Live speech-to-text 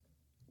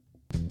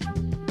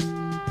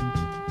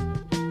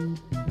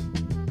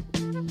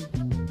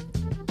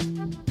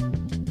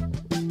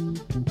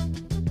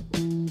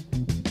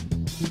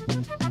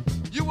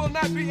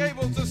not be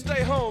able to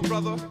stay home,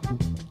 brother.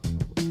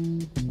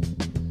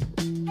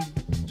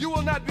 You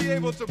will not be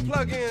able to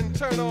plug in,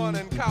 turn on,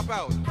 and cop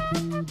out.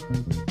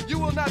 You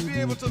will not be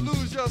able to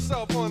lose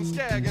yourself on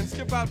Skag and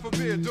skip out for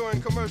beer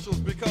during commercials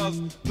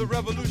because the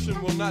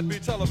revolution will not be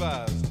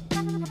televised.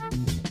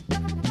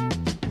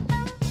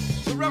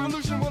 The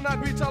revolution will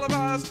not be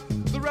televised.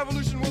 The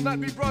revolution will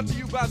not be brought to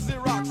you by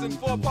Xerox in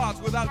 4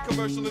 parts without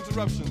commercial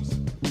interruptions.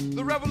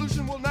 The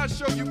revolution will not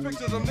show you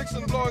pictures of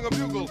Nixon blowing a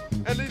bugle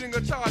and leading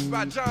a charge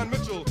by John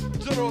Mitchell,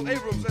 General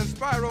Abrams, and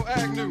Spyro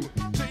Agnew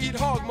to eat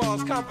hog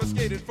maws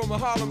confiscated from a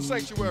Harlem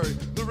sanctuary.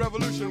 The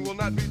revolution will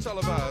not be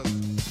televised.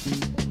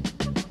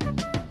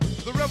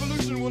 The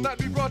revolution will not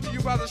be brought to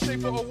you by the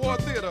Schaefer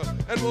Award Theater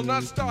and will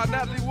not star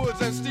Natalie Woods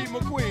and Steve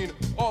McQueen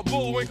or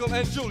Bullwinkle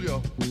and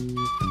Julia.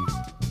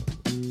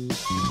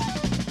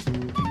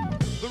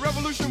 The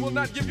revolution will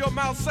not give your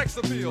mouth sex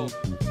appeal.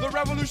 The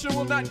revolution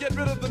will not get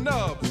rid of the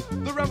nubs.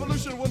 The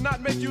revolution will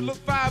not make you look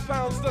 5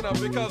 pounds thinner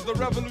because the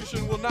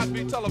revolution will not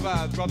be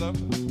televised, brother.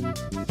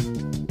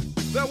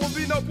 There will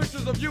be no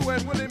pictures of you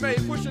and Willie Mae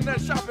pushing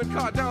that shopping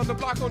cart down the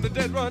block on the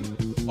dead run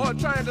or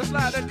trying to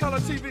slide that color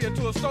TV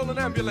into a stolen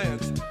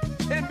ambulance.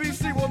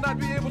 NBC will not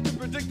be able to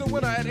predict the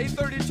winner at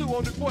 8:32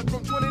 on report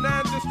from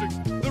 29 districts.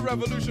 The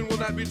revolution will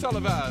not be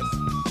televised.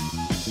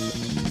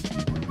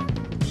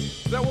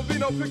 There will be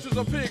no pictures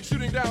of pigs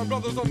shooting down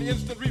brothers on the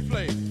instant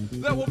replay.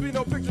 There will be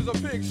no pictures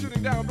of pigs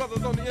shooting down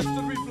brothers on the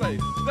instant replay.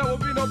 There will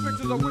be no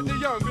pictures of Whitney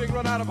Young being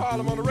run out of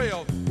Harlem on a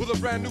rail with a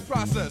brand new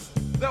process.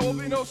 There will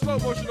be no slow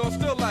motion or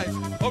still lights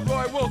of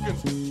Roy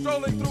Wilkins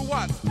strolling through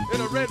Watts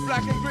in a red,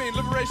 black, and green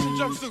liberation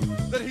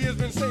jumpsuit that he has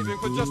been saving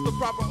for just the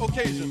proper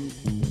occasion.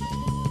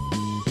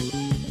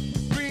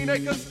 Green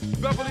Acres,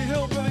 Beverly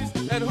Hillbillies,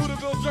 and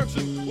Hooterville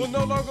Junction will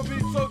no longer be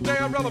so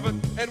damn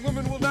relevant, and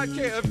women will not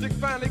care if Dick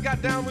finally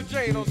got down with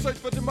Jane on Search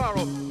for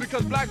Tomorrow,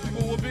 because black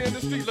people will be in the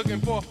street looking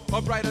for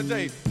a brighter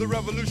day. The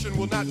revolution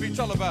will not be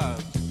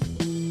televised.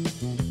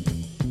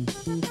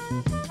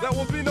 There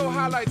will be no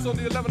highlights on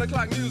the 11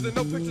 o'clock news and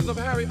no pictures of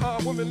Harry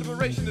armed women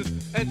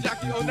liberationists and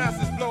Jackie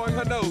Onassis blowing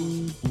her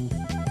nose.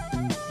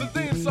 The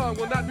theme song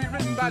will not be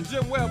written by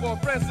Jim Webb or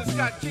Francis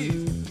Scott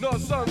Keys, nor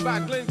sung by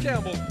Glenn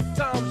Campbell,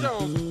 Tom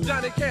Jones,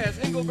 Johnny Cash,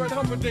 Engelbert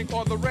Humperdinck,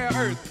 or The Rare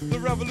Earth. The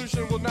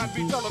revolution will not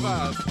be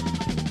televised.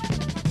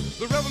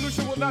 The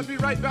revolution will not be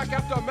right back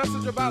after a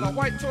message about a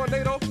white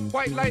tornado,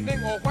 white lightning,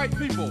 or white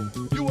people.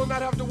 You will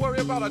not have to worry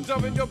about a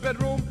dove in your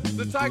bedroom,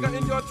 the tiger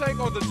in your tank,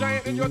 or the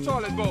giant in your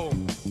toilet bowl.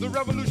 The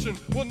revolution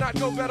will not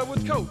go better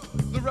with Coke.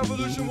 The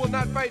revolution will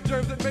not fight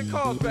germs that may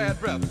cause bad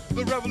breath.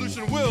 The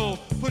revolution will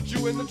put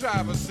you in the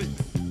driver's seat.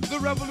 The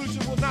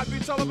revolution will not be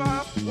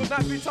televised, will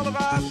not be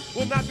televised,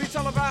 will not be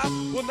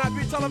televised, will not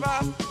be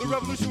televised. The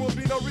revolution will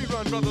be no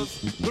rerun,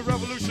 brothers. The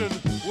revolution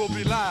will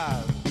be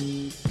live.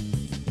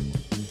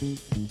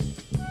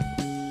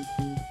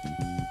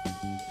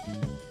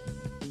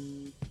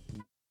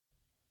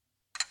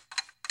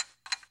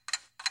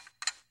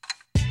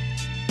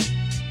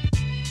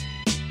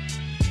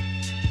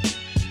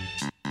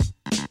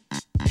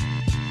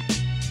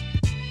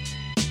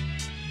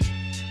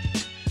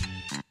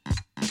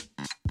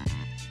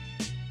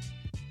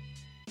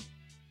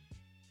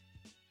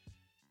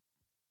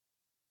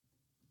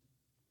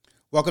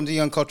 Welcome to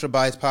the Uncultured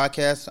Bias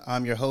Podcast.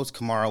 I'm your host,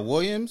 Kamara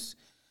Williams.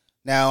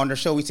 Now, on the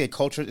show, we say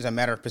culture is a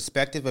matter of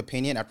perspective,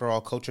 opinion. After all,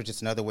 culture is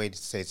just another way to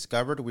say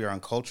discovered. We are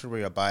uncultured,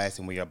 we are biased,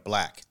 and we are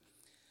black.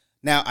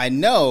 Now, I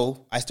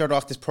know I started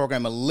off this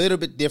program a little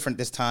bit different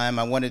this time.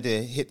 I wanted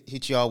to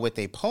hit you all with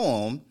a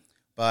poem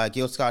by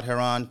Gil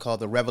Scott-Heron called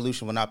The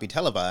Revolution Will Not Be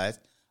Televised.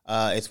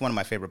 It's one of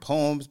my favorite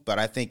poems, but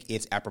I think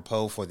it's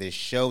apropos for this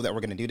show that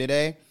we're going to do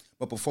today.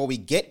 But before we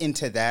get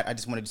into that, I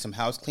just want to do some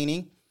house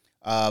cleaning.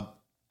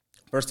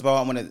 First of all,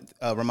 I want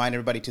to remind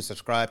everybody to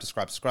subscribe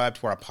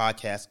to our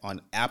podcast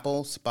on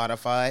Apple,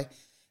 Spotify,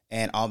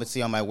 and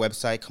obviously on my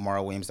website,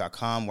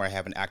 KamaraWilliams.com, where I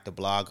have an active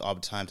blog. All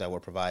the times I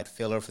will provide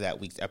filler for that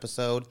week's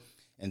episode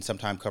and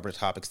sometimes cover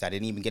topics that I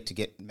didn't even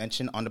get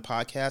mentioned on the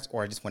podcast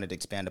or I just wanted to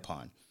expand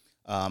upon.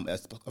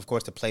 Of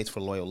course, the place for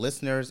loyal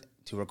listeners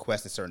to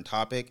request a certain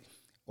topic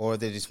or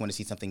they just want to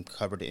see something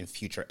covered in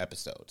future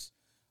episodes.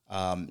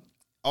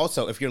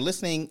 Also, if you're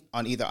listening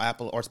on either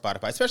Apple or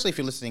Spotify, especially if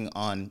you're listening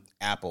on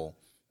Apple,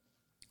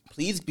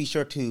 please be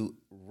sure to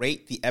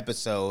rate the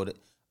episode.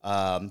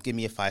 Give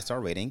me a 5-star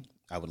rating.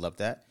 I would love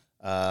that.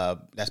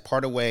 That's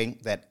part of the way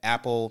that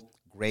Apple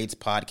grades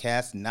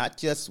podcasts, not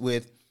just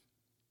with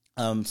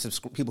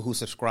people who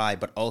subscribe,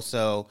 but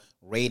also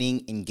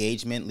rating,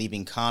 engagement,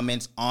 leaving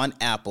comments on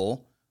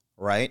Apple,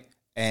 right?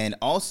 And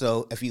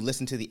also if you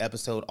listen to the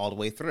episode all the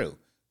way through.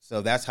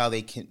 So that's how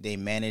they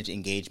manage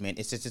engagement.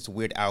 It's just this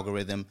weird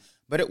algorithm,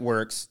 but it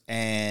works.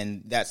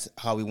 And that's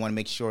how we want to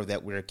make sure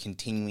that we're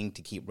continuing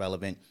to keep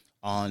relevant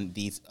on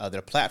these other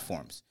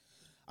platforms.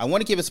 I want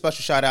to give a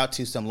special shout out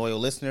to some loyal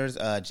listeners,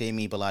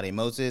 Jamie Balade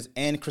Moses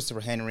and Christopher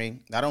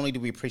Henry. Not only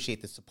do we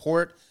appreciate the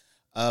support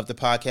of the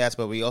podcast,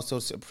 but we also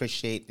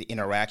appreciate the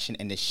interaction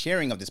and the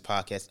sharing of this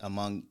podcast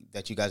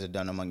that you guys have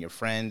done among your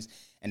friends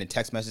and the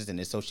text messages and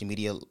the social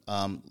media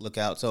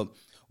lookout. So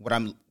what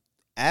I'm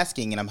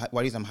asking, and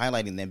why I'm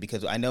highlighting them,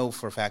 because I know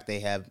for a fact they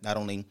have not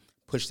only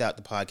pushed out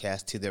the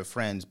podcast to their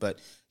friends, but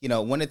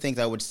one of the things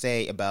I would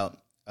say about,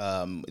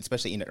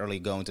 especially in the early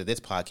goings of this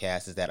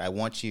podcast, is that I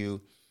want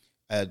you,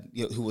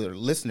 who are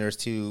listeners,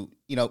 to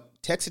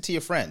text it to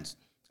your friends.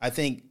 I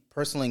think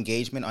personal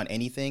engagement on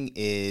anything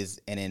is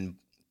an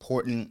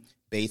important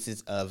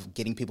basis of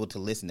getting people to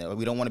listen.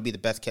 We don't want to be the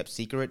best kept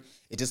secret.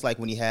 It's just like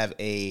when you have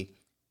a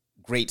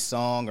great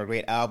song or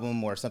great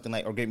album or something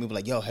or great movie,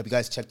 like, yo, have you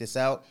guys checked this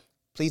out?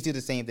 Please do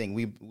the same thing.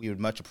 We would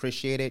much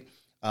appreciate it.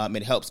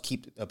 It helps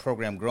keep the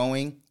program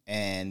growing,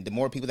 and the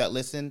more people that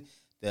listen,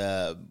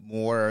 the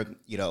more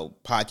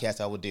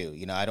podcasts I will do.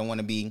 I don't want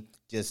to be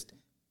just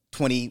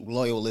 20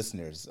 loyal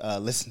listeners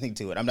listening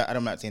to it.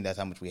 I'm not saying that's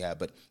how much we have,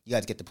 but you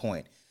guys get the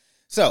point.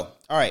 So,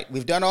 all right,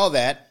 we've done all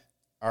that.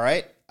 All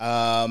right,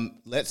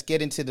 let's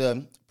get into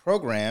the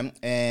program,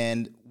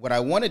 and what I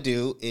want to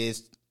do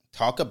is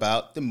talk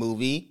about the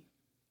movie,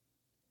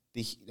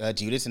 the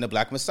Judas and the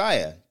Black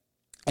Messiah.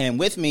 And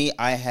with me,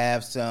 I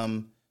have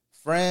some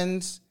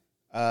friends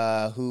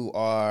who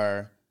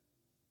are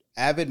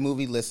avid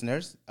movie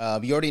listeners.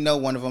 You already know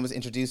one of them is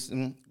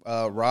introducing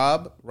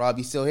Rob. Rob,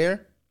 you still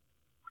here?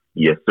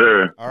 Yes,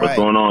 sir. All What's right.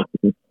 going on?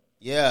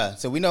 Yeah,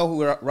 so we know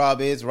who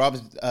Rob is.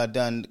 Rob's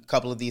done a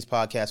couple of these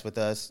podcasts with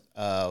us.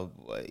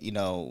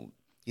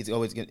 He's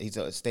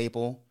a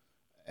staple,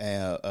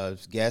 a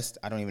guest.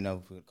 I don't even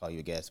know if we would call you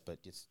a guest, but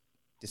this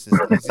is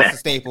a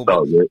staple.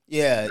 But,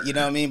 yeah, you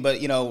know what I mean?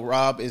 But,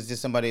 Rob is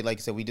just somebody, like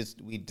I said, we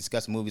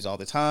discuss movies all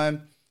the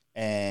time.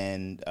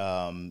 And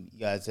you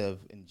guys have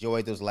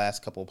enjoyed those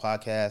last couple of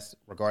podcasts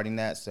regarding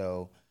that.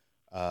 So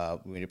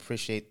we would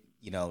appreciate,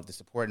 the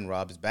support, and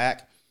Rob is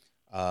back.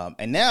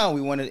 And now we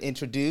want to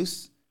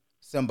introduce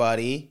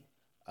somebody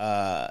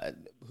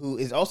who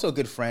is also a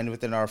good friend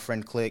within our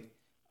friend clique,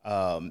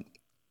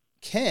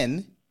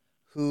 Ken,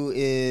 who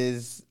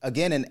is,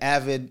 again, an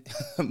avid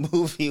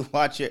movie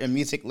watcher and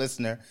music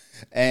listener.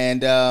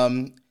 And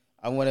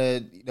I want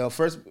to,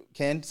 first,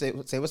 Ken, say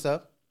what's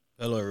up.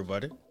 Hello,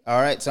 everybody. All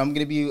right, so I'm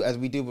going to give you, as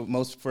we do with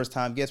most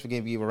first-time guests, we're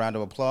going to give you a round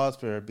of applause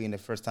for being the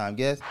first-time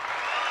guest.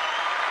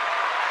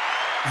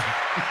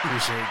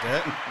 Appreciate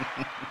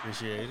that.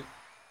 Appreciate it.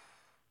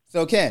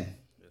 So, Ken.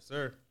 Yes,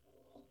 sir.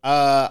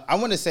 I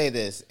want to say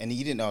this, and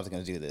you didn't know I was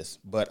going to do this,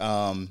 but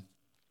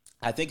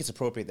I think it's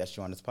appropriate that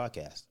you're on this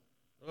podcast.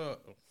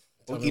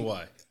 Tell me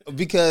why.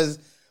 Because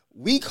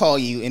we call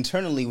you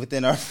internally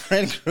within our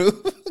friend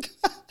group,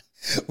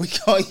 we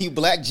call you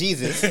Black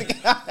Jesus.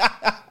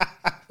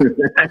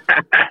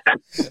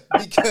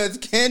 Because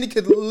Ken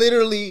could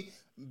literally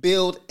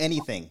build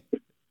anything.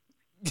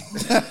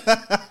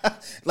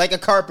 Like a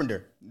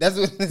carpenter. That's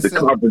what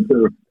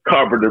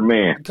Carpenter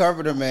man.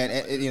 Carpenter man.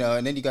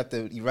 And then you got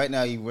right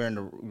now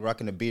you're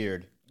rocking a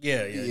beard.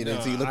 Yeah, yeah.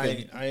 So you look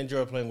I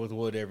enjoy playing with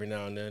wood every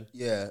now and then.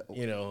 Yeah.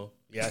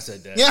 Yeah, I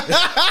said that. Yeah,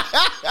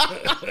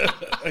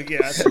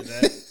 I said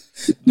that.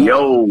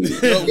 Yo,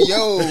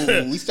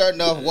 we starting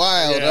off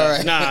wild. Yeah, All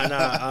right.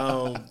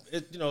 Nah.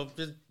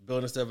 Just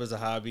building stuff as a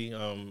hobby.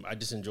 I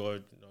just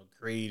enjoy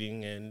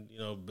creating and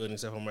building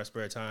stuff on my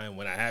spare time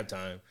when I have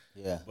time.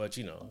 Yeah. But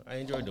I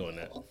enjoy doing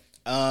that.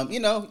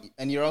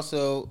 And you're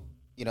also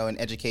in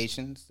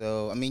education.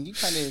 So I mean, you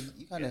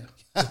kind of.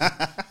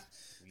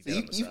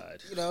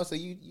 So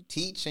you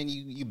teach and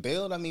you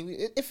build. I mean,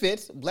 it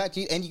fits. Black,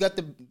 and you got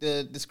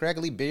the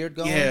scraggly beard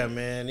going. Yeah,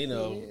 man.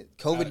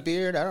 COVID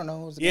beard. I don't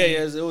know.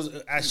 It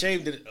was. I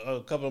shaved it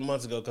a couple of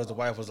months ago because the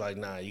wife was like,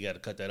 "Nah, you got to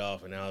cut that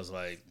off," and I was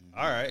like,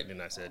 "All right." And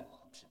then I said,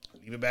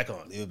 "Leave it back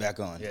on." Leave it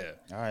back on. Yeah.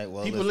 All right.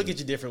 Well, people look at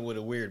you different with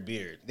a weird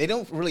beard. They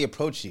don't really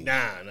approach you.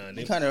 Nah.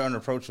 You're kind of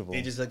unapproachable.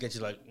 They just look at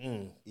you like,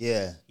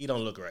 yeah, you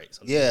don't look right.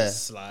 So yeah,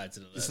 just slide to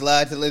the left.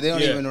 Slide to the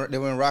left. They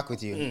won't rock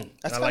with you.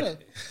 That's kind of.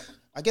 like.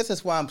 I guess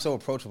that's why I'm so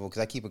approachable,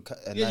 because I keep it.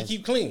 You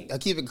keep clean. I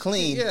keep it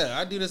clean. Yeah,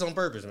 I do this on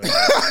purpose, man.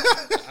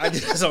 I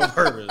do this on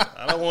purpose.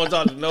 I don't want to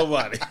talk to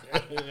nobody.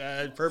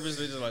 I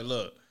purposely just like,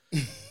 look,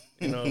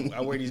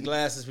 I wear these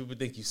glasses. People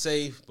think you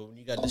safe, but when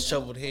you got the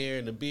shoveled hair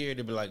and the beard,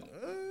 they be like,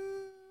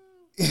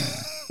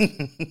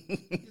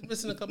 he's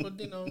missing a couple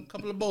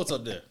of bolts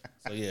up there.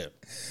 So yeah.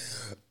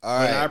 All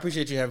right. I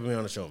appreciate you having me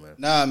on the show, man.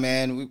 Nah,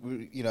 man.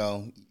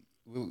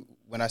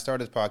 When I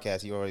started this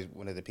podcast, you're always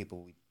one of the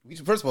people.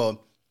 First of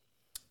all,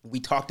 we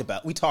talk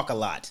a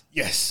lot.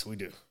 Yes, we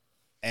do.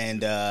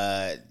 And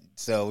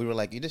so we were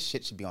like, this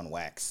shit should be on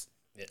wax.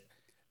 Yeah.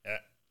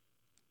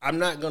 I'm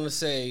not going to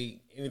say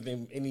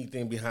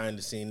anything behind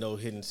the scene, no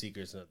hidden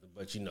secrets, nothing.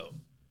 But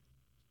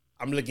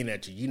I'm looking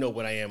at you. You know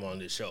what I am on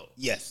this show.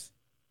 Yes.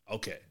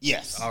 Okay.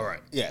 Yes. All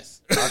right.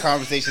 Yes. Our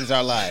conversations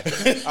are live.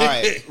 All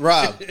right,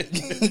 Rob.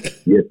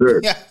 Yes,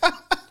 sir.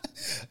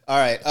 All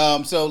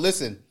right. So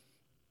listen,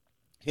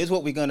 here's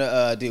what we're going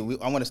to do.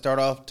 I want to start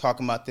off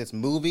talking about this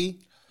movie,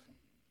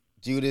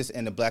 Judas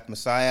and the Black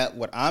Messiah.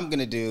 What I'm going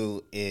to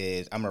do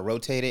is I'm going to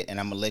rotate it, and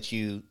I'm going to let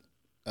you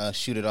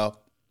shoot it off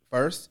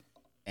first,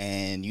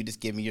 and you just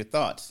give me your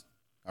thoughts.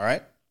 All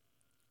right?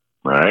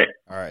 All right.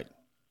 All right.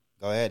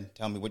 Go ahead.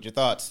 Tell me what your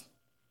thoughts.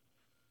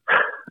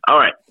 All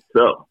right.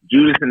 So,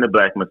 Judas and the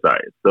Black Messiah.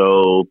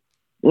 So,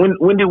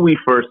 when did we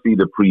first see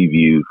the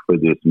preview for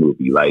this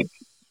movie? Like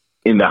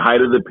in the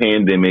height of the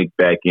pandemic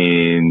back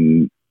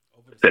in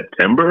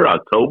September,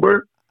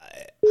 October?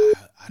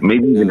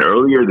 Maybe even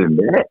earlier than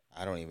that?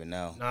 I don't even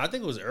know. No, I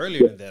think it was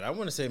earlier than that. I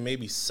want to say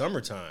maybe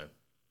summertime.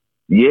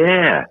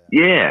 Yeah.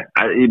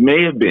 It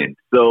may have been.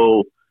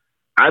 So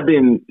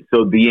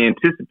the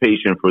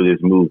anticipation for this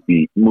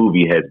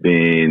movie has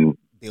been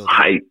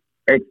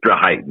extra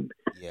heightened.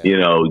 Yeah. You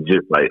know,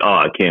 just like, oh,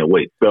 I can't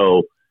wait.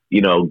 So,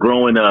 you know,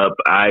 growing up,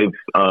 I've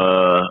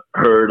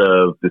heard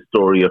of the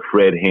story of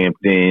Fred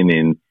Hampton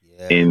and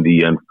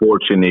the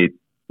unfortunate,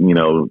 you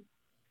know,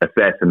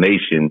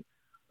 assassination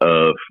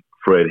of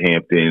Fred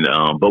Hampton,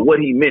 but what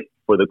he meant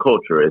for the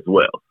culture as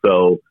well.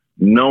 So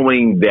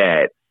knowing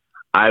that,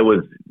 I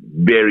was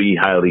very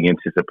highly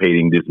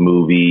anticipating this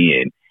movie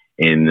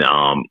and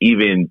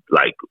even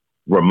like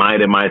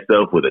reminded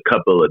myself with a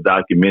couple of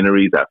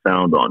documentaries I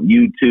found on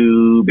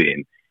YouTube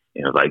and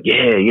I was like,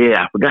 yeah,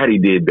 I forgot he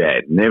did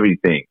that and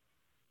everything.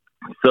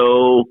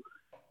 So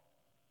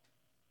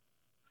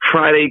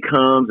Friday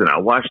comes and I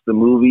watch the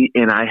movie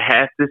and I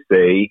have to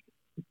say,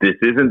 this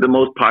isn't the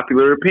most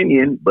popular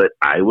opinion, but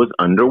I was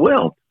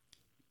underwhelmed.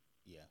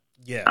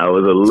 Yeah. I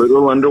was a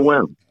little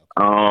underwhelmed.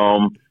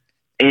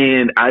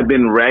 And I've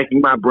been racking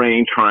my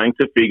brain trying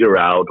to figure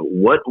out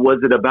what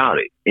was it about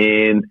it.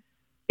 And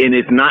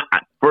it's not,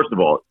 first of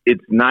all,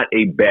 it's not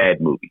a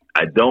bad movie.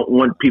 I don't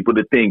want people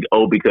to think,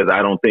 because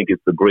I don't think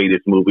it's the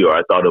greatest movie or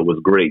I thought it was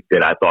great,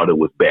 that I thought it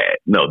was bad.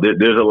 No,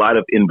 there's a lot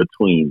of in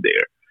between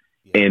there.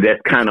 Yeah. And that's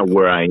kind of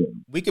where I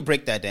am. We could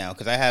break that down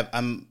because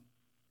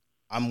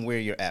I'm where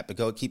you're at, but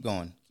keep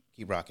going.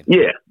 Keep rocking.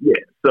 Yeah.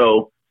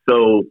 So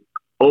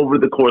over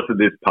the course of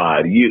this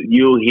pod,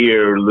 you'll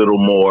hear a little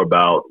more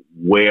about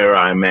where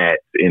I'm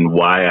at and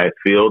why I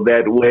feel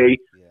that way.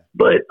 Yeah.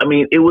 But I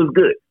mean, it was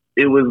good.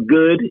 It was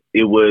good.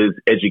 It was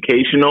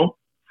educational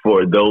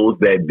for those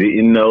that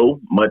didn't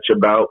know much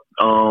about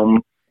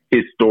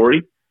his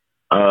story.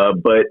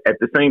 But at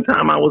the same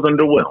time, I was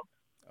underwhelmed.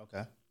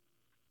 Okay.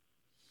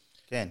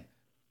 Ken.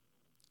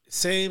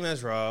 Same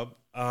as Rob.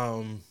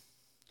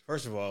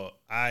 First of all,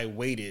 I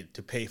waited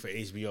to pay for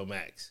HBO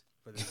Max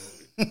for this movie.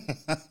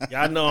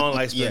 Y'all know I don't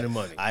like spending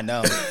money. I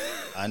know.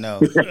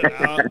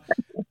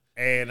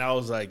 And I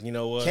was like, you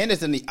know what? Ken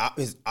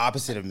is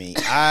opposite of me.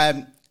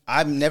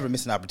 I've never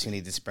missed an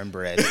opportunity to spend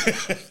bread.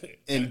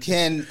 And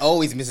Ken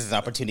always misses an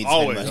opportunity to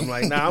spend money. I'm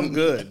like, nah, I'm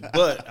good.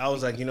 But I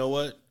was like, you know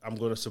what? I'm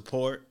going to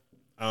support.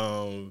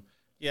 I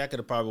could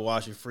have probably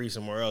watched it free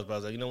somewhere else. But I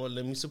was like, you know what?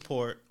 Let me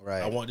support.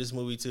 Right. I want this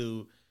movie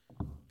to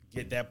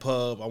get that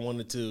pub. I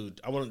wanted to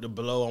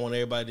blow. I want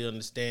everybody to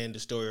understand the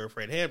story of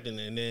Fred Hampton.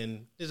 And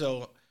then,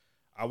 so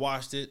I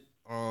watched it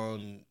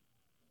on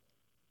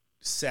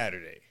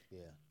Saturday. Yeah.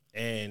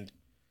 And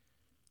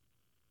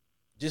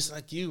just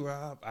like you,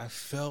 Rob, I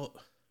felt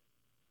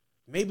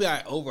maybe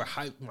I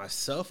overhyped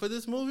myself for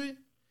this movie.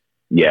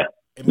 Yeah.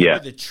 And maybe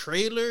the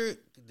trailer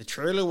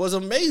was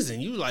amazing.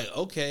 You like,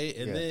 okay.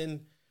 And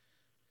then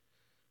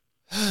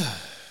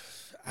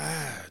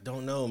I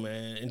don't know,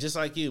 man. And just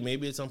like you,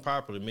 maybe it's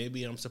unpopular.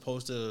 Maybe I'm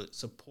supposed to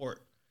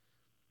support.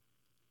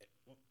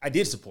 I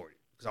did support it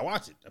because I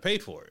watched it. I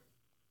paid for it.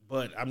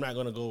 But I'm not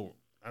going to go.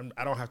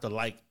 I don't have to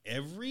like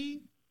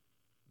every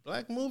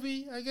black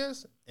movie, I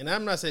guess. And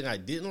I'm not saying I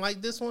didn't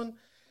like this one.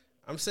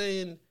 I'm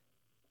saying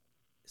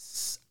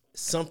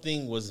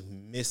something was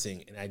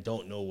missing, and I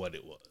don't know what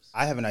it was.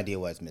 I have an idea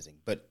why it's missing,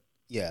 but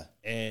yeah.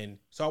 And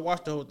so I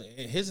watched the whole thing.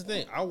 And here's the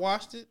thing. I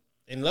watched it,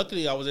 and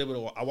luckily I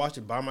watched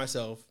it by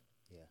myself.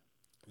 Yeah.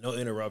 No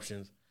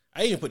interruptions.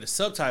 I even put the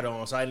subtitle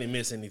on, so I didn't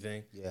miss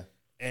anything. Yeah.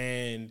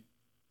 And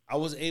I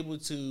was able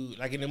to,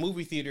 like in the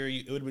movie theater,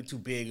 it would have been too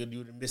big, you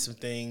would have missed some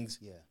things.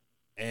 Yeah.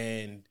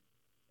 And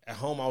at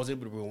home, I was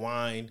able to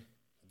rewind,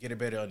 get a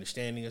better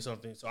understanding or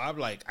something. So I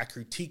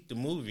critiqued the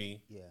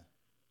movie. Yeah.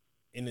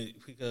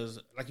 Because,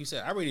 like you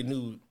said, I already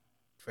knew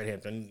Fred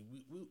Hampton.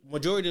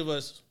 Majority of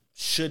us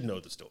should know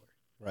the story.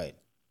 Right.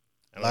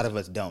 A lot of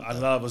us don't. A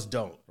lot of us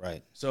don't.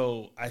 Right.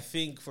 So I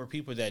think for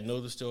people that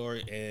know the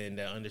story and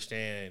that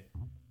understand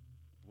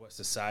what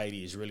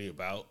society is really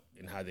about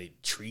and how they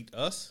treat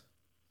us,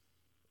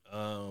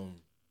 I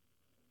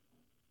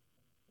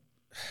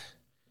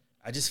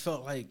just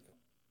felt like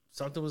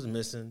something was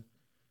missing.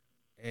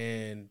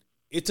 And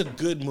it's a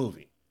good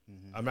movie.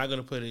 Mm-hmm. I'm not going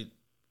to put it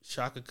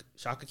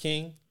Shaka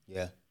King.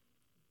 Yeah.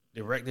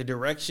 The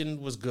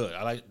direction was good.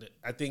 I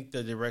think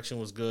the direction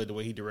was good, the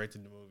way he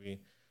directed the movie.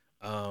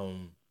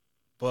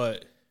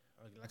 But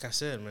like I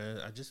said,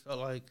 man, I just felt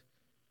like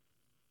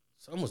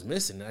something was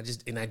missing.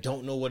 I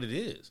don't know what it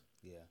is.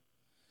 Yeah.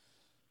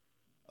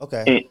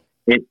 Okay.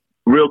 And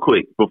real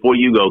quick, before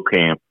you go,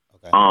 Cam,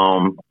 okay.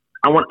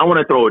 I want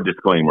to throw a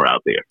disclaimer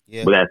out there,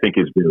 but I think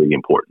it's really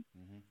important.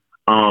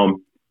 Mm-hmm.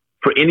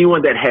 For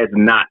anyone that has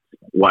not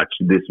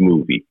watched this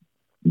movie,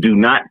 do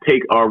not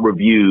take our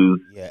reviews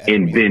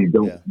and then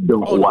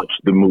don't watch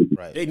the movie.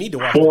 Right. They need to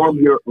watch. Form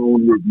your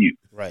own review.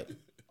 Right.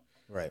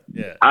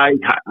 Yeah. I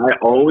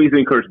always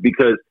encourage,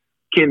 because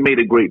Ken made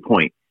a great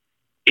point.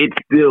 It's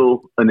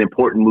still an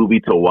important movie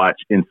to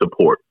watch and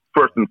support,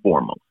 first and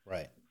foremost.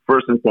 Right.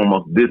 first and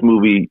foremost, this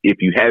movie, if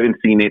you haven't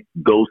seen it,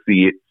 go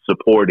see it,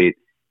 support it.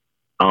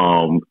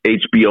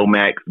 HBO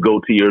Max, go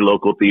to your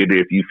local theater.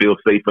 If you feel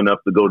safe enough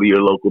to go to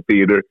your local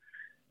theater,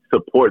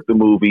 support the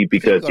movie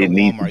because it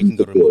needs to be you can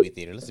go to a movie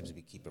theater. Let's just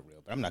keep it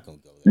real, but I'm not going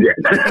to go there.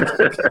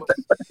 Yeah.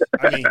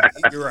 I mean,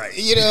 you're right.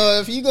 You know,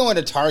 if you go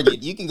into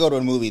Target, you can go to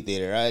a movie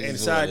theater. And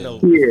side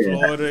note, Yeah.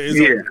 Florida is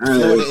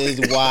Florida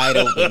is wide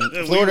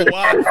open.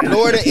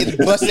 Florida is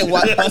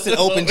busted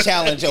open,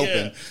 challenge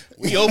open. Yeah.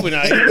 We open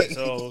out here,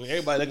 so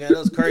everybody looking at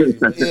us crazy.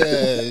 Man.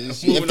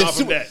 Yeah. Moving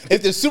off of that.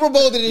 If the Super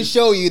Bowl didn't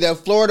show you that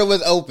Florida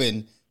was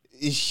open,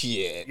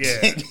 shit.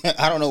 Yeah.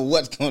 I don't know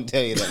what's going to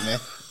tell you that, man.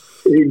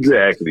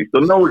 Exactly. So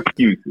no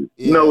excuses.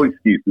 Yeah. No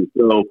excuses.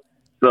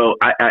 So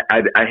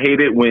I hate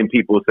it when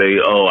people say,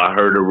 "Oh, I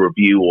heard a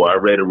review or I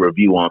read a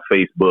review on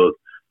Facebook,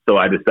 so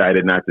I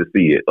decided not to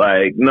see it."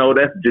 Like, no,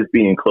 that's just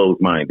being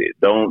closed-minded.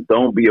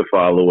 Don't be a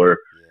follower.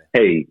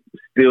 Yeah. Hey,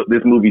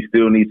 this movie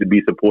still needs to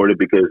be supported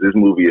because this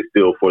movie is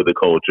still for the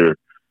culture.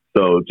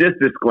 So just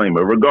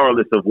disclaimer,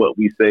 regardless of what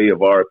we say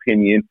of our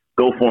opinion,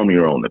 go form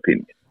your own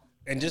opinion.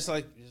 And just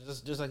like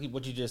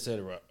what you just said,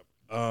 Rob,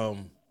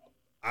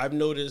 I've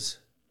noticed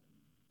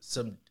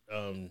some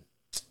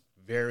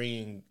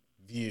varying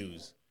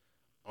views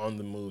on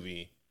the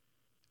movie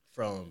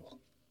from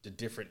the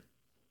different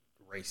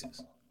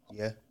races.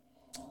 Yeah.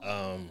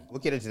 We'll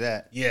get into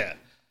that. Yeah.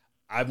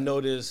 I've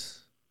noticed,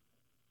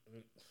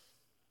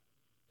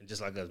 and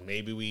just like us,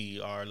 maybe we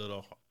are a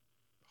little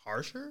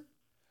harsher.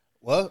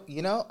 Well,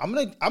 you know, I'm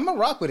gonna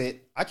rock with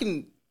it. I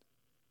can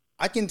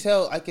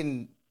tell.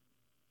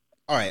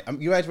 All right,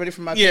 you guys ready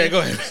for my? Yeah, opinion?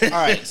 go ahead.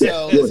 All right,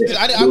 so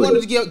I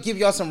wanted to give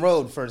y'all some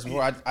road first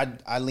before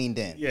I leaned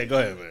in. Yeah, go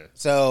ahead, man.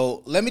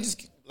 So let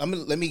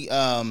me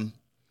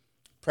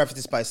preface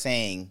this by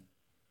saying,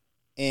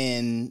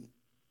 in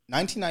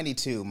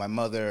 1992, my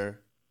mother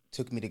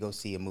took me to go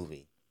see a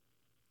movie,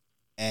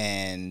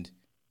 and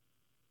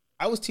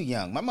I was too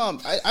young. My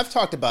mom, I've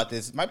talked about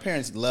this. My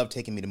parents loved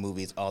taking me to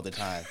movies all the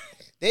time.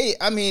 They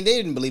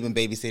didn't believe in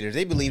babysitters.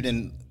 They believed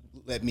in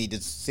let me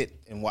just sit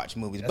and watch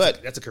movies.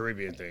 That's a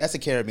Caribbean thing. That's a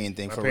Caribbean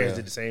thing. My for parents real.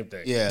 did the same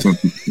thing. Yeah.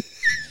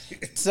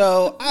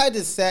 So I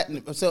just sat.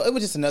 So it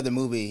was just another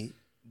movie,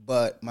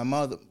 but my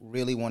mother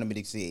really wanted me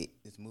to see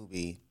this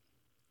movie.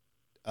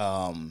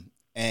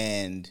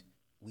 And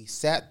we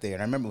sat there,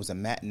 and I remember it was a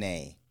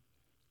matinee,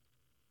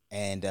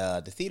 and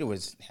the theater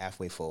was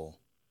halfway full,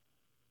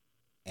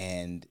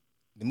 and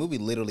the movie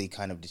literally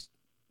kind of just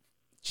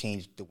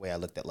changed the way I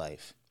looked at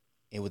life.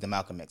 It was the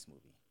Malcolm X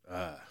movie.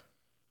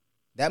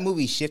 That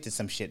movie shifted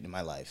some shit in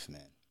my life,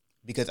 man,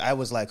 because I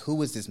was like, who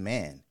is this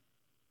man?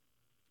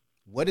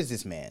 What is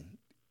this man?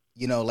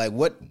 You know, like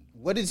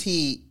what is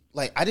he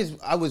like?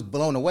 I was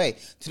blown away.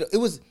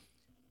 The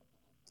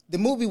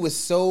movie was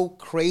so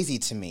crazy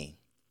to me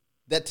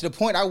that to the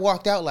point I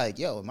walked out like,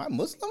 yo, am I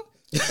Muslim?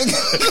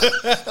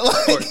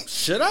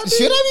 Should I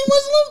be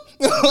Muslim?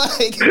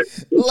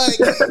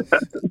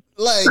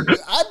 like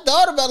I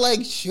thought about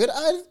like, should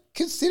I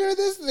consider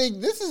this thing?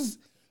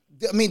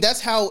 That's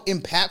how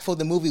impactful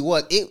the movie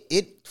was.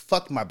 It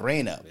fucked my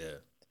brain up. Yeah.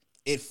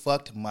 It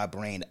fucked my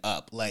brain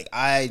up. Like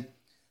I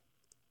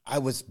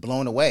was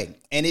blown away.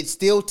 And it's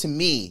still, to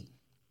me,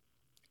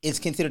 it's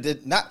considered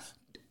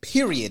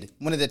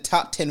one of the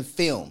top 10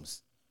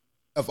 films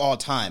of all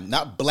time.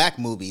 Not black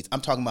movies.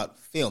 I'm talking about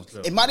films. No.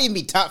 It might even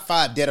be top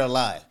 5 dead or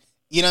alive.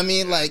 You know what I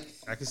mean? Like,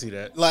 I can see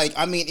that. Like,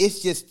 I mean,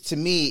 it's just, to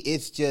me,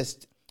 it's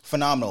just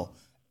phenomenal.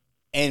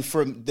 And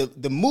for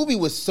the movie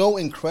was so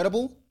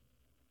incredible.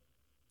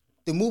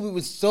 The movie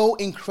was so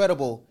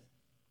incredible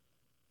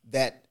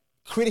that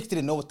critics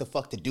didn't know what the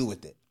fuck to do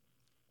with it.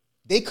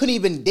 They couldn't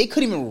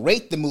even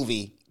rate the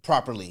movie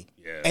properly.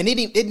 Yeah. And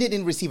it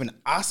didn't receive an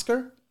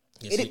Oscar.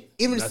 It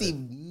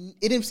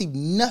didn't receive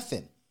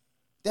nothing.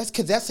 That's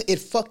because it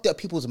fucked up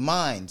people's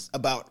minds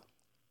about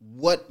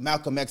what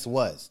Malcolm X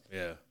was.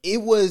 Yeah.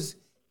 It was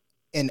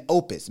an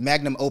opus,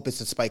 magnum opus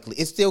of Spike Lee.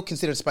 It's still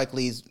considered Spike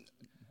Lee's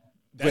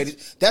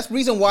greatest. That's the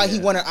reason why he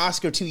won an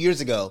Oscar 2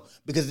 years ago,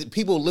 because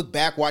people look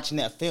back watching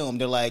that film,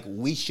 they're like,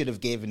 we should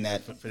have given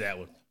that for that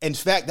one. In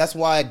fact, that's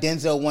why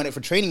Denzel won it for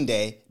Training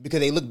Day,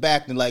 because they look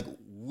back and like,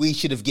 we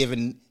should have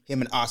given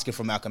him an Oscar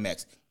for Malcolm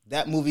X.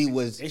 That movie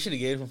was. They should have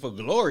gave him for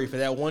glory for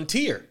that one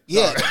tear.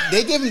 Yeah,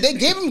 they gave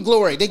him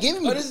glory. They gave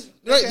him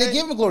They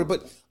gave him glory.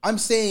 But I'm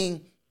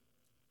saying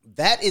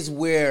that is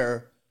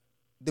where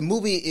the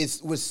movie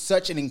was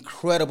such an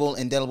incredible,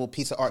 indelible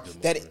piece of art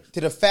that to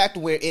the fact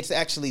where it's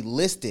actually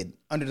listed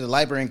under the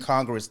Library of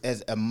Congress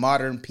as a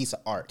modern piece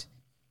of art.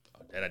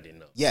 Oh, that I didn't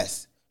know.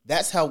 Yes,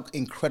 that's how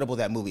incredible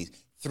that movie is.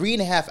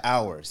 3.5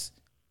 hours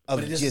of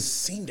but it doesn't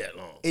seem that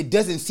long. It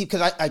doesn't seem,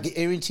 because I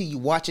guarantee you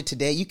watch it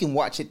today, you can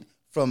watch it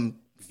from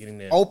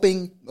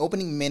opening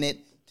minute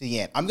to the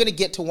end. I'm going to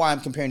get to why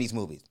I'm comparing these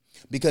movies,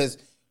 because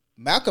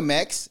Malcolm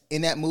X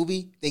in that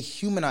movie, they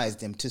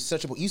humanized him to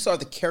such a point. You saw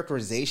the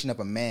characterization of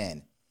a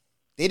man.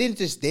 They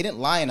didn't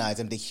lionize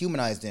him, they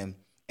humanized him,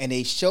 and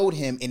they showed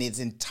him in his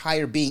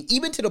entire being,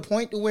 even to the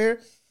point to where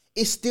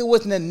it still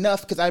wasn't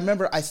enough, because I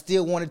remember I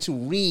still wanted to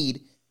read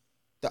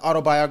the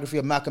autobiography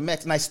of Malcolm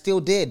X, and I still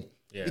did.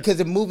 because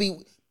the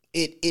movie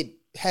it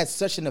had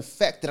such an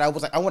effect that I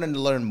was like, I wanted to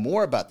learn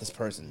more about this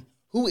person.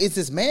 Who is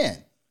this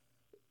man?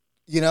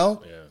 You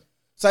know? Yeah.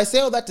 So I say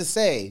all that to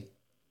say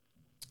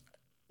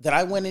that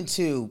I went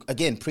into,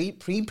 again,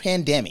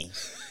 pre-pandemic.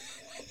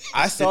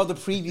 I saw the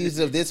previews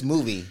of this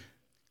movie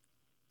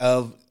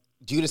of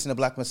Judas and the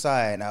Black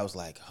Messiah, and I was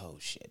like, oh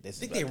shit. I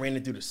think they ran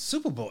it through the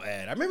Super Bowl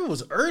ad. I remember it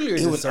was earlier.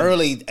 It was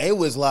early. It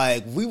was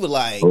like, we were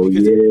like,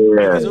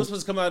 because it was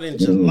supposed to come out in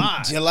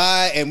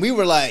July. And we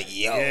were like,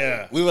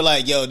 yo. We were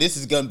like, yo, this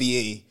is going to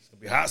be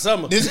a hot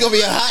summer. This is going to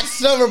be a hot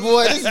summer,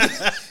 boy.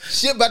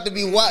 Shit about to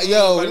be wild.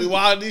 Yo. About to be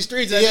wild in these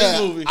streets at this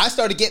movie. I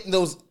started getting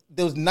those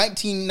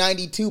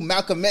 1992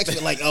 Malcolm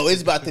X, like, oh,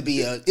 it's about to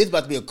be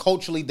a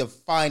culturally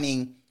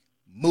defining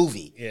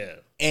movie. Yeah.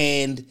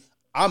 And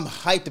I'm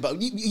hyped about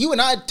it. You and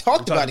I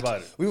talked about it.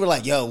 We were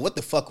like, yo, what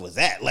the fuck was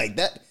that? Like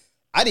that,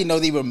 I didn't know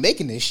they were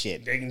making this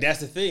shit. And that's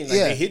the thing. Like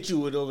they hit you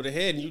with over the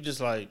head and you just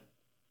like,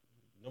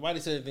 nobody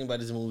said anything about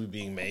this movie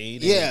being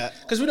made. Yeah.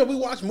 Because we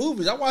watch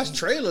movies. I watch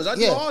trailers. I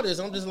do all this.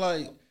 I'm just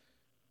like,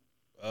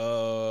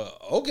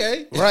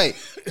 okay. Right.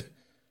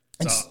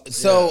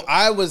 So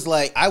I was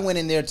like, I went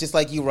in there just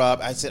like you, Rob.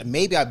 I said,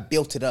 maybe I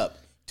built it up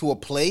to a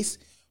place,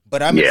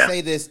 but I'm going to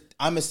say this.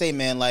 I'm going to say,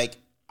 man, like,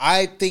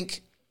 I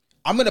think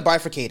I'm going to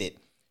bifurcate it.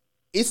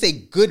 It's a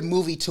good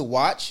movie to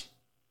watch,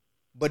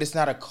 but it's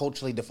not a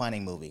culturally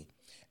defining movie.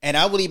 And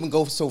I would even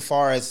go so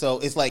far as, so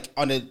it's like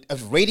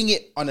rating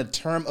it on a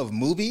term of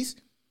movies,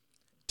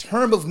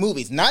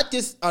 not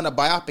just on a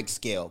biopic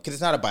scale, because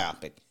it's not a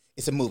biopic,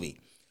 it's a movie.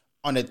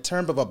 On a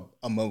term of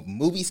a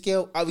movie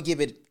scale, I would give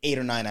it 8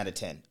 or 9 out of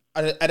 10.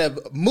 At a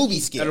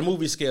movie scale. At a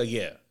movie scale,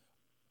 yeah.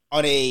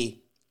 On a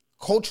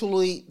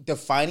culturally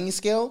defining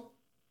scale,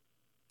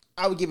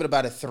 I would give it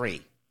about a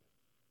 3.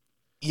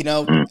 You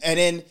know, and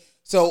then,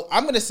 so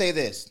I'm going to say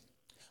this.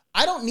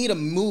 I don't need a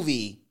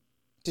movie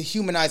to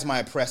humanize my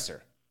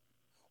oppressor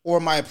or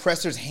my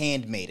oppressor's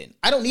handmaiden.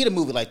 I don't need a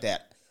movie like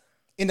that.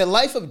 In the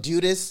life of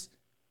Judas,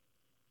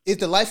 is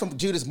the life of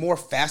Judas more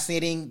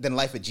fascinating than the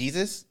life of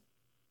Jesus?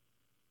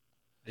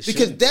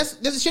 Because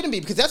this shouldn't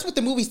be, because that's what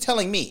the movie's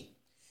telling me.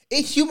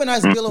 It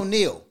humanized Bill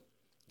O'Neill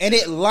and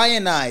it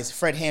lionized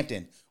Fred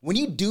Hampton. When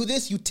you do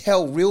this, you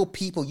tell real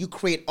people, you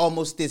create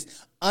almost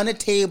this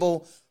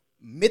unattainable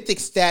mythic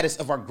status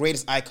of our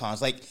greatest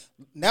icons. Like,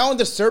 now on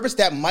the surface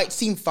that might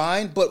seem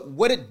fine, but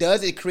what it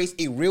does, it creates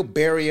a real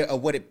barrier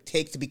of what it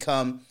takes to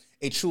become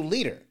a true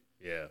leader.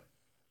 Yeah.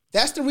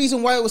 That's the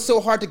reason why it was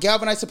so hard to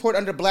galvanize support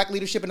under black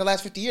leadership in the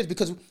last 50 years,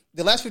 because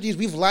the last 50 years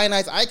we've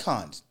lionized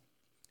icons.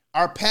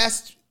 Our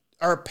past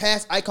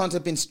icons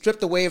have been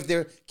stripped away of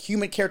their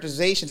human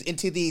characterizations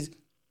into these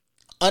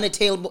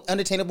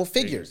unattainable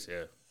figures.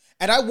 Yeah.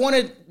 And I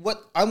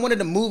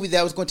wanted a movie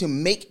that was going to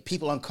make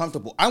people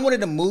uncomfortable. I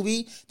wanted a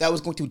movie that was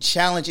going to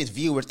challenge its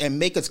viewers and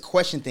make us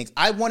question things.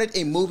 I wanted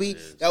a movie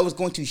that was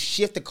going to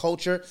shift the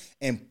culture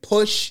and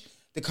push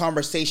the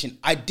conversation.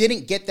 I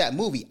didn't get that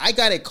movie. I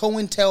got a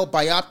COINTEL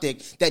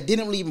biopic that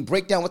didn't really even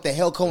break down what the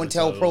hell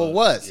COINTELPRO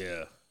was.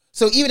 Yeah.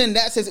 So even in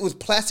that sense, it was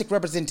plastic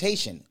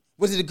representation.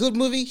 Was it a good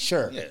movie?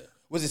 Sure. Yeah.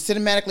 Was it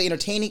cinematically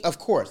entertaining? Of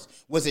course.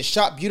 Was it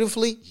shot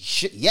beautifully?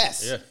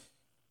 Yes. Yeah.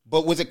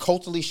 But was it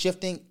culturally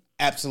shifting?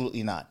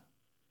 Absolutely not.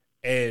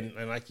 And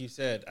like you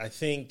said, I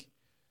think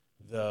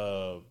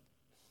the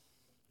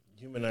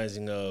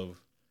humanizing of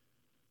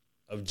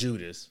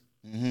Judas,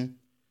 because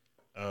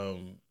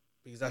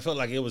I felt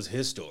like it was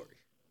his story.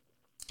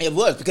 It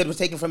was, because it was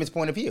taken from his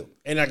point of view.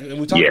 And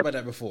we talked about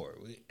that before.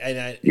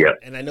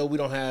 And I know we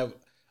don't have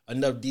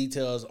enough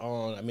details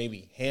on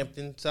maybe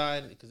Hampton's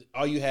side, because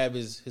all you have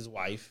is his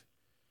wife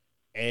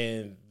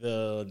and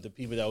the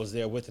people that was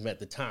there with him at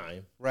the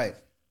time. Right.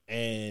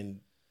 And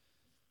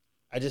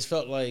I just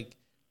felt like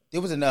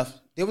there was enough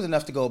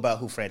to go about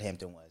who Fred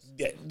Hampton was.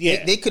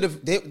 Yeah. They could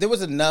have. There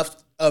was enough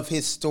of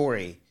his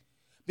story,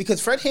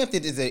 because Fred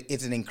Hampton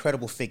is an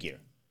incredible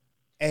figure,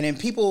 and then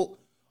people,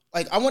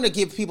 like, I want to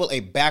give people a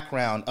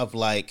background of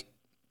like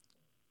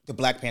the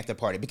Black Panther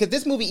Party, because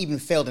this movie even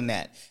failed in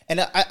that.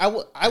 And I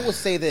will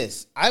say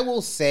this. I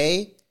will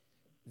say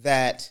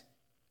that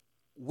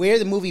where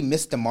the movie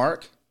missed the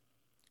mark,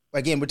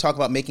 again, we're talking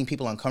about making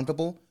people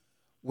uncomfortable.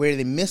 Where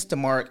they missed the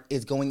mark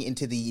is going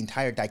into the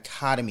entire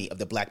dichotomy of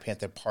the Black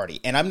Panther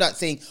Party. And I'm not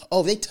saying,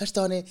 oh, they touched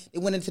on it, they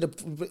went into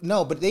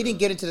no, but they didn't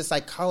get into the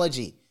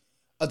psychology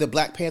of the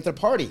Black Panther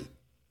Party.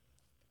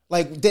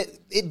 Like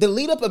the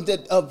lead up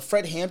of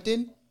Fred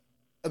Hampton,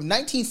 of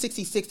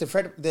 1966 to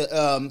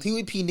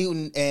Huey P.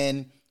 Newton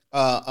and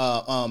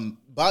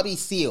Bobby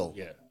Seale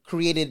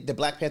created the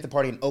Black Panther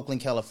Party in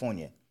Oakland,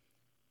 California.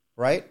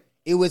 Right?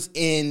 It was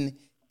in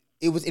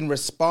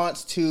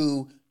response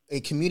to a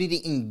community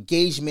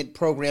engagement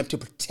program to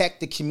protect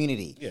the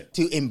community,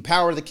 to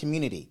empower the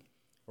community,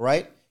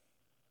 right?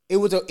 It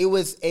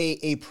was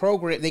a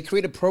program. They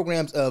created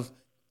programs of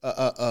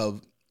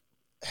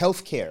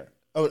healthcare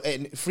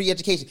and free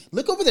education.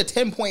 Look over the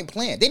 10-point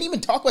plan. They didn't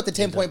even talk about the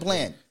 10-point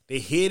plan. They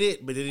hit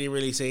it, but they didn't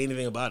really say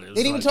anything about it.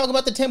 They didn't even talk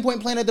about the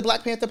 10-point plan of the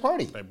Black Panther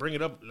Party. Like, bring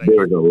it up.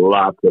 There was a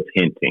lot of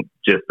hinting,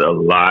 just a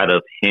lot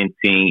of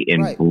hinting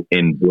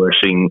and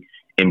brushing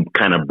and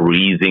kind of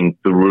breezing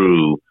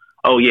through.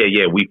 Oh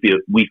yeah, we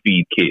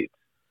feed kids.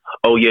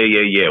 Oh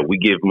yeah, we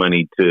give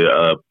money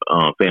to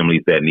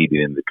families that need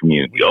it in the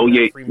community. Oh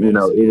yeah, it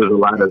was a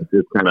lot of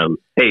just kind of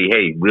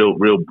hey, real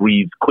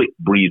quick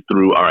breeze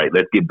through. All right,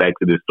 let's get back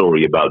to this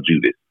story about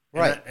Judas.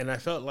 Right, and I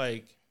felt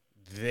like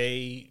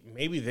they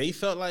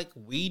felt like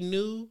we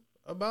knew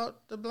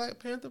about the Black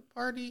Panther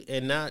Party,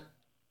 and not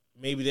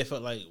maybe they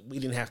felt like we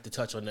didn't have to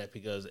touch on that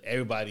because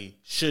everybody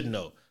should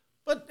know,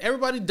 but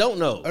everybody don't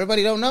know.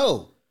 Everybody don't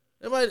know.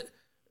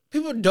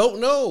 People don't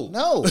know.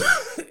 No,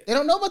 they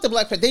don't know about the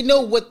Black Panther.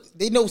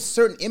 They know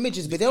certain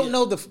images, but they don't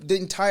know the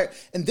entire.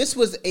 And this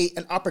was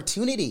an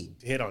opportunity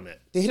to hit on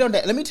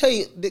that. Let me tell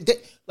you,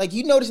 like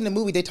you noticed in the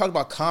movie, they talked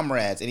about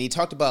comrades, and they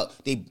talked about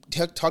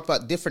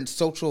different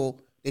social.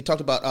 They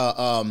talked about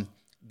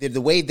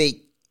the way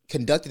they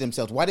conducted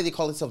themselves. Why did they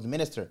call themselves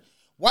minister?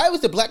 Why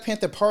was the Black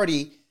Panther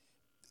Party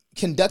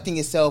conducting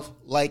itself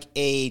like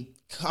a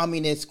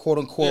communist, quote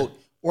unquote,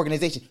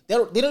 organization? They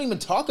don't even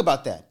talk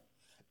about that.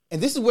 And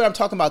this is where I'm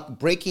talking about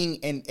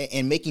breaking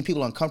and making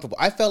people uncomfortable.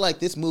 I felt like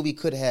this movie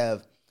could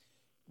have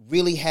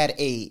really had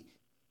a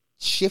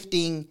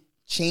shifting,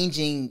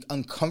 changing,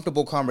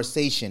 uncomfortable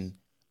conversation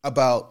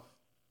about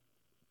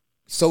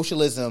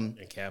socialism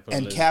and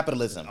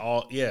capitalism.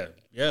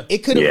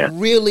 It could have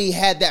really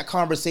had that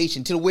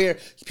conversation to where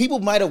people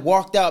might have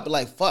walked out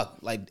like, fuck,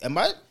 like, am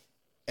I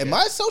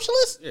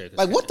socialist? Yeah,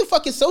 like, what the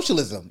fuck is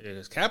socialism?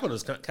 Yeah,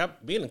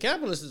 being a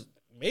capitalist is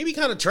maybe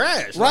kind of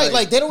trash. Right,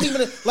 like they don't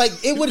even, like,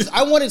 it was,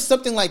 I wanted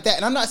something like that.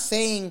 And I'm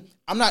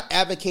not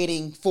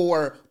advocating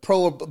for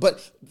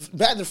but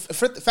the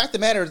fact of the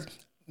matter is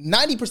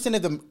 90%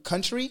 of the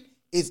country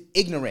is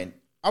ignorant.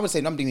 I would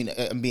say, I'm being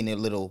a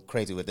little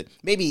crazy with it.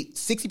 Maybe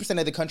 60%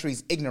 of the country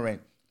is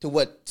ignorant to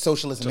what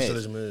socialism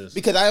is.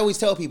 Because I always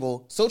tell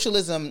people,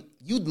 socialism,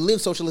 you live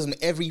socialism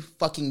every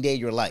fucking day of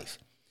your life.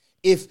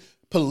 If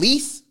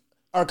police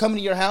are coming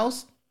to your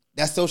house,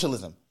 that's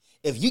socialism.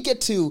 If you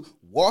get to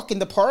walk in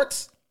the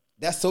parks,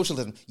 that's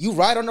socialism. You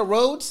ride on the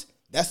roads,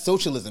 that's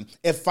socialism.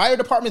 If fire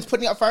department's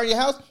putting out fire in your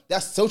house,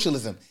 that's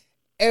socialism.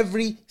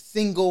 Every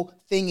single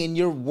thing in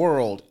your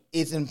world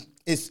is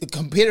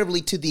comparatively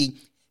to the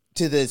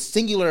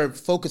singular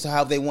focus of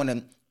how they want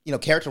to,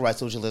 characterize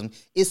socialism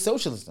is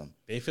socialism.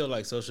 They feel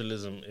like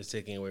socialism is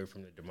taking away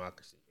from their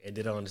democracy, and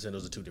they don't understand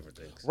those are two different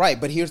things. Right,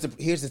 but here's the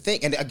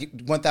thing, and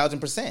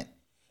 1,000%.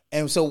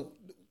 And so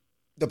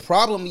the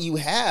problem you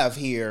have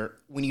here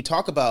when you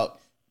talk about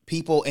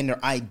people and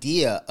their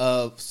idea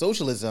of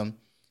socialism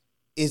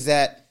is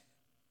that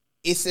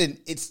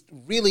it's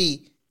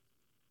really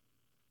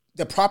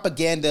the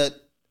propaganda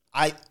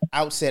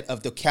outset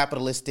of the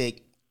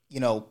capitalistic,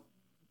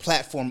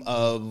 platform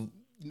of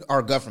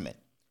our government,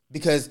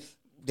 because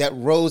that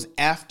rose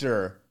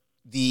after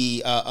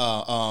the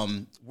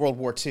World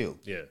War II.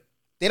 Yeah,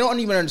 they don't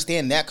even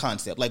understand that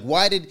concept. Like,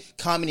 why did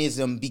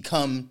communism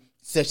become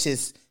such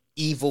this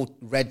evil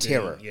red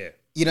terror? Yeah.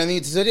 You know what I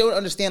mean? So they don't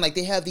understand, like,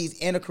 they have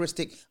these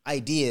anachronistic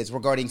ideas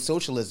regarding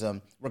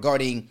socialism,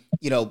 regarding,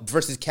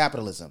 versus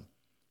capitalism.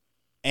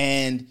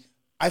 And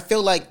I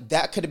feel like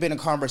that could have been a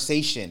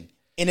conversation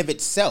in of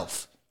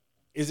itself.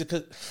 Is it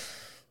because,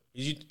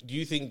 do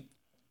you think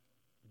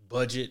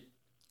budget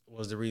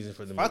was the reason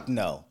for the movie? Fuck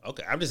no.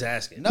 Okay, I'm just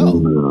asking.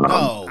 No.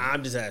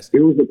 I'm just asking.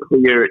 It was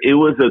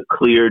a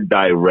clear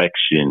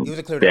direction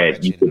that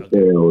you could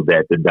tell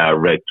that the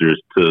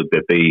directors took,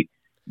 that they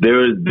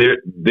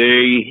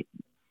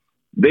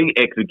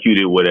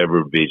executed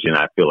whatever vision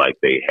I feel like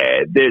they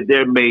had.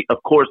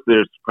 Of course,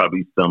 there's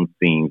probably some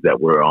scenes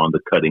that were on the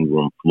cutting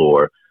room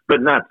floor,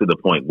 but not to the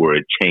point where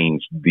it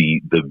changed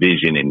the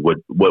vision and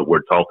what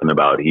we're talking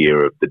about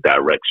here, the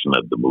direction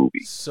of the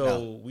movie.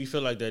 So we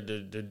feel like that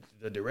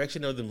the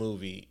direction of the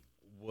movie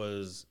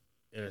was,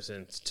 in a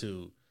sense,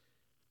 to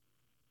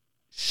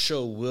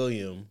show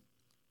William.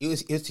 It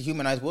was to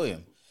humanize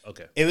William.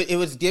 Okay. It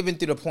was given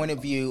through the point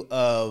of view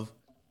of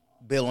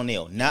Bill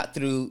O'Neill, not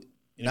through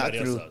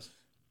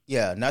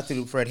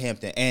Fred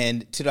Hampton,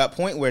 and to that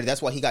point where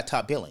that's why he got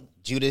top billing,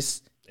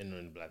 Judas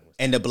and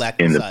the Black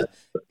Messiah.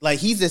 Like,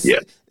 he's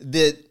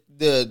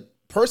the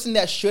person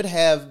that should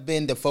have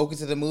been the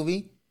focus of the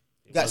movie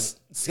got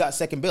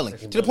second billing.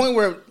 To the point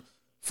where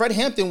Fred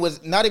Hampton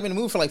was not even in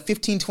the movie for like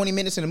 15, 20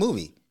 minutes in the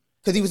movie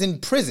because he was in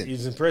prison.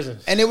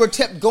 And they were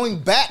kept going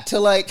back to,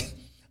 like,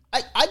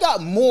 I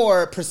got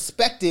more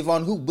perspective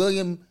on who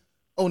William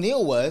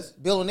O'Neill was,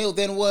 Bill O'Neill,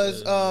 than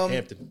was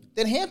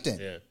Hampton.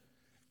 Yeah.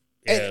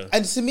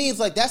 And to me, it's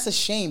like, that's a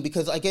shame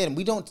because, again,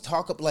 we don't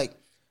talk up like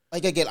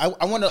again,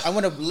 I want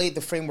to lay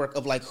the framework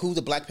of, like, who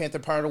the Black Panther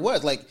Party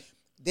was. Like,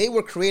 they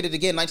were created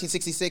again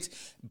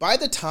 1966. By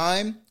the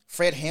time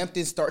Fred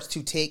Hampton starts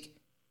to take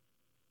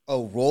a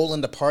role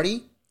in the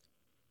party,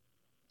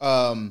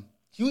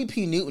 Huey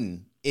P.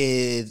 Newton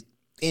is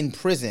in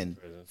prison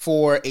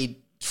for a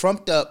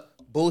trumped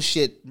up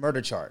bullshit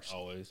murder charge.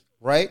 Always.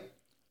 Right?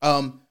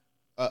 Bobby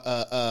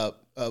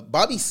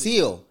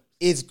Seale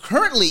is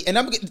currently, and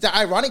the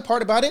ironic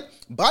part about it,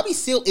 Bobby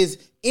Seale is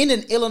in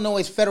an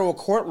Illinois federal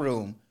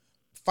courtroom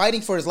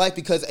fighting for his life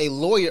because a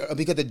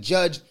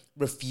judge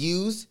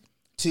refused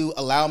to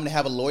allow him to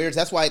have a lawyer.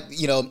 That's why,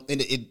 you know,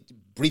 it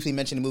briefly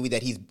mentioned in the movie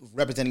that he's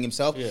representing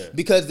himself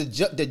because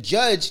the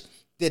judge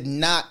did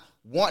not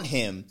want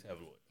him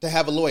to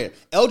have a lawyer.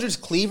 Eldridge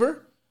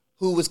Cleaver,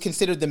 who was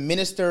considered the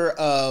minister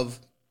of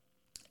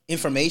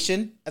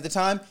information at the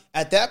time,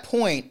 at that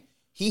point,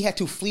 he had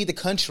to flee the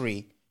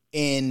country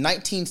in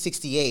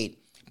 1968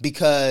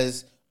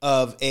 because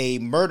of a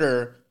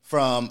murder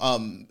from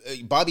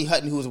Bobby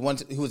Hutton, who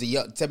was a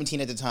young,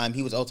 17 at the time.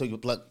 He was also a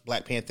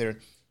Black Panther.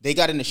 They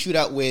got in a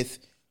shootout with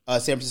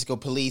San Francisco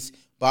police.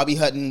 Bobby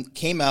Hutton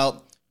came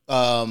out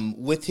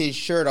with his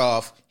shirt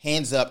off,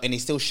 hands up, and they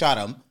still shot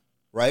him,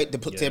 right?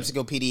 San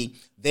Francisco PD.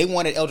 They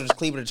wanted Eldridge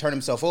Cleaver to turn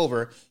himself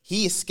over.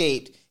 He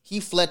escaped. He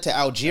fled to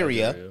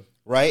Algeria,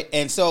 right?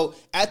 And so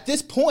at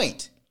this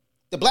point,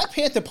 the Black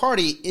Panther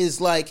Party is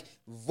like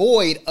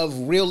void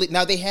of real.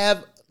 Now they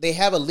have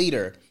a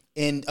leader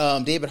in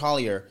David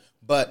Hollier,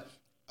 but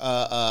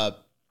at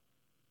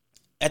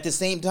the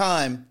same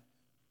time,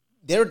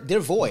 they're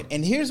void.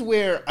 And here's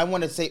where I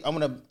want to say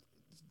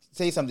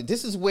something.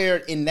 This is where,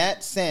 in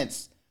that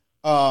sense,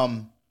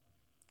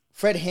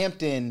 Fred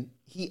Hampton,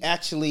 he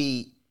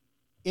actually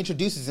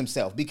introduces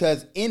himself,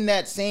 because in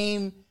that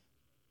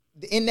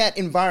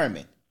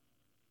environment,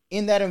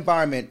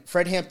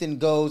 Fred Hampton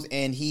goes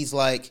and he's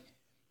like,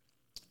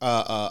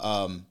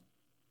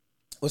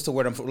 what's the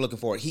word I'm looking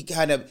for? He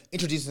kind of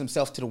introduces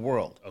himself to the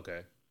world.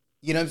 Okay.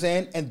 You know what I'm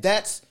saying? And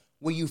that's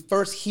where you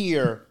first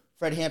hear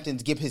Fred Hampton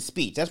give his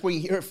speech. That's where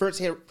you first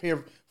hear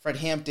Fred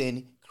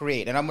Hampton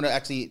create. And I'm going to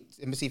actually,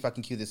 let me see if I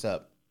can cue this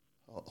up.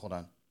 Hold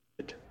on.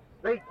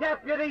 The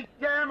Deputy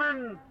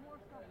Chairman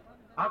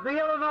of the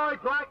Illinois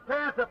Black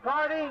Panther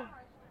Party,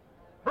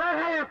 Fred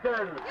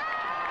Hampton.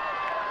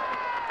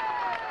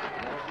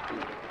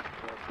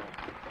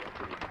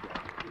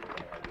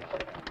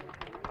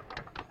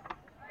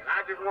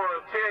 I just want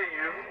to tell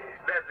you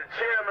that the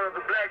chairman of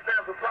the Black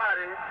Panther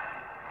Party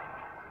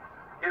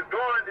is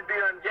going to be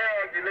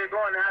ungagged, and they're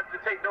going to have to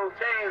take those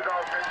chains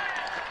off him.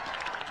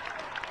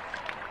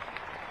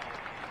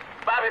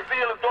 Bobby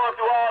Seale is going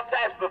through all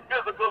types of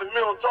physical and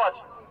mental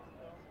torture.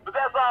 But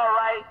that's all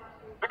right,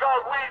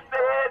 because we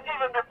said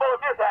even before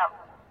this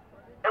happened,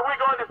 and we're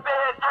going to say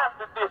it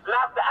after this, and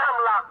after I'm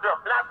locked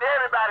up, and after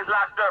everybody's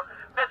locked up,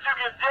 that you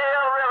can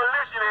jail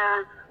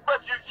revolutionaries,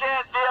 but you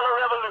can't jail a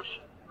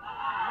revolution.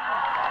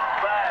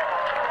 Right.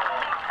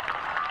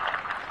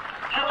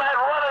 You might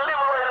run a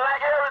liberator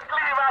like Aaron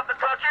Cleave out the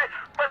country,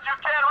 but you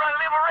can't run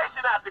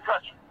liberation out the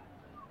country.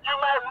 You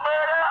might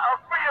murder a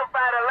freedom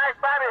fighter like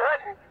Bobby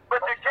Hutton, but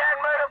you can't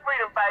murder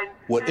freedom fighting.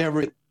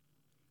 Whatever.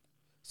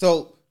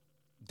 So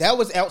that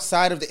was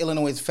outside of the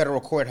Illinois federal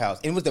courthouse.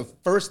 It was the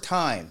first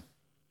time.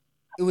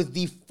 It was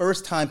the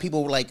first time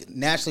people were like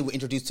nationally were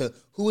introduced to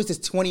who is this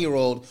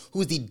 20-year-old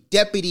who is the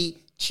deputy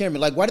chairman.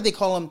 Like, why did they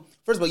call him?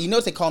 First of all, you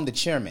notice they call him the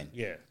chairman.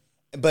 Yeah.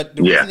 But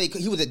the reason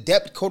he was a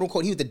quote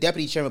unquote, he was the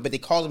deputy chairman, but they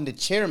called him the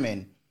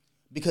chairman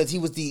because he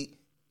was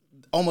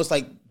almost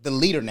like the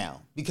leader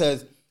now,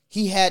 because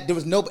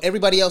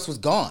everybody else was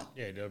gone.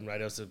 Yeah,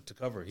 nobody else to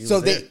cover.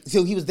 So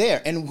he was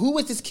there. And who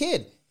was this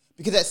kid?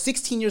 Because at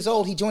 16 years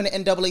old, he joined the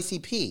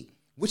NAACP,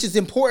 which is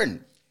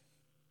important.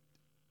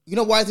 You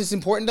know why this is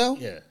important, though?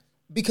 Yeah.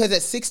 Because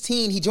at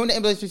 16, he joined the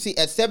NAACP.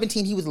 At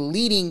 17, he was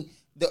leading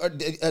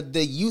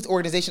the youth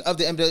organization of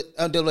the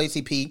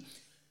NAACP.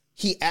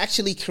 He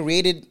actually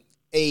created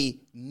a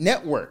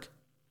network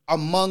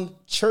among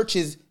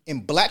churches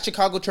in Black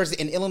Chicago churches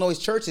and Illinois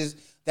churches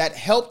that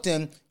helped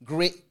him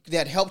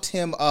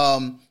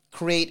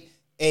create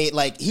a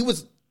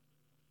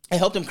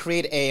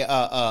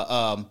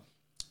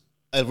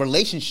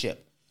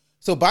relationship.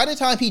 So by the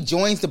time he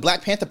joins the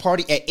Black Panther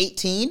Party at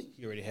 18,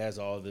 he already has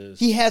all this.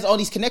 He has all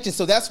these connections.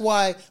 So that's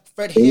why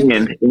Fred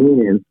Hampton.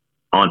 And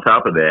on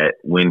top of that,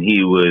 when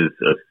he was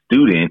a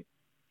student,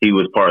 he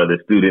was part of the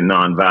Student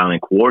Nonviolent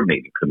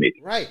Coordinating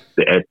Committee, right?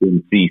 The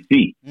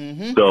SNCC.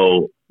 Mm-hmm.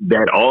 So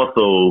that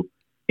also,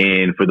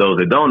 and for those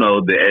that don't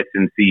know, the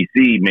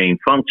SNCC main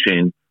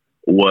function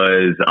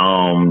was,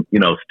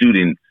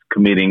 students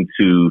committing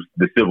to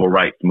the civil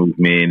rights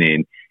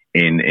movement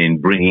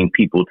and bringing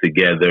people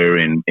together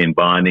and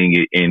bonding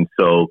it. And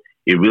so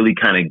it really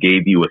kind of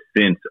gave you a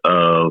sense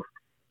of,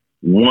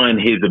 one,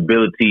 his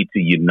ability to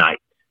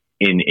unite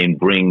and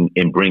bring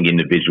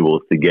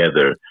individuals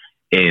together.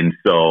 And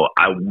so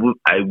I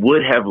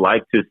would have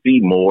liked to see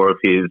more of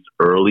his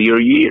earlier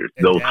years,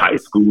 those high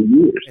school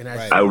years. And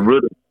I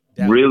would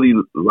really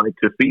like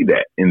to see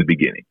that in the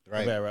beginning.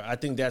 Right. I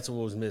think that's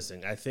what was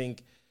missing. I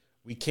think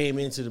we came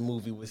into the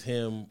movie with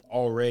him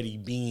already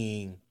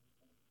being,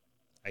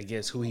 I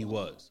guess, who he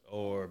was,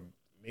 or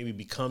maybe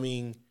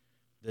becoming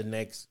the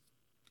next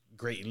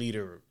great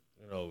leader,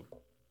 for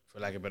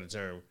lack of a better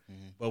term.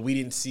 Mm-hmm. But we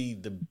didn't see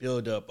the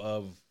buildup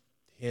of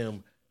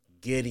him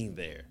getting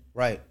there.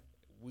 Right.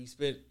 We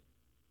spent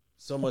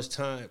so much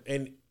time,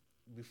 and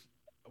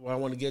what I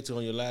want to get to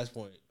on your last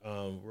point,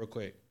 real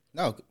quick.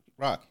 No,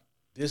 rock.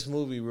 This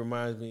movie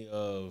reminds me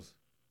of,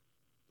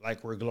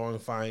 like, we're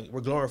glorifying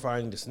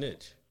the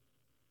snitch.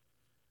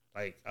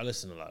 Like, I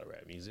listen to a lot of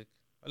rap music.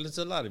 I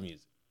listen to a lot of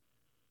music.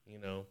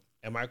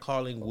 Am I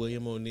calling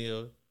William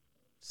O'Neal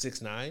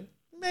 6'9"?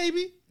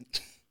 Maybe.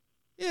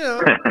 You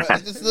know,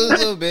 just a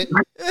little bit.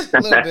 A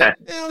little bit.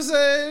 You know what I'm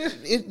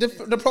saying?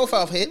 The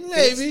profile hit.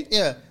 Maybe.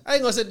 Yeah. I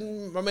ain't gonna say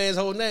my man's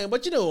whole name,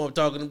 but you know what I'm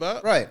talking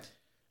about. Right.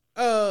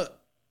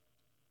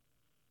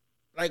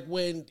 Like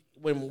when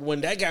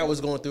that guy was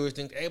going through his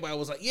thing, everybody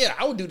was like, "Yeah,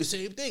 I would do the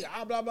same thing."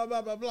 Blah blah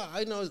blah blah blah.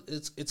 I know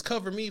it's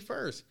cover me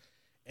first,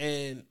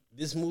 and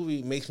this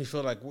movie makes me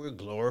feel like we're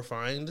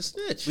glorifying the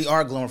snitch. We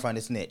are glorifying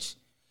the snitch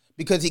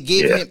because it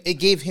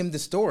gave him the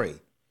story.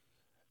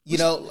 You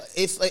know,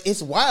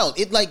 it's wild.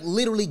 It like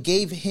literally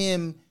gave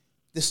him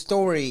the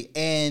story,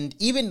 and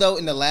even though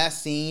in the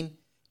last scene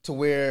to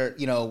where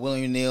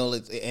William O'Neal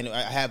is, and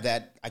I have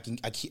that, I can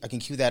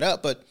cue that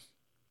up, but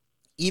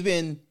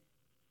even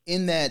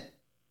in that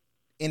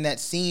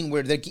scene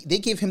where they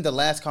give him the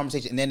last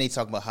conversation, and then they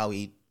talk about how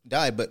he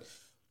died. But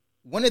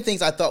one of the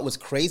things I thought was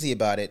crazy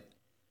about it,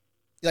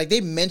 like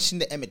they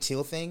mentioned the Emmett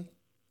Till thing,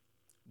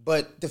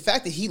 but the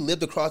fact that he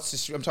lived across the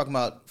street, I'm talking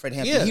about Fred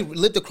Hampton, he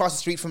lived across the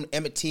street from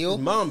Emmett Till.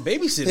 His mom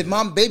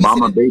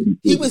babysitted.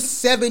 He was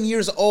 7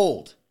 years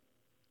old.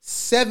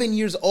 7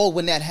 years old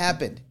when that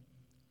happened.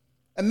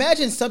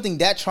 Imagine something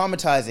that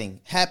traumatizing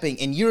happening,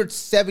 and you're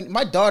 7.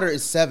 My daughter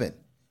is 7.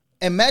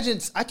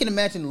 I can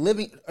imagine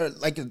living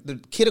like the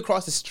kid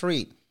across the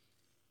street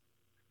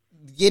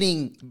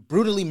getting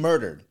brutally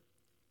murdered,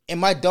 and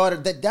my daughter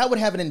that would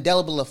have an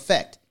indelible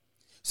effect.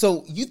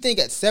 So you think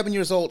at 7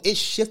 years old, it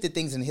shifted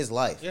things in his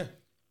life, Yeah.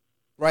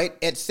 right?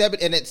 At 7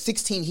 and at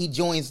 16, he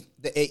joins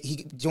the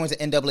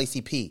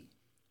NAACP.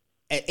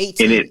 At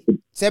 18,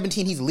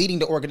 17, he's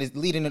leading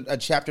a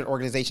chapter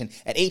organization.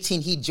 At 18,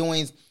 he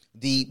joins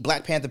the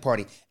Black Panther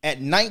Party.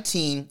 At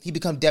 19, he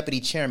becomes deputy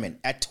chairman.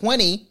 At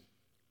 20,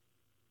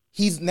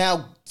 he's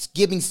now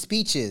giving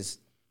speeches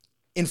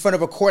in front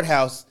of a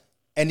courthouse,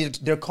 and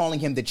they're calling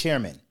him the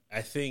chairman.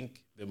 I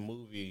think the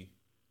movie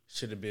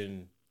should have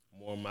been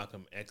more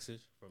Malcolm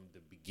X's from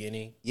the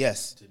beginning,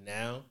 Yes. to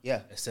now,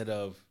 Yeah. instead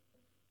of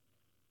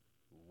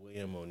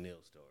William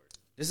O'Neal's story.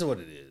 This is what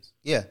it is.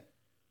 Yeah.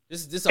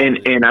 This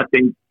And I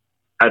think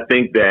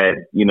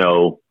that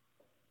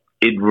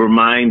it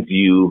reminds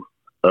you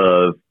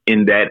of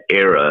in that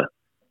era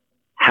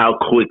how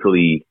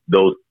quickly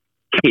those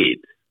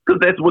kids, because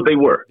that's what they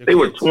were. They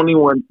were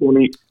 21,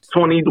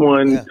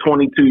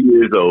 22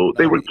 years old.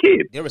 They were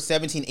kids. They were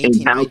 17,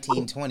 18,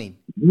 19, 20.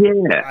 Yeah.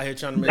 out here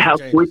trying to make How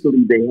changes.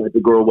 quickly they had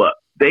to grow up.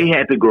 They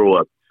had to grow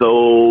up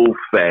so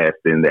fast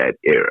in that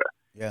era.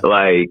 Yeah.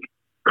 Like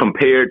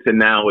compared to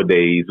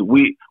nowadays,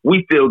 we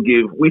still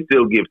give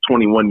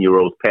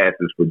 21-year-olds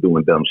passes for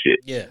doing dumb shit.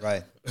 Yeah,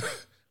 Right.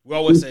 we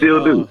always We say,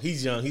 still do.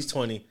 he's young, he's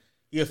 20,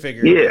 he'll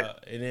figure it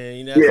out. And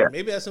then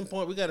maybe at some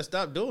point we got to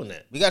stop doing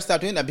that. We got to stop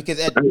doing that because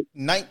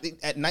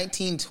at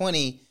 19,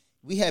 20,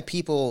 we had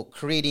people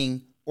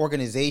creating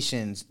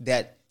organizations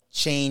that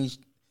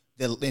changed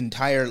the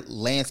entire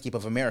landscape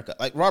of America.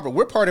 Like, Robert,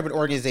 we're part of an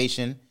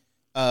organization,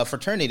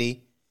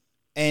 fraternity,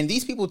 and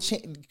these people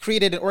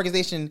created an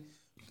organization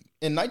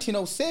in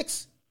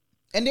 1906,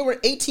 and they were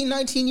 18,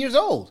 19 years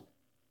old.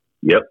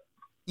 Yep.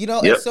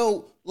 And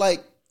so,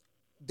 like,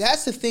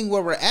 that's the thing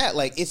where we're at.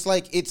 Like,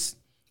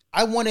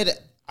 I wanted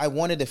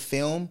to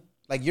film,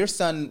 like, your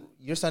son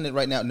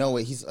right now, no,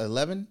 wait, he's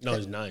 11? No,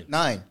 he's 9.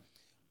 9.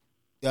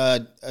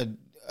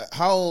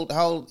 How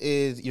old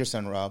is your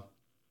son, Rob?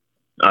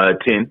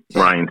 10.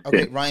 Ryan's 10.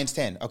 Okay, Ryan's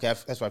 10. Okay,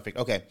 that's what I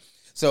figured. Okay,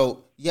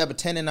 so you have a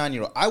 10 and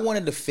 9-year-old. I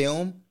wanted to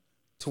film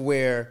to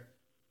where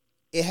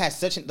it has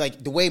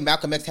the way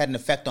Malcolm X had an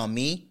effect on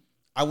me.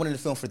 I wanted to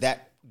film for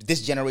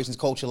this generation's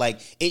culture. Like,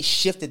 it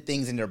shifted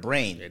things in their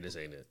brain. Yeah, this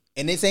ain't it.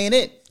 And this ain't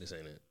it. This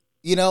ain't it.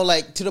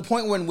 Like, to the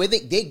point when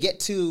they get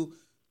to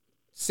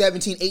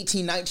 17,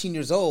 18, 19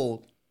 years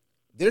old,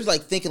 they're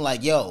like thinking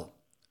like, yo,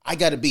 I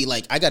got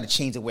to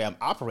change the way I'm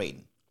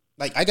operating.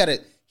 Like, I got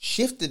to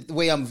shift the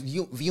way I'm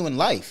viewing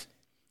life.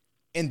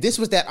 And this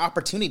was that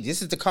opportunity.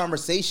 This is the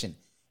conversation.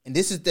 And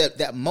this is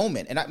that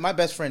moment. And my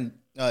best friend,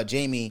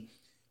 Jamie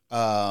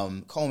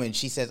Coleman,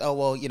 she says, oh,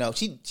 well,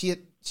 she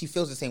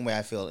feels the same way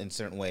I feel in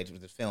certain ways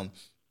with the film.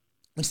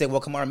 And she said,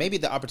 well, Kamara, maybe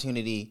the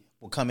opportunity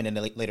will come in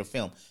a later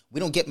film. We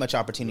don't get much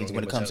opportunity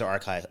when it comes to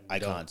archive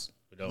icons.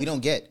 We don't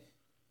get.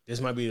 This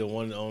might be the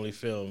one and only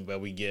film that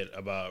we get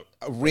about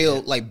A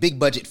real, big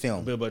budget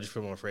film. big budget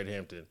film on Fred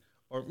Hampton,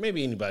 or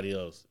maybe anybody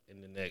else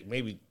in the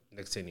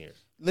next 10 years.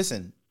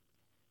 Listen,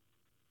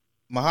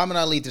 Muhammad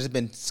Ali, there's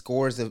been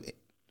scores of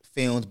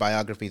films,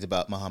 biographies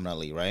about Muhammad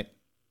Ali, right?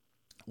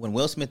 When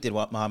Will Smith did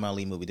Muhammad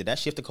Ali movie, did that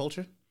shift the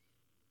culture?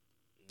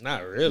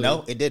 Not really.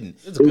 No, it didn't.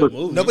 It's a good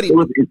movie. Nobody. It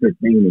was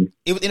entertaining.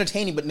 It was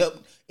entertaining, but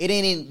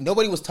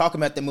nobody was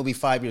talking about the movie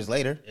 5 years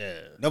later. Yeah.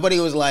 Nobody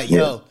was like,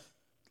 yo,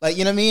 like,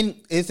 you know what I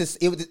mean?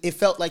 It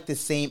felt like the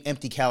same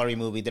empty calorie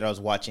movie that I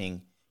was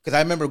watching. Because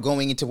I remember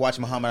going in to watch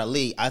Muhammad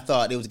Ali, I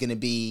thought it was going to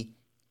be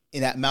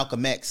in that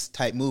Malcolm X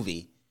type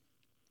movie.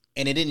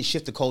 And it didn't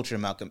shift the culture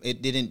of Malcolm.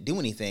 It didn't do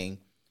anything.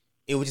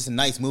 It was just a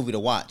nice movie to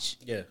watch.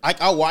 Yeah.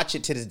 I'll watch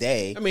it to this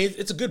day. I mean,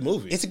 it's a good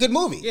movie. It's a good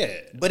movie. Yeah.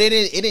 But it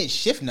didn't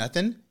shift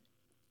nothing.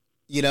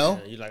 You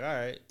know, you're like, all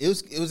right. it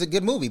was a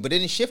good movie, but it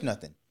didn't shift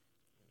nothing.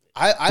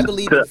 I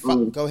believe. Go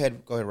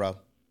ahead, Rob.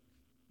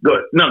 Go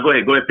ahead.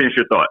 Finish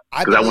your thought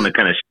because I want to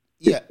kind of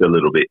shift a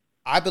little bit.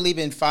 I believe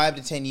in 5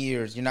 to 10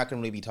 years, you're not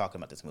going to really be talking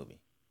about this movie.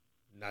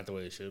 Not the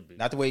way it should be.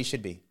 Not the way it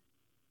should be.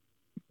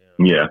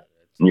 Yeah.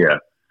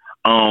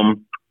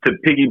 To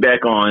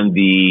piggyback on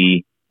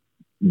the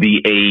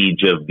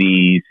age of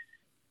these,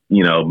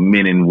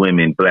 men and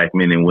women, black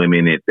men and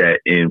women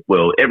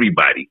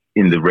everybody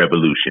in the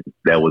revolution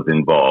that was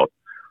involved.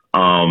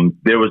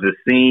 There was a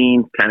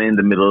scene kind of in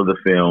the middle of the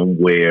film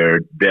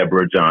where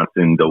Deborah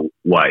Johnson, the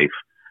wife,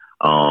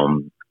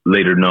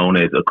 later known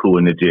as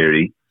Akua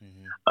Njeri,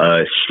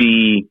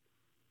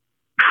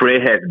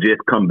 Fred has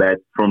just come back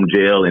from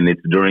jail, and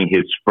it's during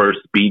his first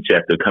speech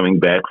after coming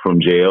back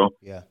from jail.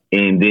 Yeah.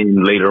 And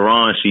then later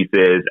on, she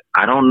says,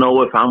 I don't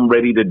know if I'm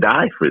ready to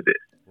die for this.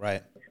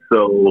 Right.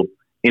 So,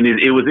 and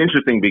it was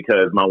interesting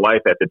because my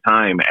wife at the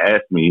time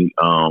asked me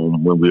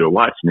when we were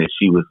watching it,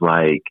 she was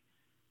like,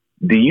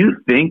 do you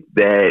think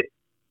that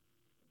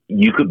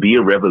you could be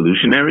a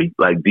revolutionary?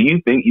 Like, do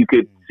you think you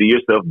could see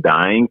yourself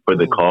dying for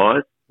the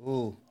cause?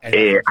 Ooh.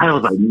 And I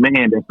was like,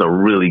 man, that's a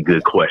really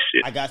good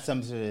question. I got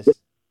something to this.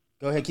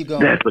 Go ahead, keep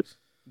going.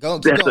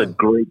 That's a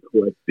great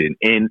question.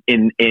 And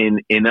in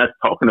us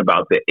talking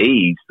about the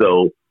age,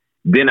 so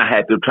then I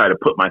had to try to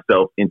put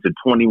myself into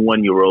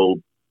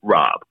 21-year-old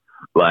Rob.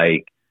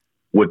 Like,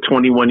 with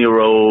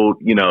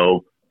 21-year-old,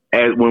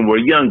 as when we're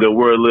younger,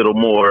 we're a little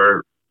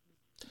more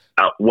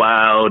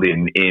wild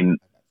and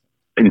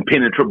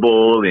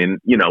impenetrable, and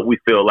we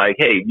feel like,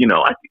 hey,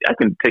 I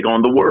can take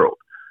on the world.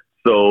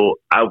 So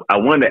I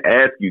wanted to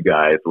ask you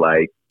guys,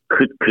 like,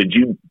 could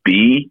you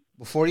be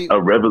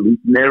a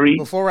revolutionary?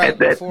 I'm gonna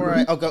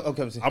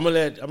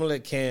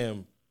let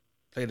Cam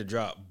play the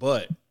drop,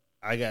 but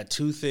I got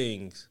two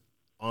things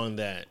on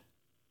that,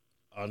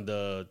 on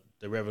the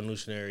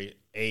revolutionary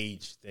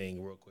age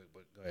thing, real quick.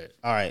 But go ahead.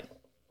 All right.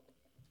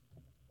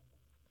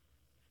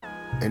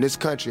 In this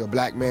country, a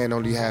black man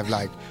only have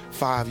like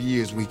 5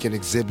 years we can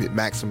exhibit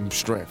maximum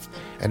strength.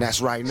 And that's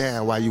right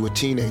now, while you a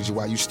teenager,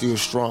 while you still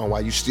strong,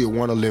 while you still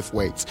want to lift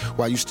weights,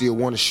 while you still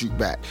want to shoot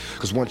back.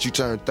 Because once you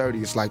turn 30,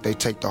 it's like they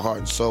take the heart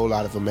and soul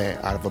out of a man,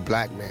 out of a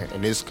black man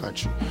in this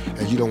country.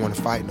 And you don't want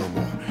to fight no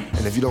more.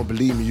 And if you don't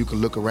believe me, you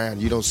can look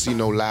around. You don't see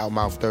no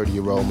loudmouth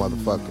 30-year-old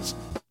motherfuckers.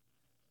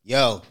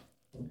 Yo.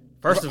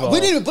 First of all, we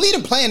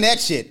didn't plan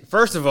that shit.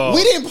 First of all,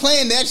 we didn't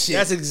plan that shit.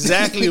 That's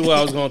exactly what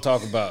I was going to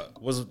talk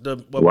about. Was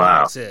what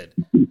wow. Mike said.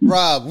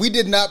 Rob, we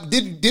did not.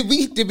 Did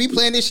we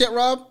plan this shit,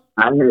 Rob?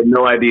 I had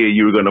no idea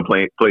you were going to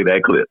play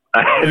that clip.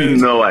 I had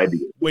no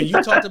idea. When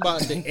you talked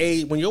about the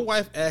age, when your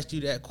wife asked you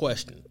that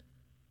question,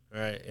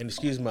 all right, and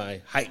excuse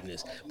my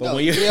heightness, but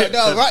when you right, Kim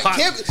was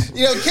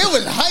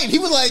hyped. He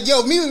was like,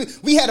 "Yo,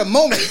 we had a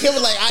moment." Kim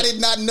was like, "I did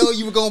not know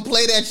you were going to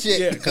play that shit."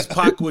 Yeah, because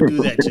Pac would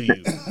do that to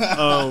you.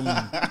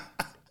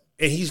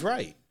 And he's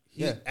right.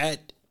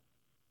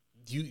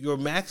 Your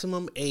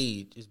maximum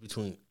age is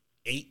between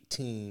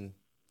 18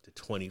 to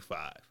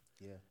 25.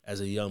 Yeah.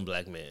 As a young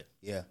black man.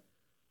 Yeah.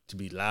 To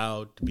be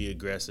loud, to be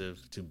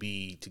aggressive, to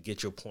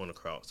get your point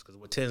across. Because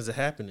what tends to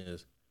happen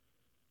is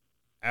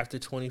after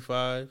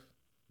 25,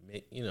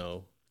 and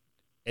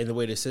the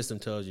way the system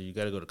tells you, you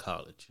got to go to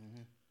college.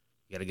 Mm-hmm.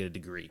 You got to get a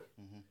degree.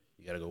 Mm-hmm.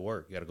 You got to go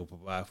work. You got to go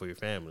provide for your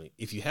family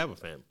if you have a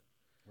family.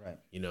 Right.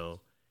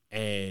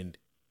 And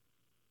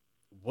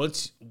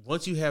once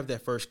you have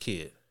that first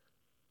kid,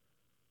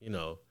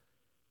 it's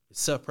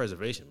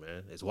self-preservation,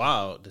 man. It's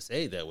wild to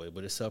say it that way,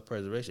 but it's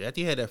self-preservation.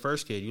 After you had that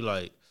first kid, you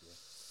like,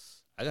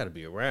 I got to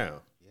be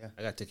around. Yeah.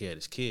 I got to take care of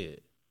this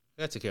kid.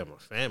 I got to take care of my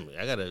family.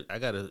 I gotta,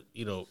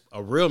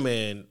 a real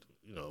man,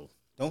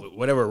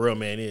 whatever a real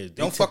man is.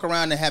 Don't fuck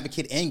around and have a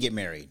kid and get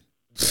married.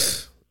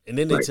 And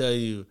then they tell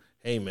you,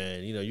 hey,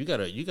 man, you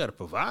gotta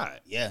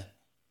provide. Yeah.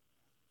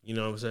 You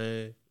know what I'm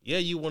saying? Yeah,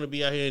 you want to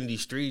be out here in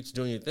these streets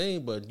doing your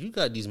thing, but you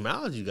got these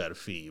mouths you got to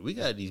feed. We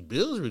got these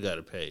bills we got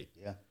to pay.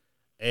 Yeah.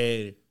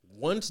 And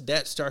once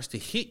that starts to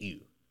hit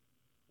you,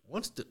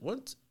 once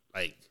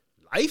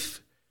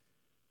life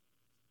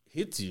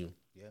hits you,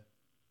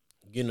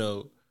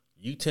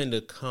 you tend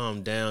to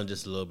calm down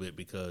just a little bit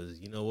because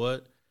you know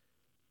what?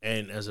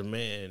 And as a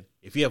man,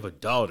 if you have a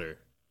daughter,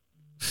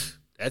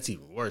 that's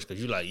even worse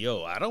because you're like,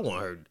 yo, I don't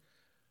want her.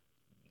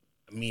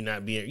 Me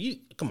not being you,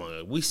 come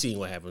on. We seen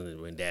what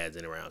happens when dads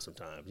ain't around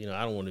sometimes.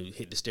 I don't want to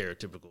hit the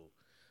stereotypical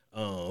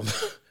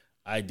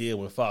idea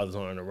when fathers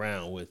aren't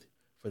around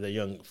for their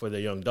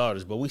young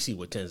daughters, but we see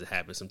what tends to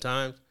happen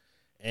sometimes.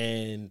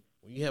 And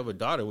when you have a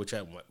daughter, which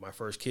my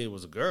first kid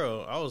was a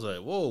girl, I was like,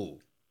 whoa,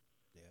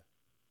 yeah,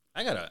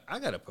 I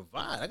gotta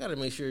provide. I gotta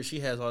make sure she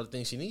has all the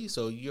things she needs.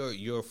 So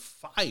your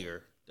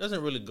fire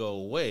doesn't really go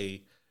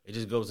away. It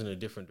just goes in a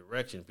different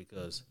direction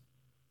because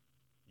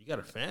you got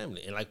a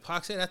family. And like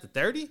Pac said, after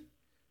 30.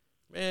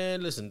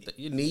 Man, listen,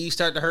 your knees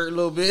start to hurt a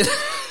little bit.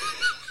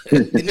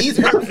 The knees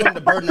hurt from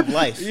the burden of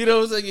life. You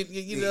know what I'm saying?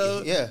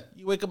 Yeah.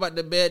 You wake up out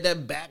the bed,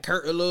 that back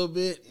hurt a little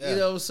bit. Yeah. You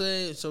know what I'm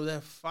saying? So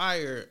that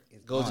fire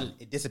it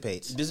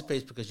dissipates. It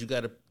dissipates because you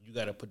gotta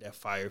put that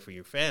fire for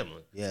your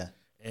family. Yeah.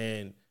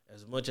 And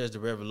as much as the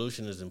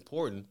revolution is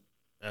important,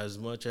 as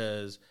much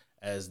as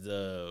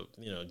the,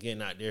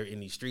 getting out there in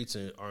these streets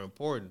are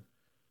important,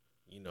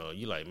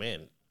 you like,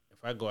 man,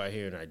 if I go out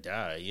here and I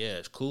die, yeah,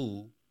 it's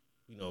cool.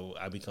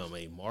 I become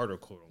a martyr,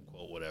 quote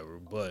unquote, whatever.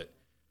 But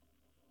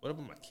what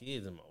about my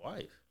kids and my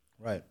wife?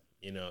 Right.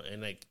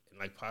 And like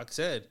Pac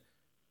said,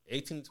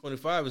 18 to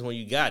 25 is when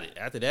you got it.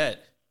 After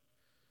that,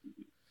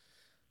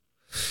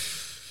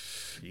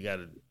 you got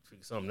to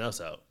figure something else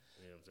out.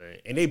 You know what I'm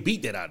saying? And they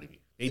beat that out of you.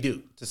 They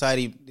do.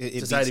 Society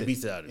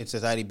beats it out of you.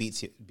 Society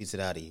beats it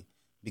out of you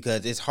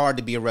because it's hard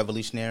to be a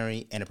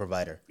revolutionary and a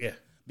provider. Yeah.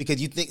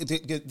 Because you think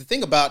the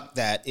thing about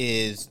that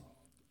is,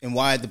 and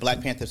why the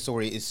Black Panther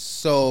story is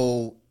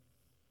so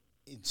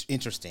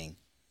interesting,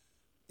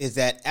 is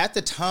that at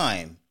the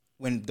time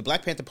when the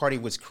Black Panther Party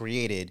was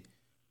created,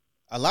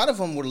 a lot of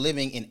them were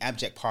living in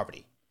abject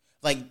poverty.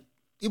 Like,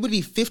 it would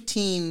be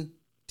 10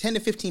 to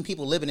 15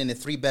 people living in a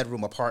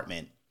 3-bedroom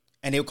apartment,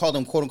 and they would call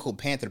them, quote unquote,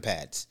 Panther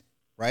pads,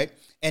 right?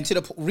 And to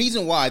the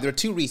reason why, there are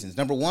two reasons.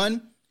 Number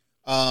one,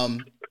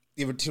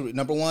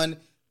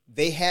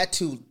 they had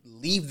to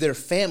leave their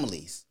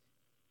families.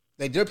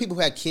 Like, there are people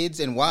who had kids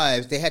and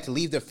wives, they had to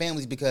leave their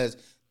families because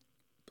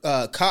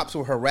cops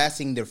were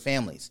harassing their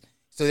families.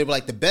 So they were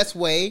like, the best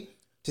way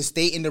to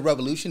stay in the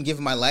revolution,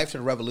 giving my life to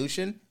the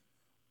revolution,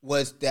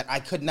 was that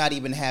I could not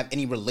even have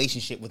any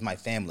relationship with my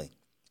family.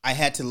 I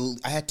had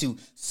to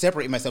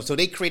separate myself. So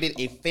they created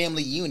a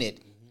family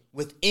unit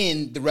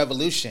within the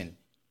revolution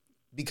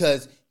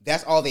because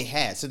that's all they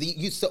had. So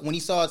when you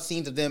saw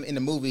scenes of them in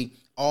the movie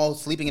all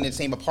sleeping in the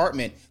same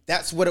apartment,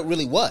 that's what it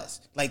really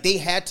was. Like, they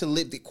had to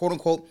live the quote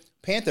unquote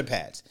Panther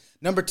pads.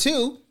 Number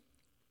two,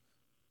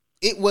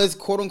 it was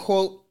quote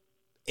unquote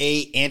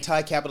a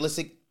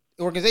anti-capitalistic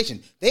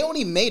organization. They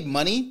only made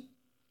money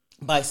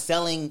by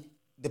selling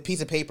the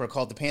piece of paper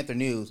called the Panther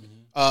News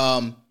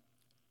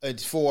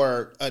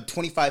for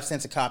 25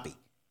 cents a copy.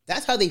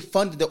 That's how they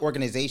funded the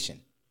organization.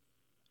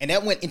 And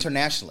that went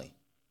internationally.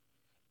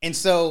 And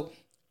so,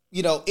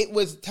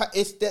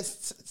 it's that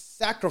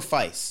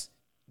sacrifice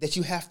that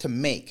you have to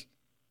make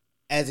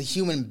as a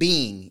human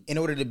being in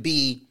order to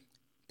be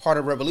part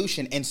of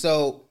revolution. And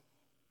so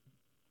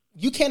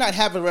you cannot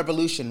have a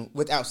revolution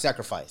without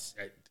sacrifice.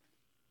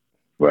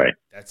 Right.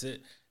 That's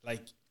it.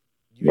 Like,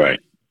 you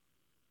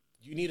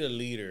need a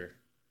leader,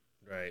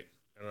 right?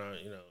 And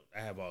I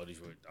have all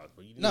these weird thoughts,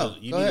 but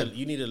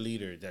you need a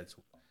leader that's,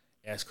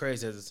 as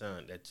crazy as it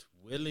sounds, that's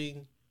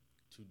willing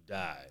to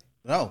die.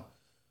 No.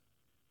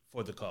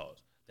 For the cause.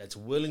 That's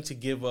willing to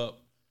give up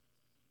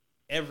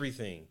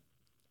everything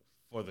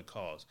for the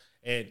cause.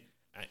 And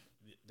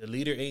the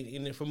leader ain't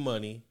in it for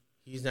money.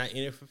 He's not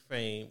in it for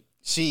fame.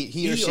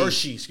 He or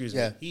she.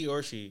 He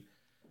or she.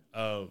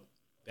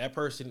 That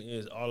person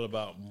is all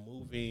about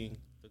moving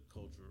the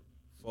culture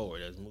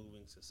forward. That's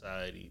moving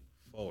society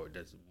forward.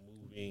 That's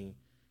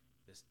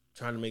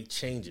trying to make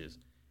changes.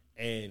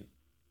 And,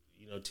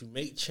 to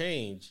make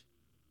change,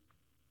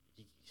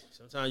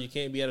 sometimes you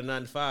can't be at a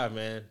 9 to 5,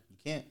 man. You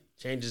can't.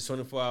 Change is a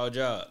 24-hour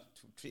job.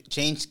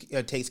 Change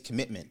takes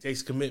commitment.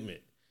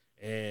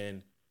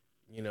 And,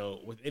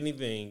 with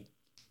anything,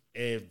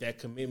 if that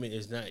commitment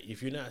is not,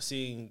 if you're not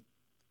seeing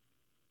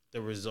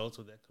the results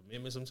of that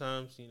commitment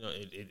sometimes,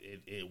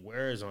 it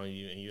wears on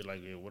you and you're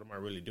like, what am I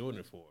really doing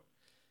it for?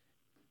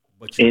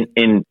 But go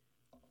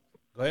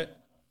ahead.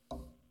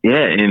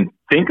 Yeah, and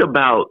think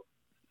about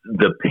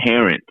the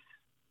parents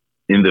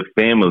in the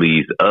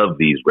families of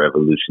these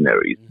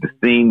revolutionaries. Mm-hmm. The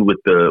scene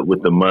with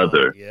the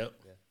mother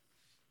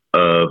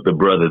of the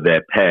brother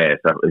that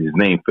passed. His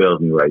name fails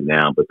me right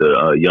now, but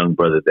the young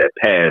brother that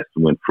passed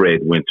when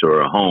Fred went to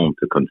her home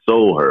to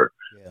console her.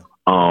 Yeah.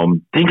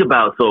 Think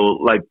about, so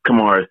like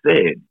Kamara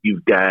said,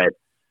 you've got,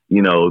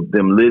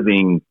 them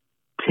living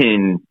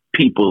 10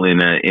 people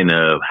in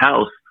a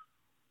house.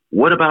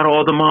 What about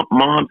all the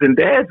moms and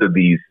dads of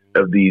these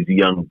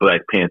young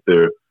Black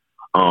Panther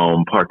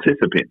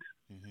participants?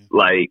 Mm-hmm.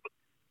 Like,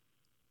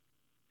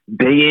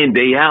 day in,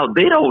 day out,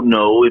 they don't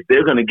know if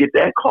they're going to get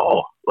that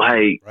call.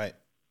 Like, right.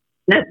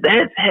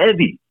 That's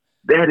heavy.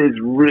 That is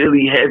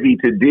really heavy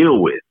to deal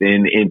with.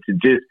 And it's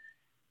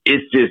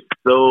just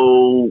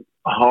so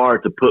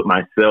hard to put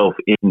myself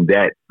in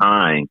that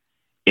time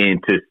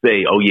and to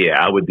say, oh yeah,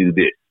 I would do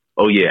this.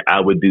 Oh yeah, I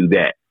would do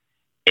that.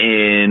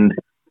 And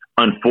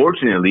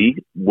unfortunately,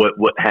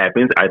 what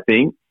happens, I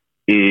think,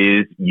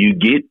 is you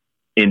get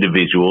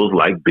individuals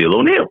like Bill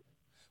O'Neal.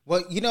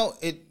 Well,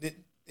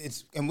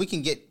 it's, and we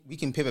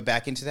can pivot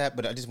back into that,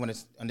 but I just want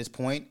to, on this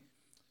point,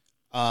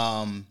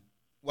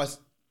 what's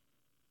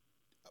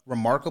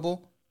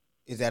remarkable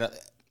is that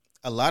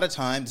a lot of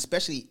times,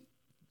 especially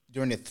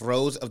during the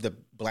throes of the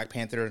Black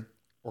Panther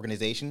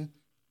organization,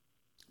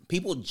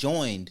 people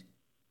joined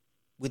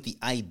with the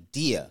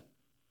idea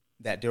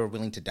that they were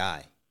willing to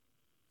die.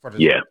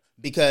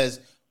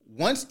 Because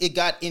once it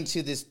got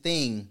into this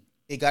thing,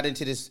 it got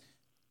into this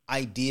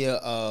idea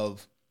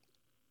of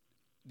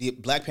the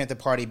Black Panther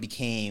Party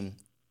became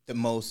the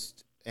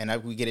most, and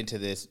we get into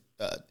this,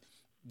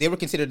 they were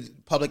considered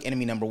public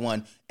enemy number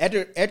one.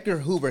 Edgar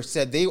Hoover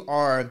said they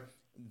are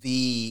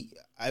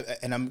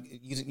and I'm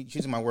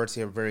using my words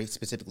here very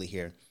specifically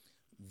here,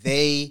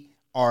 they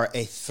are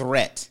a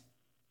threat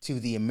to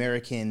the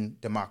American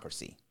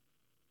democracy.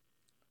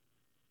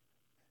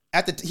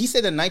 He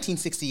said in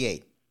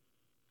 1968,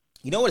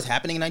 you know what is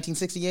happening in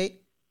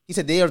 1968? He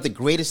said they are the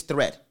greatest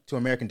threat to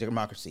American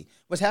democracy.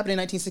 What's happening in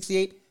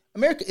 1968?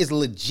 America is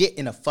legit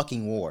in a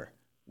fucking war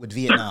with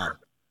Vietnam.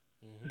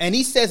 And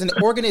he says an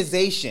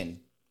organization,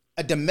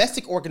 a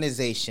domestic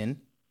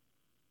organization,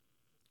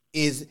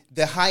 is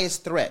the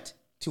highest threat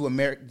to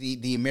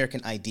the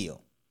American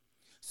ideal.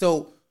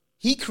 So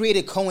he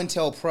created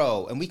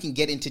COINTELPRO, and we can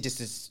get into just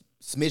a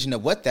smidgen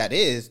of what that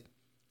is.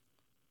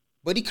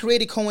 But he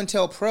created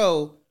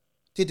COINTELPRO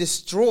to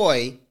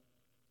destroy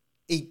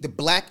the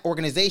black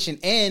organization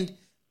and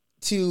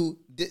to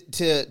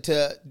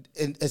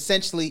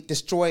essentially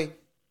destroy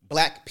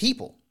black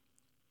people.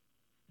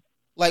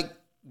 Like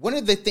one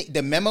of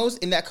the memos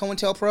in that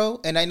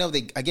COINTELPRO, and I know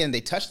they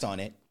touched on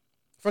it.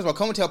 First of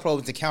all, COINTELPRO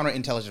was a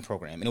counterintelligence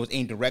program, and it was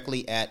aimed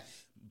directly at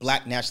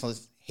black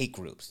nationalist hate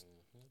groups,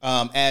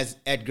 as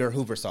Edgar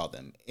Hoover saw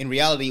them. In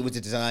reality, it was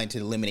designed to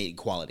eliminate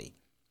equality.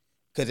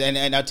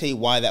 And I'll tell you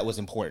why that was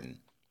important.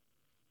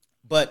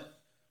 But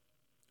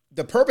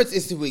the purpose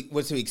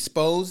was to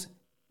expose,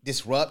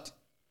 disrupt,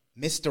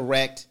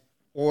 misdirect,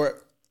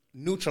 or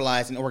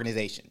neutralize an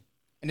organization.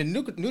 And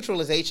the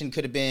neutralization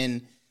could have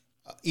been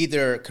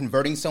either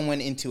converting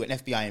someone into an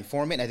FBI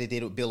informant, as they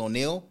did with Bill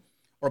O'Neill,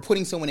 or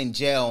putting someone in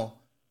jail,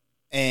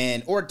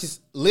 or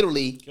just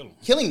literally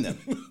killing them.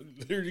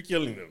 Literally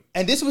killing them.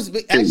 And this was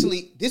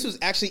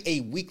actually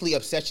a weekly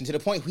obsession, to the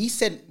point he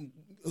said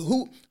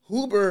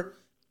Hoover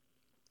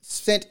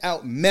sent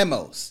out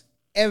memos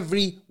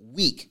every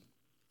week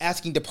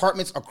asking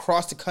departments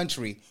across the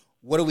country,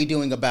 what are we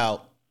doing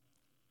about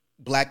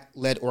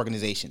black-led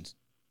organizations?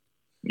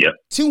 Yep.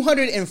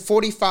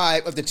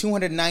 245 of the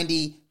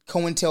 290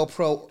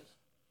 COINTELPRO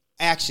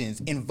actions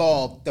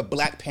involved the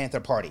Black Panther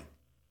Party.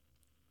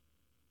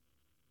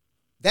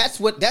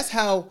 That's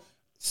how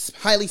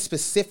highly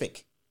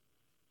specific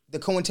the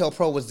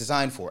COINTELPRO was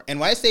designed for. And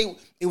why I say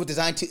it was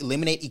designed to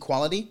eliminate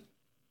equality,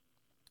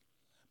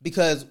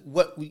 because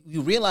what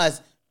you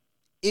realize,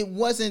 it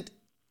wasn't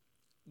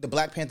the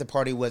Black Panther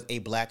Party was a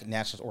black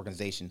nationalist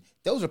organization.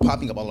 Those were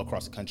popping up all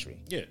across the country.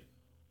 Yeah.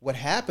 What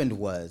happened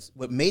was,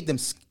 what made them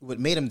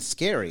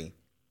scary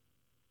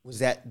was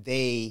that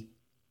they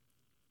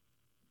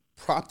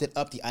propped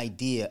up the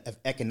idea of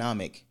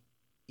economic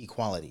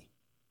equality.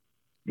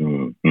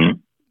 Mm-hmm.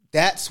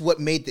 That's what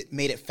made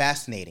it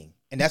fascinating,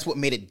 and that's what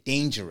made it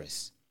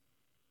dangerous.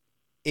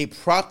 It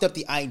propped up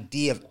the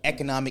idea of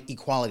economic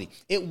equality.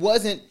 It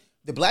wasn't,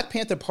 the Black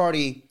Panther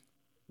Party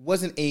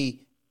wasn't a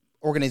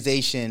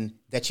organization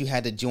that you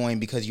had to join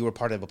because you were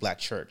part of a black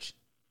church,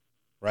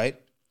 right?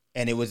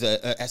 And it was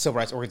a civil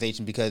rights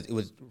organization because it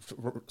was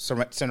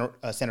centered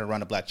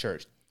around a black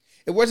church.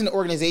 It wasn't an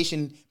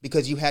organization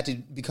because you had to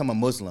become a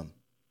Muslim.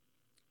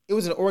 It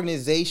was an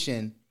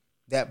organization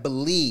that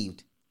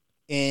believed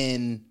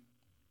in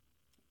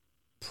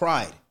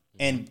pride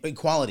and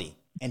equality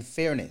and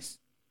fairness.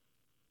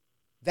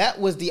 That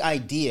was the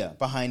idea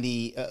behind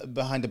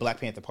the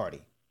Black Panther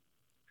Party.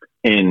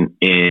 And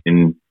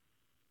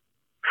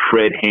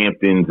Fred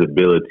Hampton's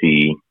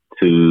ability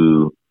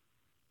to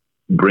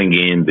bring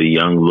in the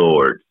young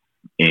lords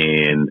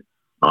and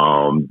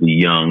the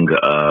young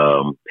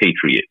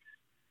patriots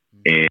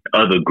and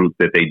other groups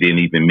that they didn't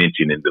even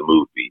mention in the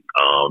movie.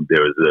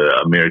 There was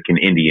the American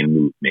Indian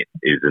Movement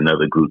is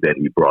another group that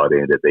he brought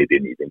in that they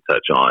didn't even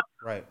touch on.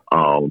 Right.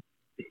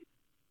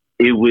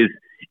 It was,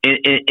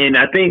 and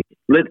I think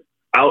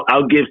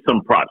I'll give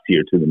some props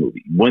here to the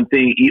movie. One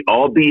thing,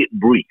 albeit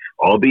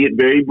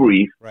very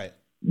brief, right,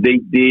 they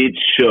did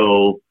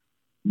show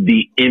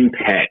the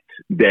impact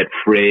that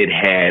Fred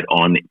had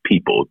on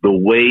people. The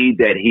way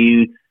that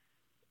he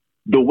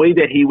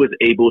was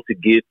able to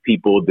give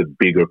people the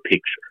bigger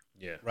picture.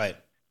 Yeah. Right.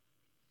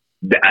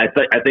 I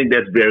think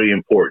that's very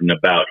important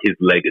about his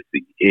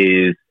legacy,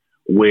 is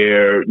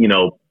where,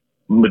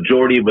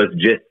 majority of us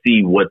just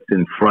see what's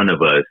in front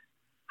of us.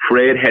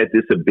 Fred had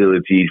this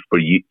ability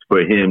for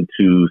him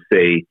to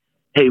say,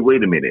 hey,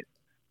 wait a minute,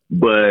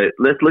 but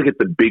let's look at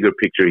the bigger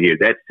picture here.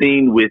 That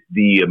scene with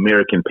the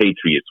American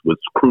Patriots was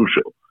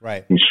crucial.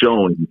 Right. In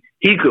showing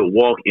he could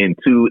walk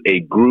into a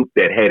group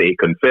that had a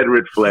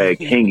Confederate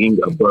flag hanging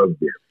above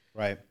them.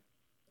 Right.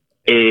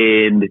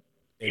 And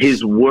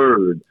his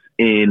words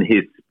in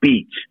his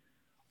speech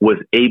was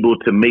able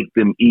to make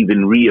them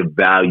even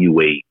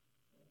reevaluate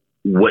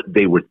what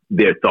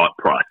their thought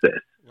process.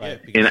 Right.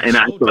 And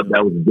I thought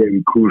that was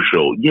very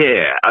crucial.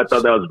 Yeah, I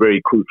thought that was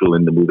very crucial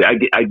in the movie.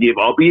 I give,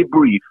 albeit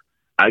brief,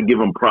 I give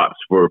him props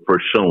for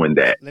showing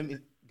that. Let me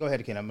go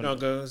ahead, Ken. No,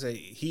 go ahead. Say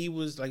he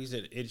was, like you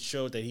said, it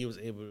showed that he was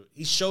able.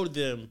 He showed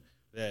them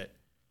that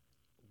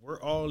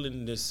we're all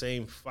in the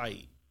same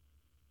fight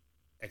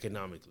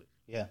economically.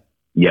 Yeah.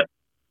 Yep.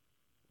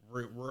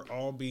 We're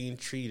all being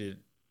treated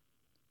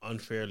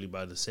unfairly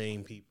by the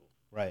same people.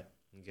 Right.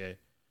 Okay.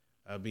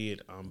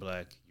 Albeit I'm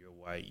black, you're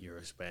white, you're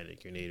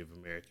Hispanic, you're Native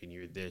American,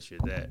 you're this, you're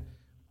that.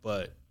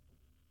 But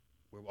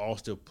we're all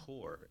still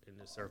poor in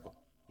this circle.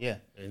 Yeah.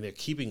 And they're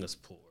keeping us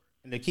poor.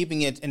 And they're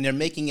keeping it, and they're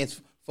making it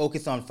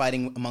focus on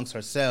fighting amongst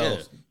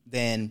ourselves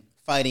than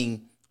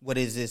fighting what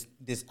is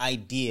this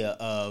idea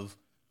of,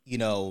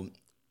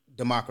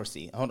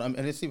 democracy. Hold on,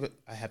 and let's see what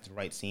I have the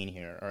right scene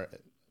here. Or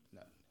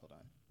no, hold on.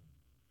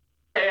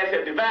 Ass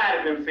have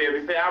divided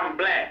themselves. They say, I'm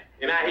black,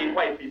 and I hate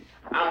white people.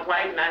 I'm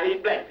white, and I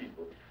hate black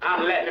people.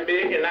 I'm Latin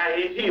American, and I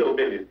hate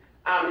hillbillies.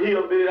 I'm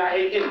hillbilly, I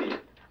hate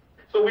Indians.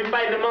 So we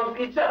fighting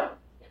amongst each other.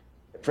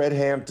 Fred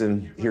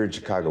Hampton here in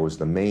Chicago is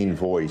the main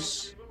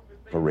voice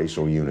for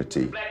racial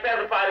unity. Black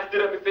Panther Party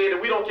stood up and said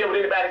that we don't care what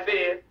anybody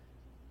says.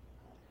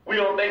 We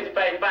don't think you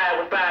fight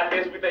fire with fire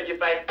best. We think you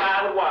fight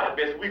fire with water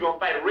best. We're going to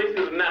fight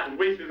racism, not with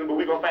racism, but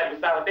we're going to fight with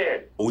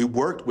solidarity. We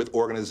worked with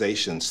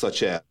organizations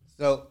such as...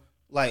 So,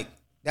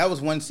 that was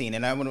one scene,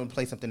 and I want to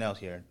play something else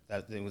here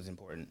that it was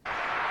important.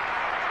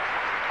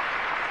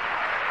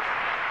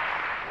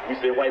 We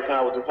say white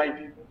power to white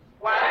people.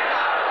 White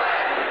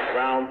power.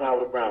 Brown power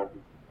to brown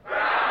people.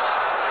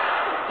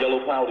 Brown.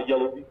 Yellow power to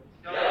yellow people.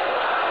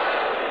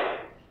 Yellow.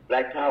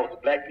 Black power to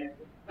black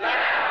people. Black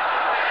power.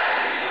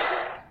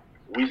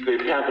 We say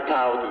Panther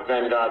power to the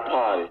Vanguard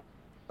Party.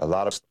 A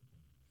lot of...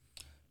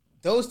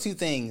 Those two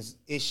things,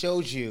 it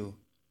shows you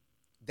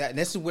that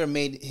this is where it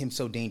made him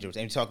so dangerous.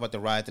 And you talk about the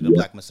rise of the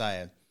Black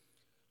Messiah.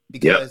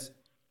 Because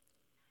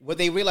what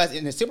they realized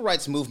in the civil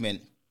rights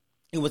movement,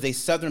 it was a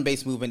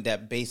Southern-based movement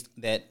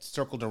that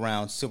circled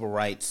around civil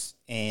rights,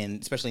 and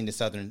especially in the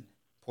Southern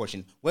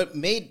portion. What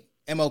made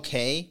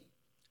MLK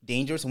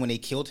dangerous when they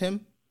killed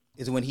him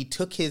is when he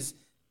took his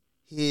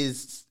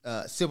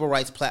civil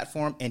rights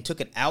platform and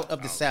took it out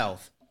of the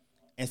South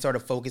and started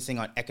focusing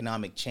on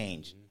economic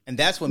change. And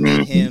that's what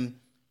made him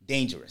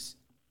dangerous,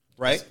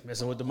 right?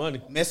 Messing with the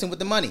money.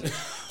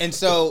 And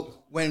so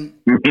when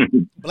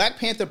Black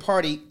Panther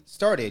Party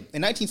started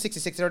in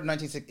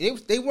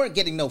 1966, they weren't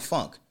getting no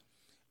funk.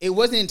 It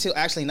wasn't until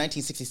actually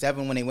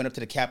 1967 when they went up to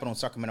the Capitol in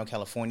Sacramento,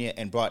 California,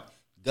 and brought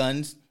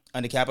guns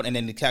on the Capitol, and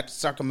then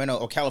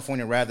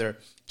California rather,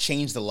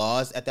 changed the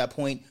laws at that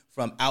point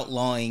from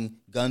outlawing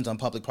guns on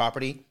public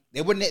property.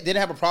 They didn't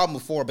have a problem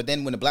before, but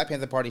then when the Black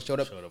Panther Party showed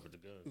up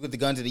with the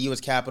guns at the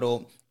U.S.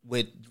 Capitol,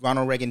 with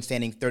Ronald Reagan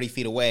standing 30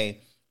 feet away,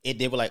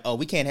 they were like, oh,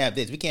 we can't have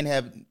this. We can't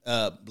have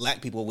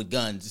black people with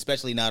guns,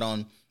 especially not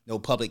on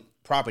public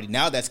property.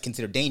 Now that's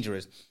considered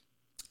dangerous.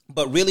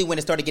 But really when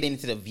it started getting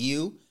into the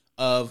view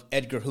of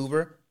Edgar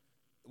Hoover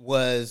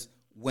was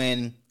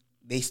when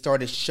they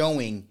started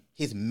showing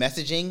his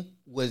messaging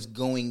was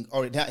going,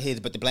 or not his,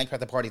 but the Black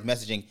Panther Party's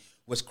messaging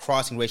was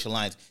crossing racial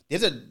lines.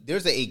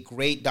 There's a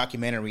great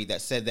documentary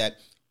that said that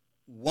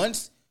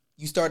once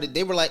you started,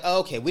 they were like, oh,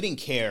 okay, we didn't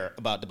care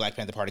about the Black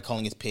Panther Party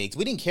calling us pigs.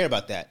 We didn't care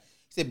about that.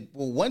 He said,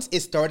 well, once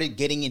it started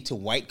getting into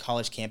white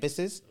college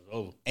campuses,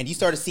 and you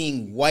started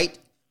seeing white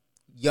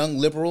young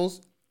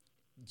liberals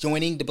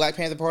joining the Black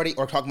Panther Party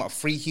or talking about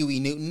free Huey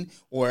Newton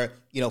or,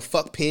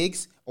 fuck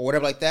pigs or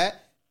whatever like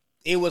that,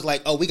 it was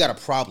like, oh, we got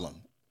a problem.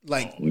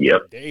 Like,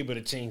 yep, they're able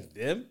to change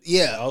them.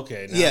 Yeah.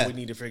 Okay. Now we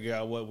need to figure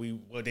out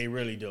what they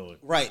really doing.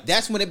 Right.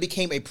 That's when it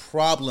became a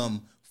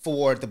problem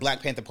for the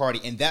Black Panther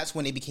Party, and that's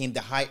when they became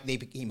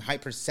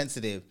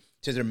hypersensitive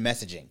to their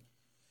messaging,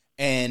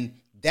 and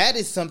that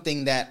is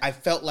something that I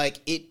felt like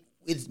it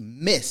is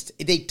missed.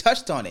 They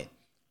touched on it,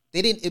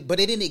 they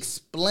didn't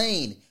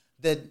explain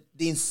the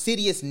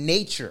insidious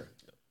nature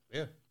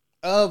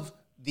of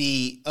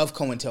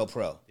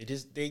COINTELPRO.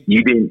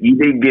 You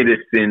didn't get a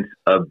sense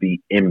of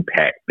the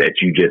impact that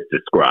you just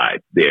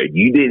described there.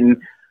 You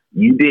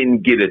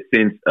didn't get a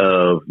sense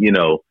of,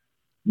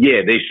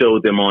 they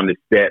showed them on the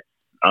steps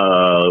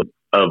of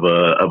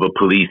a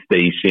police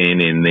station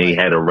and they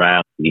had a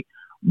rally,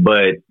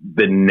 but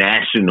the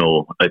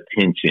national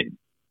attention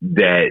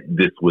that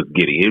this was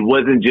getting. It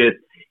wasn't just,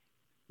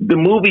 the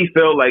movie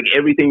felt like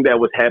everything that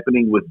was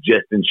happening was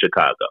just in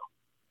Chicago.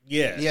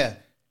 Yeah. Yeah.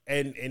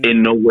 And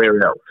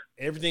nowhere else.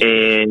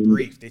 Everything was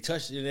brief. They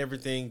touched in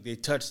everything. They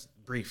touched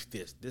brief.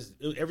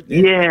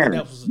 Everything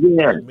else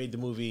made the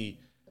movie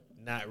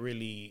not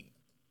really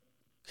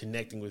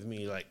connecting with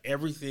me. Like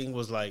everything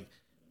was like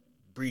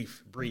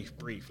brief.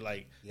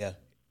 Like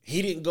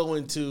he didn't go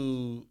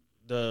into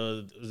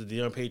the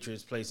Young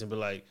Patriots place and be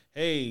like,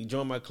 "Hey,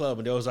 join my club,"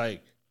 and they was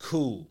like,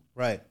 "Cool."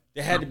 Right.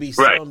 There had to be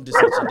some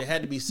dissension. There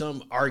had to be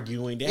some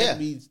arguing. There had to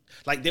be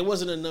like there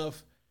wasn't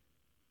enough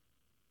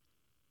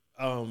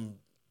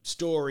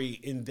story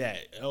in that.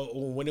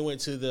 When it went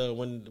to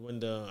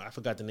the I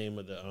forgot the name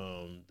of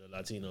the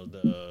Latino,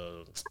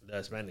 the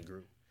Hispanic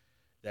group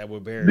that were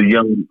buried. The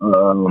young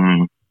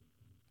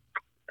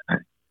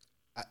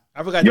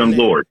I forgot Young the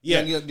name. Lord.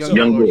 Yeah,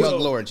 Young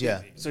Lords.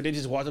 Yeah. So they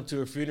just walked up to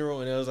her funeral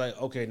and it was like,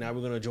 okay, now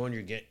we're gonna join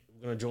your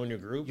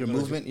group, your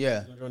movement.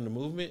 Yeah, join the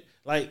movement.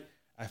 Like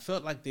I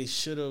felt like they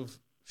should have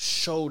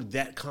showed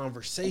that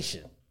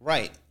conversation.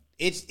 Right.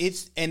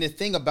 It's and the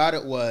thing about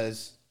it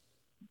was,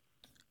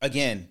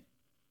 again,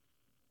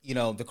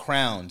 the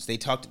crowns. They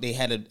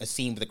had a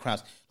scene with the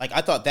crowns. Like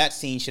I thought that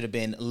scene should have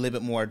been a little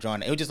bit more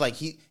drawn. It was just like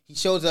he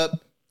shows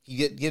up,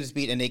 he gives a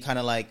speech, and they kind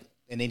of like,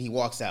 and then he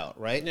walks out,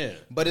 right? Yeah.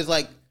 But it's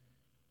like,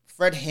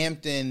 Fred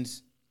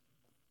Hampton's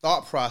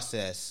thought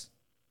process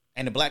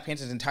and the Black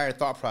Panthers' entire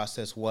thought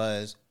process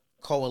was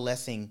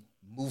coalescing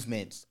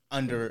movements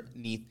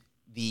underneath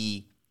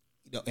the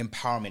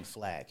empowerment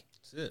flag.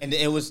 And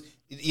it was,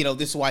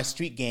 this is why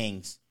street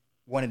gangs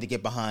wanted to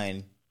get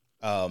behind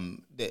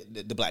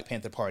the Black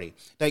Panther Party.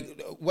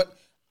 Like, what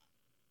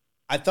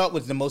I thought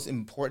was the most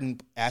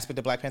important aspect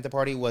of Black Panther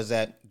Party was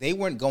that they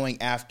weren't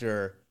going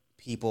after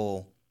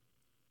people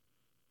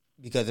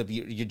because of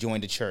you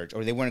joined a church,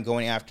 or they weren't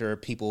going after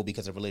people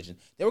because of religion.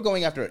 They were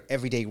going after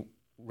everyday,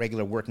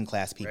 regular working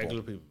class people.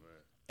 Regular people,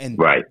 and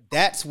right.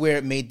 That's where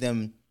it made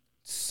them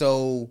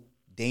so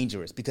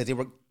dangerous, because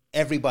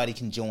everybody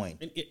can join.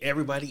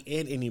 Everybody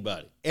and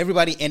anybody.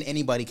 Everybody and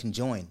anybody can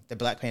join the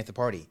Black Panther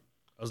Party.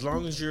 As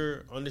long as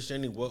you're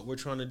understanding what we're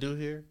trying to do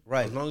here,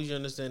 right? As long as you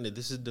understand that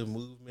this is the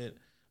movement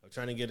of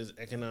trying to get us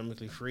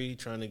economically free,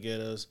 trying to get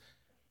us,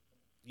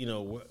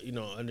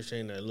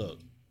 understanding that, look,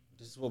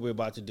 this is what we're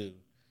about to do,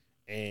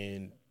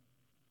 and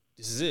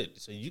this is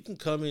it. So you can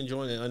come and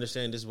join and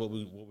understand this is what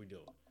we're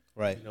doing.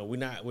 Right. We're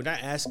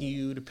not asking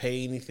you to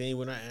pay anything.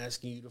 We're not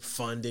asking you to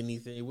fund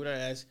anything. We're not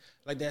asking,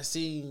 like that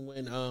scene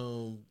when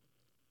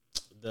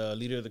the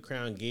leader of the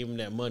Crown gave him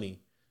that money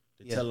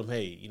to tell him,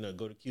 hey,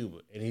 go to Cuba.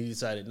 And he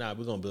decided, nah,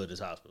 we're going to build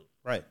this hospital.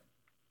 Right.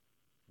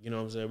 You know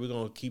what I'm saying? We're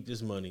going to keep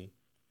this money.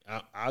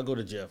 I'll go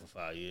to jail for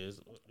 5 years.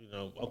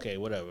 Okay,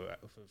 whatever.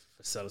 For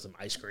selling some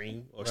ice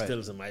cream or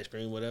stealing some ice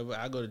cream, whatever.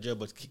 I'll go to jail,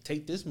 but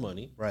take this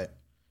money. Right.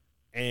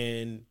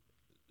 And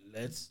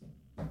let's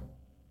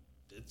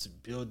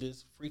build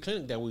this free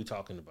clinic that we're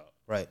talking about.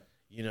 Right.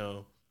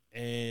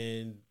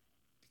 And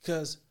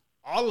because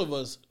all of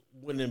us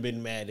wouldn't have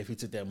been mad if he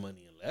took that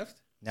money and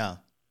left. No.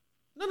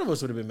 None of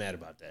us would have been mad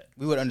about that.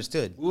 We would have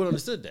understood. We would have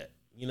understood that.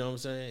 You know what I'm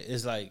saying?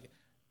 It's like,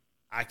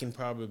 I can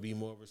probably be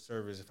more of a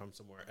service if I'm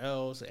somewhere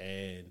else,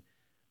 and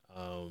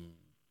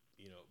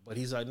but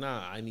he's like,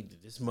 nah,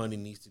 this money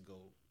needs to go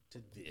to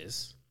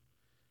this,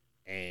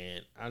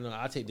 and I know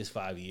I'll take this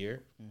 5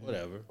 year,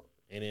 whatever,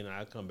 and then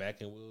I'll come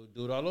back and we'll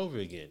do it all over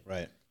again.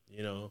 Right.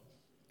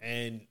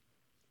 And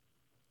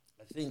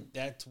I think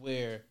that's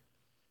where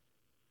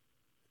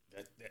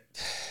that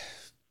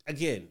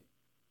again,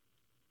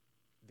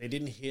 they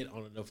didn't hit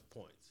on enough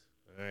points.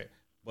 All right.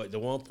 But the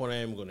one point I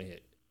am going to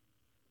hit,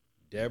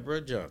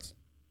 Deborah Johnson.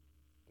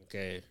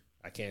 Okay,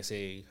 I can't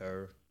say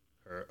her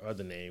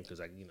other name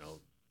because I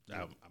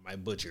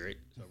might butcher it.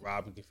 So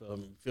Rob can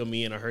fill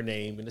me in on her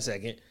name in a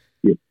second.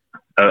 Yeah.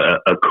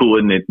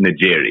 Akua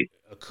Najeri.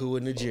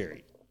 Akua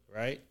Najeri,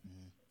 right?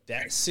 Mm-hmm.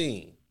 That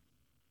scene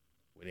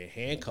where they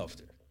handcuffed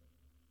her.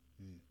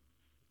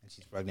 And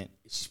she's pregnant.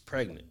 She's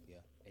pregnant. Yeah.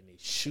 And they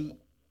shoot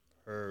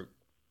her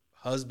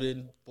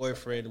husband,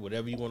 boyfriend,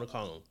 whatever you want to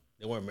call him.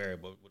 They weren't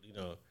married, but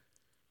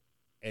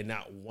and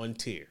not one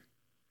tear.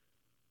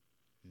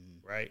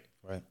 Right?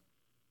 Right.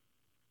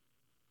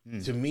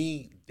 To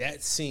me,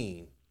 that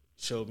scene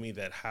showed me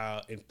that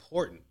how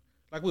important,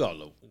 like we all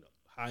know,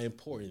 how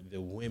important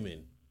the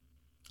women.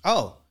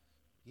 Oh,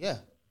 yeah.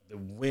 The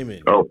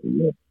women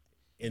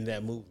in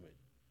that movement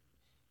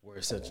were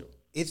essential.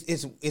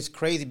 It's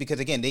crazy because,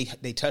 again,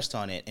 they touched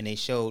on it and they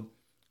showed,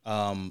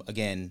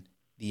 again,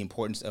 the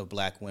importance of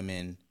Black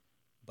women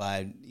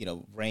by,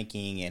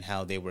 ranking and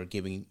how they were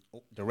giving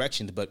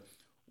directions. But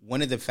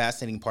one of the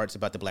fascinating parts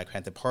about the Black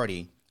Panther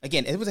Party,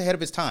 again, it was ahead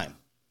of its time.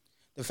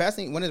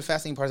 One of the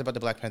fascinating parts about the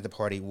Black Panther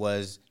Party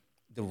was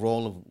the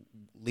role of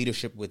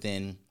leadership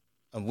women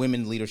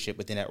leadership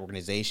within that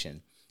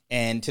organization.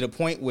 And to the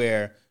point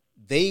where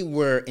they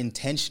were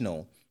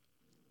intentional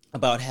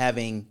about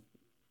having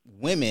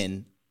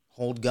women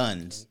hold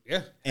guns.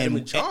 Yeah, and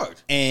in charge.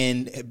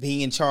 And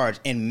being in charge.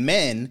 And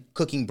men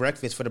cooking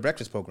breakfast for the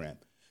breakfast program.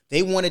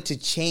 They wanted to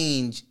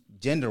change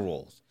gender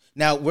roles.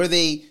 Now, were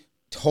they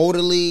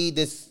totally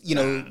this, you're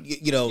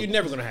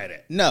never going to have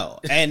that. No,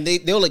 and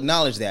they'll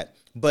acknowledge that.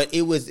 But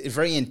it was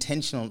very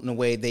intentional in the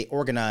way they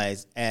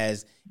organized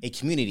as a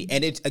community.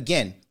 And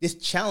this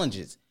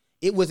challenges.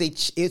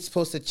 It's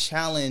supposed to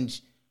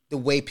challenge the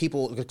way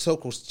people, the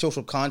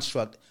social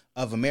construct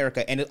of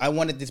America. And I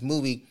wanted this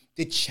movie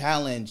to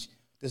challenge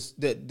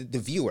the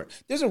viewer.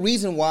 There's a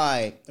reason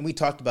why, and we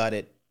talked about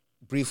it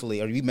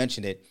briefly, or you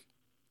mentioned it.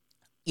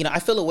 I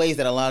feel the ways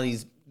that a lot of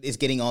these is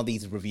getting all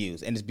these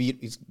reviews, and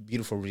it's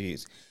beautiful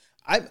reviews.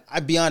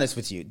 I'd be honest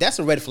with you. That's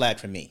a red flag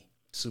for me.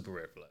 Super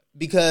red flag.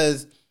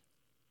 Because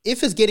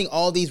if it's getting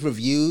all these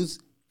reviews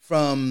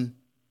from,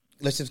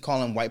 let's just call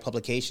them white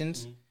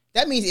publications,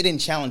 that means it didn't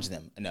challenge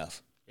them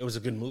enough. It was a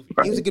good movie.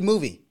 It was a good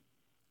movie.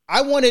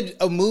 I wanted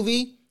a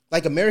movie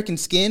like American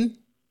Skin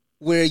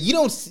where you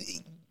don't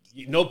see...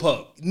 No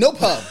pub.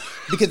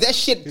 Because that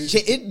shit,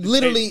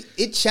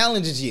 it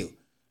challenges you.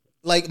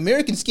 Like,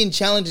 American Skin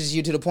challenges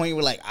you to the point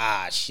where like,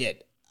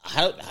 shit.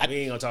 We ain't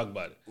going to talk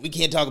about it. We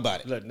can't talk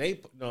about it. Look,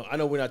 I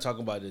know we're not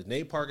talking about this.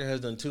 Nate Parker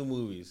has done 2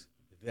 movies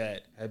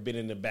that have been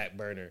in the back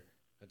burner.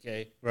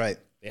 Okay? Right.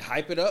 They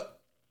hype it up,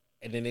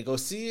 and then they go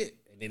see it,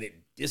 and then it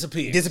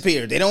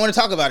disappears. They don't want to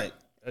talk about it.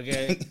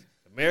 Okay?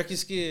 American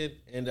Skin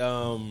and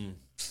the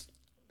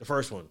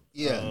first one.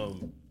 Yeah.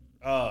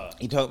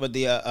 You talk about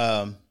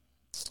the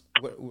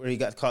where he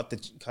got caught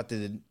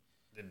the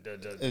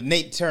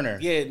Nate Turner.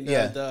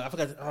 I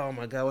forgot. Oh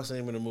my God, what's the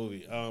name of the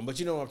movie? But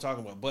you know what I'm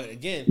talking about. But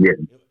again,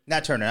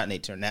 not Turner, not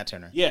Nate Turner, Nat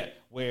Turner. Yeah,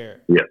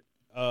 where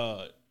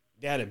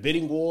they had a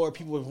bidding war.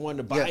 People wanted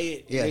to buy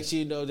it. And next thing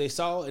you know, they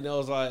saw it and it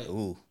was like,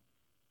 ooh.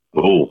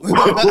 Oh,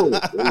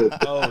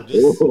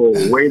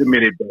 wait a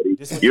minute, buddy.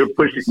 You're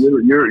pushing.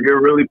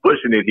 You're really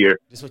pushing it here.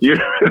 This what you're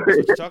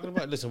talking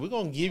about. Listen, we're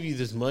gonna give you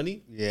this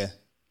money. Yeah.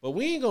 But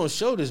we ain't gonna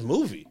show this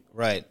movie,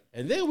 right?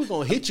 And then we're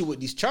gonna hit you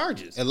with these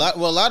charges. A lot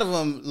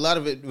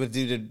of it was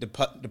due to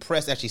the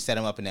press actually set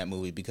him up in that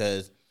movie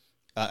because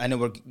I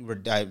know we're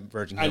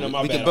diverging. Here. I know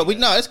my bad.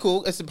 No, it's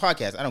cool. It's a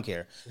podcast. I don't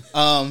care.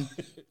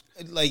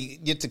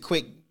 Like just a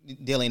quick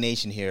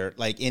delineation here.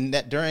 Like in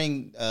that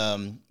during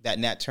that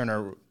Nat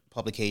Turner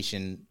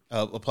publication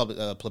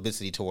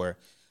publicity tour,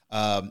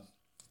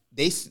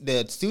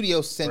 the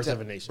studio sent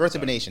Birth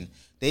of a Nation.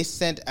 They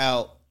sent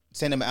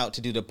him out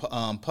to do the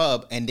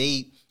pub, and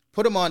they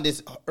put him on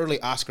this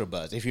early Oscar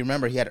buzz. If you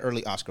remember, he had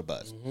early Oscar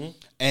buzz.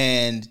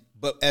 Mm-hmm.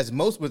 But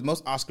with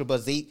most Oscar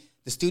buzz, the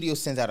studio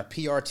sends out a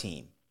PR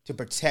team to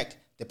protect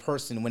the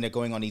person when they're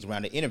going on these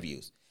round of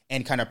interviews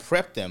and kind of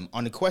prep them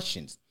on the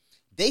questions.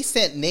 They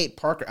sent Nate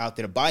Parker out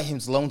there by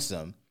his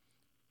lonesome,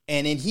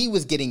 and then he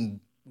was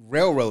getting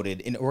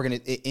railroaded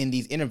in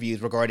these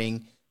interviews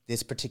regarding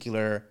this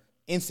particular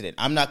incident.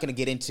 I'm not going to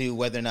get into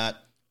whether or not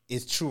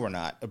it's true or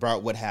not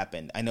about what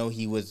happened. I know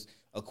he was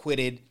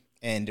acquitted,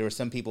 and there were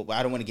some people, but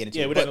I don't want to get into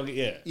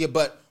it.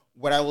 But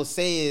what I will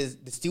say is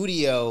the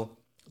studio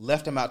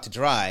left him out to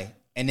dry,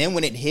 and then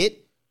when it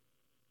hit,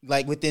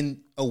 like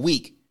within a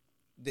week,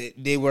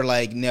 they were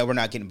like, no, we're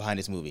not getting behind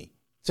this movie.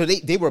 So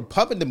they were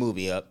pumping the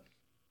movie up,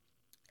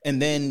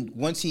 and then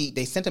once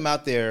they sent him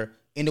out there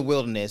in the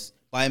wilderness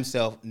by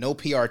himself, no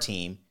PR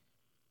team,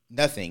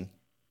 nothing,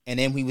 and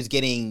then he was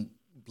getting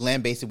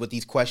lambasted with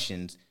these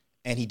questions,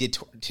 and he did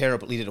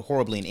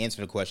horribly in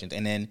answering the questions,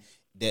 and then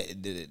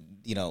the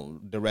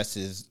rest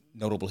is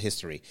notable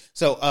history.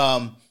 So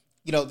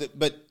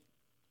but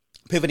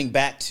pivoting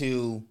back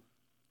to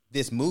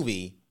this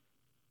movie,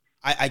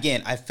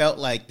 I felt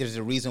like there's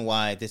a reason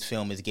why this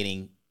film is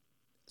getting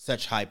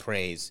such high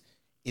praise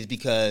is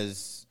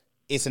because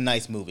it's a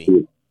nice movie.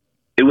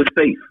 It was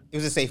safe. It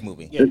was a safe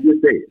movie. Yeah.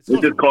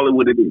 Let's just call it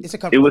what it is. It's a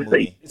comfortable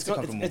movie. Safe. It's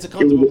a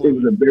comfortable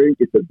movie.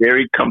 It's a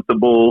very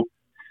comfortable,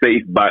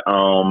 safe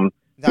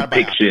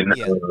depiction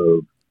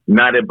of,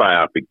 not a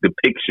biopic,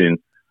 depiction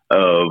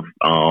of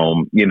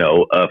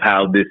of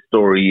how this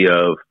story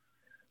of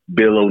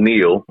Bill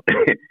O'Neal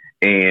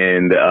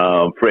and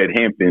Fred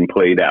Hampton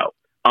played out.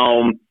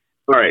 All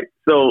right,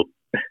 so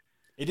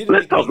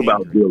let's talk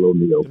about Bill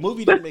O'Neal. The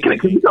movie didn't make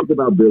Can we talk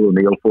about Bill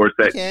O'Neal for a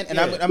second? And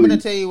I'm going to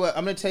tell you what.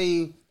 I'm going to tell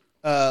you.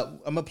 I'm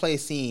going to play a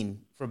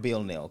scene for Bill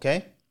O'Neal.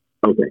 Okay.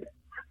 Okay.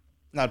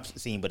 Not a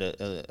scene, but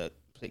a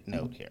quick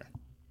note here.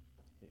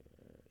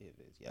 Here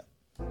it is. Yeah.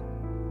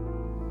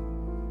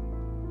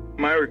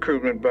 My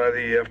recruitment by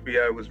the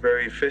FBI was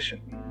very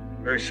efficient,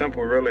 very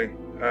simple, really.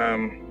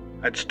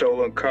 I'd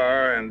stolen a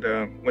car and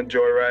went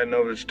joyriding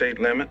over the state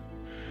limit,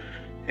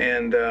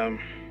 and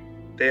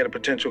they had a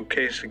potential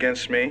case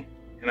against me,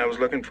 and I was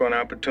looking for an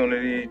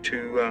opportunity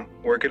to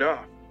work it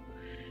off.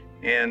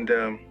 And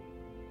a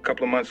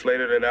couple of months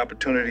later, that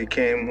opportunity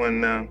came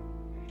when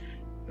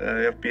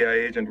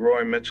FBI agent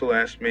Roy Mitchell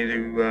asked me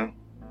to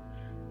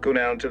go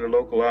down to the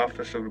local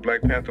office of the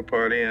Black Panther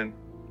Party and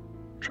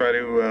try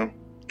to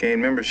gain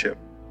membership.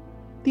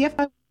 The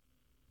FBI.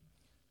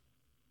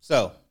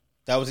 So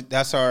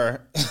that's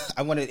our.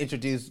 I want to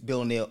introduce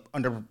Bill O'Neal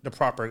under the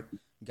proper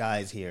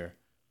guise here.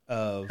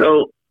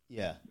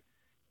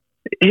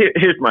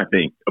 Here's my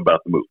thing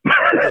about the movie.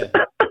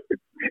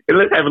 And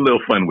let's have a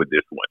little fun with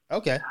this one.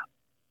 Okay.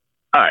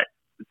 All right.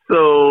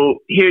 So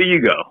here you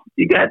go.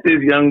 You got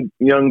this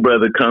young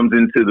brother comes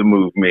into the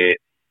movement,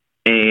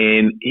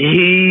 and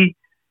in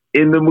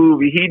the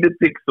movie he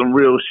depicts some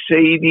real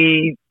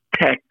shady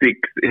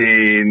tactics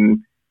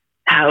in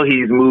how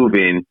he's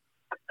moving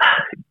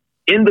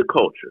in the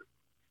culture.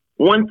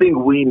 One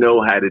thing we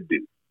know how to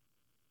do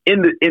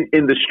in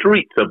the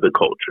streets of the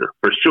culture,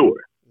 for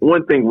sure.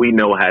 One thing we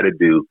know how to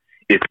do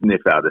is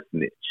sniff out a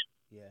snitch.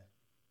 Yeah.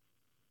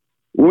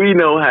 We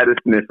know how to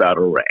sniff out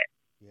a rat.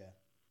 Yeah.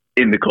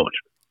 In the culture.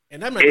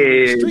 And I'm not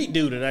even a street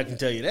dude, and I can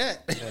tell you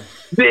that.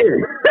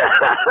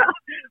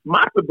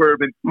 my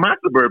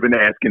suburban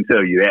ass can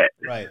tell you that.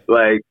 Right.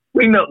 Like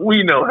we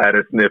know how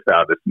to sniff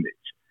out a snitch.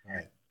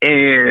 Right.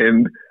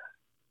 And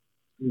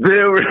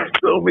there were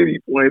so many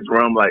points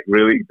where I'm like,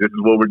 really? This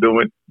is what we're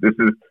doing? This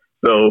is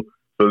so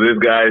this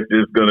guy's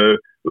just gonna.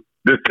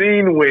 The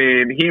scene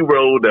when he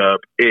rolled up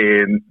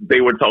and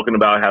they were talking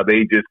about how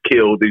they just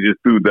threw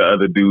the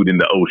other dude in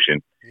the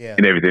ocean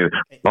and everything.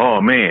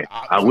 Oh man,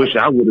 I wish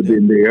I would have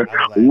been there.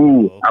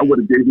 Ooh, I would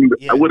have gave him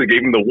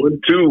the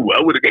 1-2. I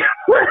would have.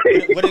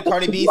 What did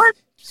Cardi B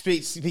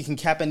speaking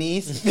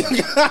Capanese? It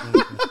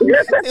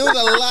was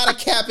a lot of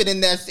capping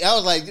in that. I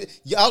was like,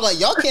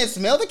 y'all can't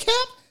smell the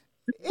cap.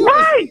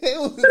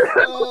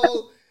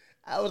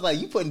 I was like,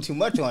 you putting too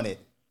much on it.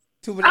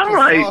 Too much I'm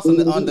like, sauce on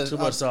the Too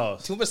much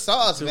sauce. Too much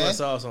sauce, Too man. much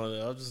sauce on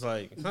it. I was just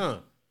like, huh.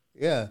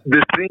 Yeah.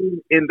 the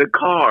scene in the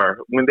car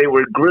when they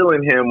were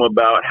grilling him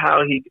about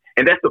how he,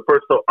 and that's the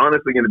first. So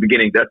honestly, in the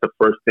beginning, that's the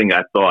first thing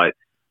I thought.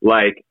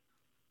 Like,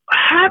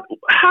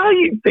 how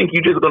you think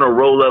you're just gonna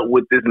roll up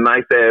with this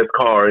nice ass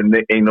car and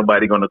ain't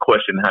nobody gonna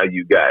question how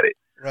you got it?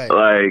 Right.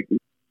 Like,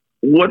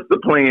 what's the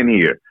plan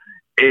here?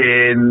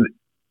 And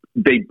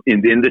then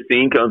the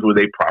scene comes where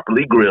they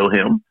properly grill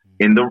him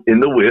in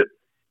the whip.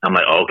 I'm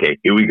like, okay,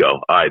 here we go.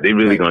 All right, they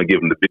really gonna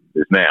give him the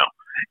business now.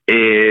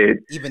 And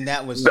even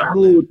that was the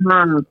whole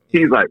time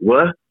he's like,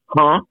 what?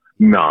 Huh?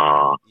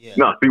 Nah. Yeah.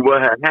 No, see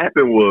what had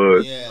happened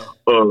was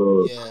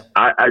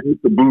I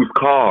used to boost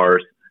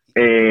cars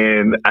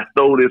and I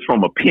stole this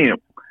from a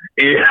pimp.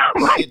 And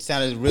I'm like, it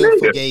sounded real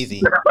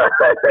fugazi.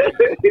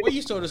 Where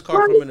you stole this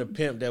car from in a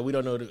pimp that we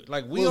don't know?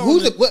 Like we Well,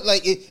 who's what?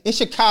 Like in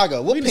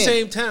Chicago, what we in pimp? the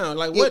same town.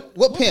 Like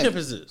what pimp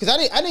is this? Because I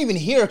didn't even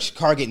hear a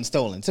car getting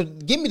stolen. So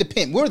give me the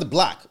pimp. We're the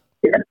block.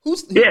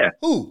 Who's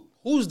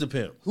Who's the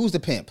pimp? Who's the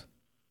pimp?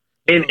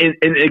 And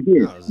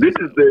again, this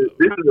is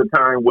the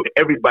time where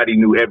everybody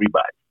knew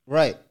everybody.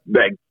 Right.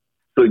 Like,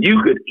 so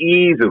you could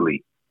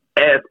easily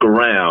ask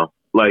around,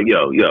 like,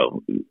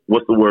 yo,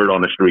 what's the word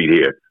on the street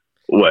here?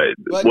 What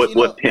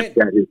pimp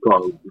got his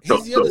car?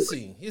 Here's the other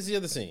scene. Here's the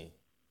other scene.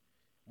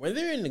 When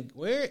they're in the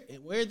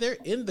where they're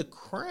in the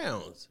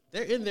Crowns,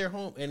 they're in their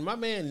home, and my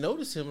man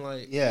noticed him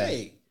like,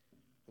 hey,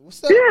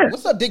 what's up? Yeah.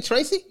 What's up, Dick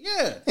Tracy?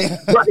 Yeah.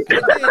 Right.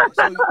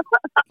 So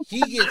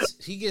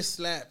he gets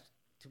slapped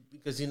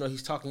because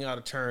he's talking out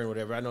of turn,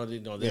 whatever. I know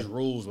there's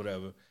rules,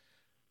 whatever.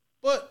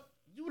 But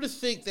you would have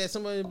think that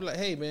somebody would be like,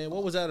 "Hey, man,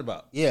 what was that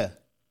about?" Yeah.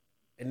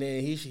 And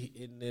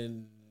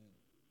then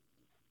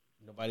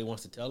nobody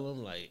wants to tell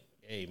him, like,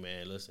 "Hey,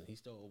 man, listen, he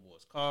stole old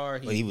boy's car."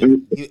 And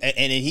then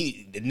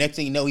the next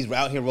thing you know, he's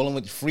out here rolling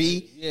with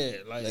free. Yeah,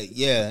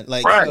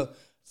 right.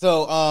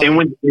 So and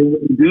when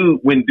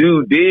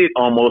dude did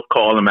almost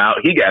call him out,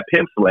 he got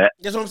pimp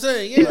slapped. That's what I'm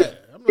saying. Yeah.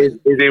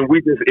 And then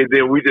we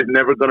just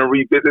never gonna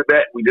revisit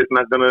that. We just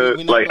not gonna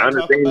understand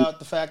talk about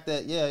the fact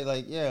that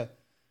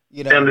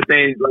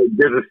understand like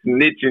there's a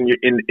snitch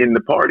in the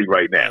party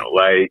right now.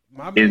 Like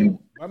my man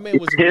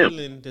was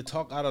willing to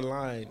talk out of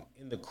line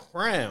in the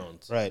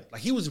Crowns. Right.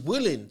 Like he was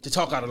willing to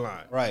talk out of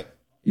line. Right.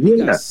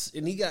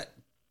 And he got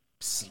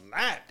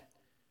slapped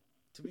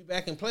to be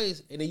back in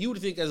place. And then you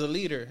would think as a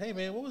leader, hey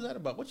man, what was that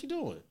about? What you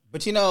doing?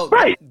 But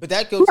but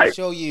that goes to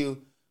show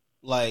you.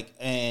 Like,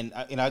 and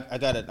I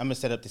got it. I'm gonna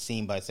set up the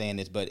scene by saying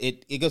this, but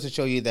it goes to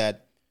show you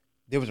that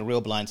there was a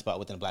real blind spot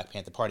within the Black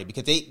Panther Party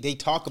because they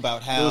talk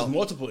about how there was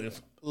multiple.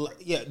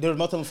 There were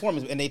multiple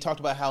informants, and they talked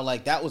about how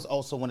like that was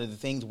also one of the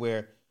things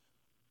where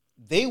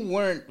they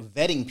weren't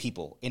vetting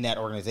people in that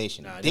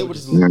organization. They were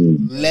just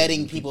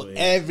letting people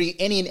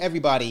any and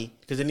everybody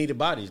because they needed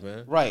bodies,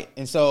 man. Right.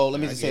 And so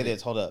let me just say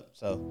this. Hold up.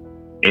 So.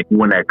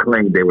 Anyone that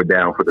claimed they were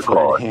down for the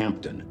cause.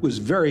 Hampton was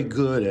very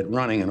good at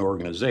running an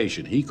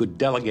organization. He could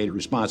delegate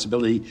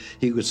responsibility.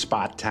 He could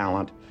spot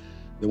talent.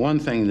 The one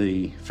thing that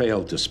he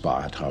failed to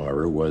spot,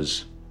 however,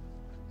 was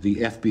the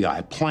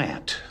FBI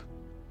plant,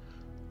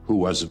 who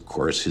was, of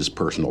course, his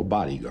personal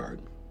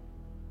bodyguard.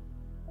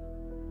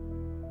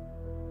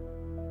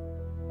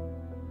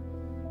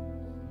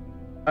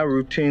 I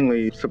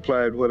routinely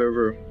supplied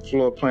whatever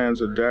floor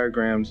plans or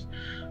diagrams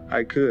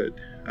I could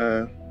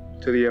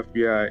to the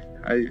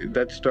FBI.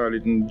 That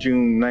started in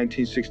June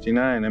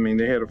 1969. I mean,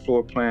 they had a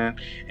floor plan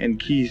and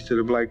keys to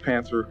the Black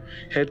Panther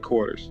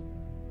headquarters.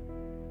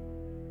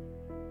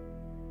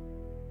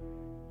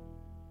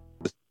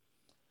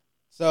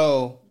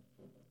 So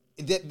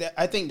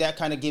I think that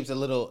kind of gives a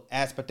little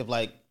aspect of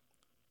like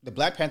the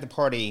Black Panther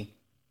Party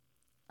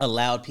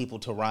allowed people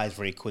to rise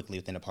very quickly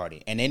within the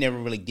party. And they never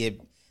really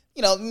did.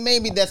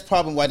 Maybe that's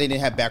probably why they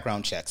didn't have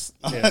background checks.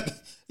 Yeah.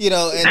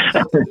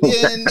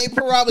 And they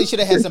probably should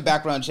have had some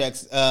background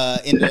checks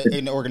in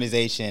the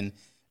organization.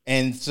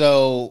 And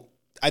so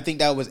I think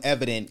that was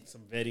evident.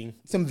 Some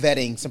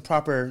vetting, some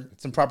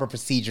proper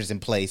procedures in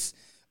place.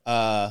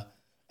 And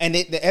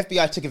the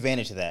FBI took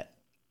advantage of that.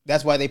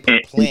 That's why they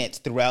put plants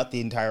throughout the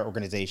entire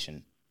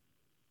organization.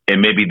 And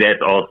maybe that's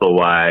also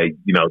why,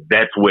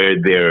 that's where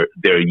their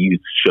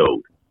youth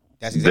showed.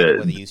 That's exactly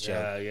where the youth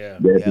showed. Yeah.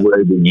 That's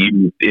where the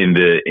youth in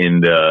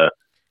the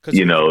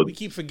we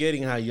keep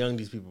forgetting how young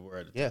these people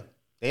were. Yeah.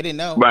 They didn't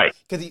know. Right.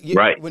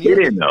 Right. They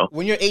didn't know.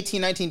 When you're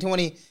 18, 19,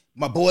 20,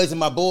 my boys and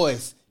my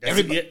boys.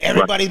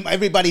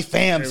 Everybody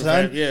fam,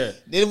 son. Yeah.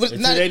 It was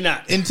until they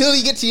not. Until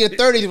you get to your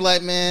 30s, you're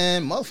like,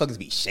 man, motherfuckers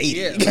be shady.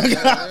 Yeah.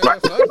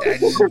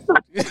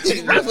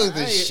 Motherfuckers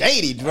be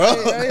shady, bro.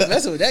 I ain't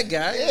messing with that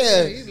guy.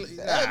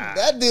 Yeah.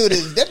 That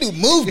dude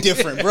moved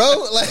different,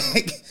 bro.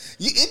 Like,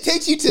 it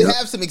takes you to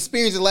have some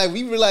experience in life.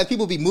 We realize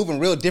people be moving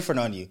real different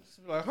on you.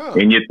 Like, huh.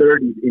 In your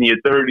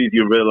 30s,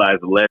 you realize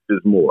less is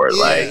more.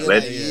 I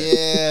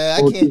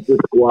can't. Keep the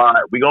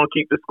squad. We're gonna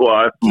keep the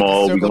squad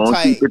small. We're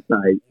gonna keep it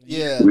tight.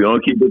 Yeah, we're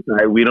gonna keep it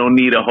tight. We don't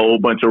need a whole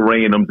bunch of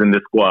randoms in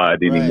the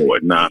squad anymore.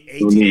 Nah,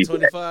 18 to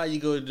 25, you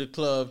go to the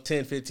club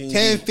 10,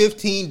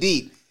 15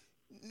 deep.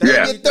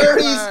 Yeah. In your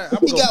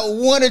 30s, you got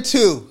one or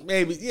two.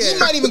 Maybe. Yeah. You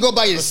might even go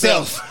by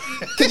yourself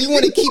because you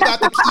want to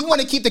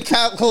keep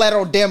the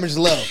collateral damage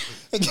low.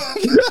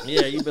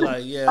 Yeah, you be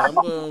like, yeah, I'm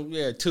going,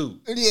 two.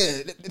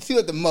 Yeah, two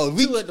at the most.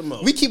 Two at the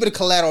most. We keep the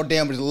collateral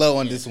damage low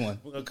on this one.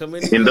 We're gonna come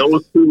in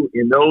those two,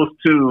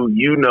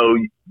 you know,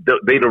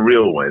 they the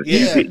real ones.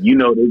 Yeah. You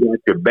know, they got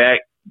your back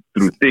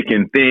through thick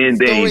and thin.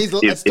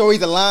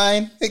 Stories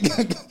align.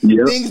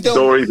 Yeah,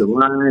 stories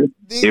align.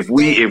 If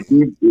we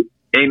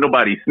ain't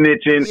nobody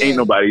snitching, ain't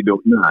nobody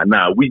doing.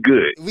 Nah, we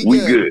good. We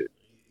good.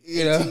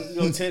 You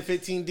know, 10,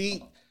 15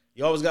 deep.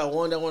 You always got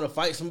one that want to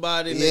fight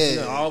somebody. And Yeah. you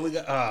know, all we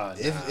got.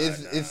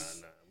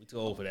 It's we too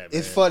old for that.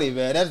 It's funny,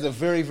 man. That's a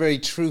very, very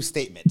true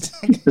statement.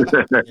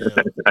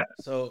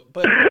 So,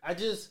 but I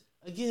just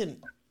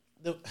again,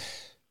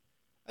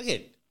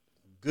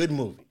 good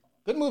movie.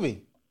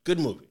 Good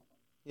movie.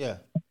 Yeah.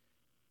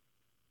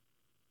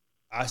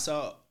 I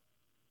saw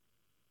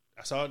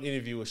an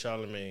interview with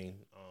Charlamagne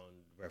on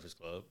Breakfast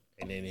Club,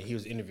 and then he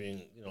was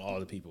interviewing, all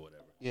the people,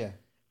 whatever. Yeah.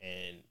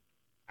 And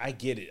I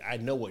get it. I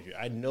know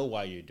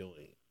why you're doing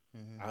it.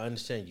 Mm-hmm. I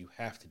understand you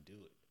have to do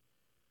it.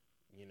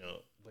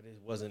 But it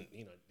wasn't.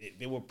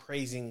 They were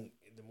praising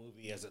the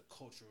movie as a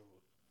cultural.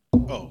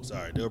 Oh,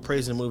 sorry. They were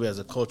praising the movie as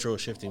a cultural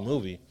shifting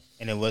movie,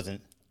 and it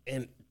wasn't.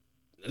 And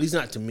at least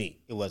not to me,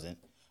 it wasn't.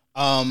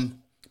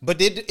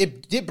 But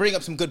it did bring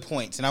up some good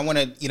points, and I want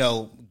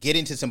to get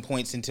into some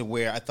points into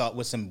where I thought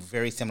was some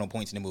very seminal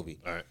points in the movie.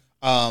 All right.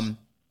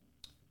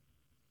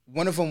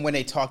 One of them when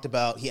they talked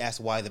about, he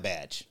asked why the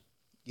badge,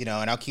 and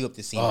I'll cue up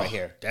the scene right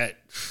here.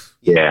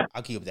 Yeah,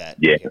 I'll cue up that.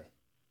 Yeah. Right here.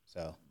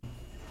 So,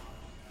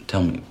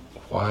 tell me,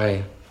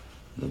 why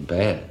the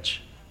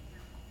badge?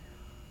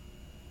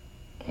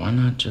 Why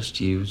not just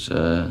use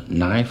a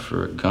knife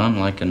or a gun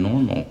like a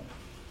normal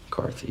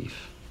car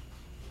thief?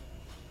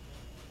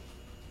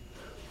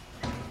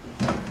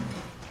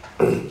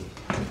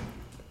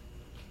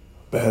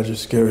 Badge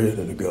is scarier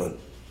than a gun.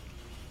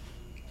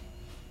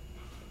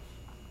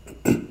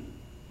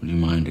 Would you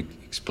mind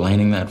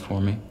explaining that for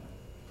me?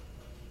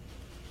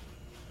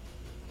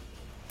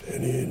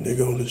 Any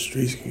nigga on the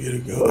streets can get a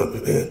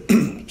gun,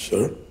 man.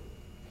 Sir.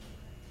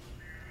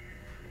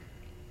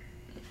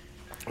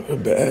 A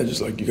badge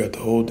is like you got the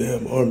whole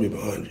damn army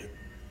behind you.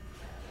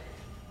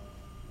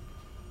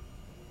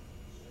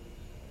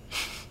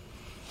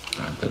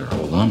 I better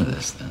hold on to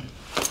this then.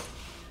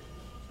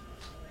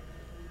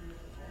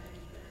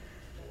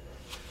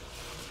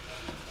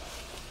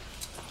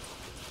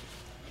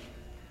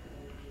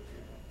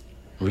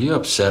 Were you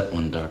upset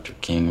when Dr.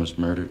 King was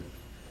murdered?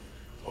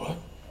 What?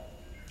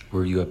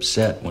 Were you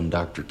upset when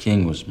Dr.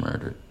 King was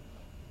murdered?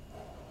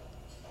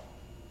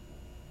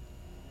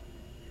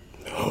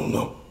 I don't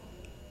know.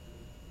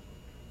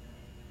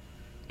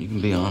 You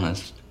can be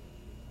honest.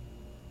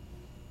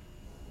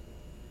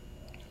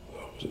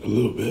 A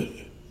little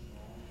bit.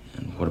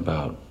 And what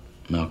about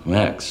Malcolm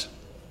X?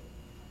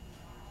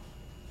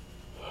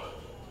 I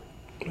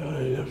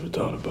ain't never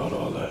thought about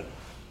all that.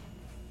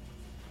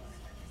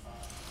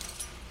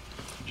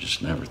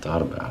 Just never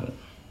thought about it.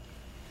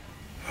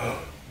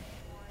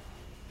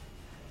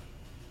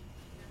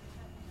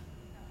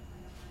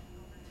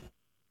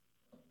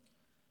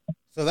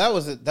 So that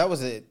was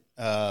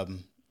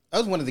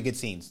one of the good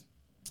scenes.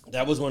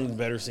 That was one of the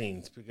better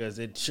scenes because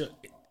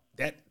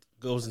that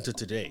goes into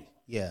today.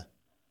 Yeah,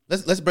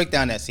 let's break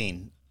down that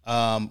scene.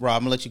 Rob, I'm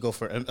gonna let you go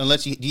first.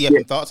 Do you have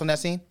some thoughts on that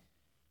scene?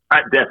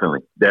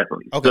 Definitely.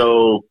 Okay.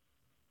 So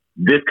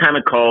this kind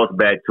of calls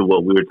back to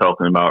what we were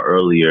talking about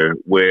earlier,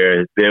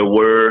 where there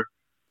were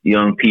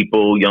young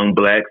people, young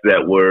blacks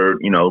that were,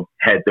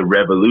 had the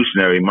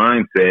revolutionary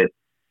mindset.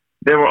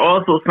 There were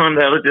also some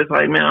that were just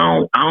like, man,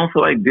 I don't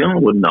feel like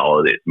dealing with all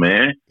of this,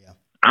 man. Yeah.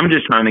 I'm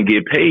just trying to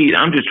get paid.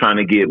 I'm just trying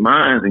to get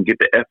mines and get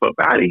the F up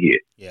out of here.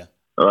 Yeah.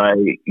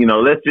 Like,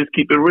 let's just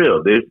keep it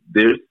real. There's,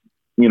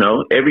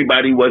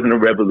 everybody wasn't a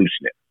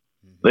revolutionary.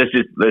 Mm-hmm.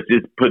 Let's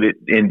just put it,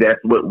 and that's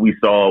what we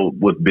saw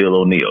with Bill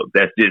O'Neal.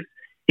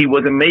 He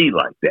wasn't made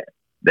like that.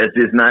 That's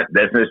just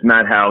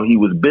not how he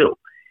was built.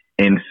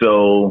 And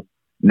so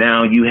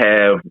now you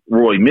have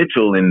Roy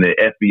Mitchell in the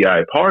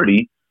FBI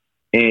party,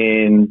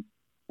 and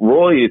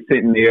Roy is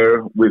sitting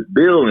there with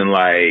Bill and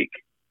like,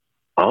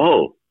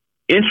 oh,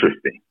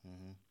 interesting.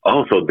 Mm-hmm.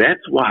 Oh, so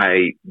that's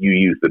why you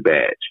use the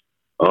badge.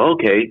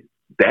 Okay,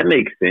 that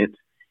makes sense.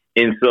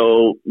 And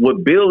so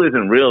what Bill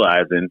isn't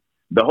realizing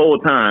the whole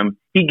time,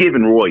 he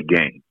giving Roy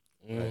game.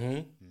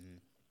 Mm-hmm.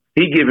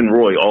 He giving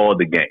Roy all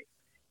the game.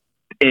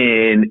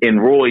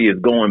 And Roy is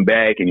going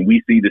back, and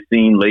we see the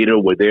scene later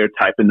where they're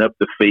typing up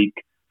the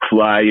fake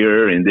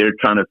flyer and they're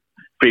trying to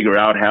figure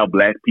out how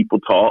black people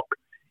talk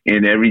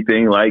and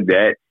everything like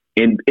that.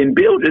 And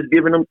Bill just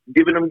giving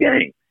them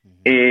game.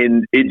 Mm-hmm.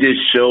 And it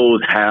just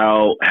shows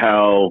how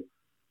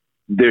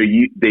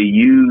they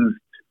used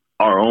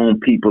our own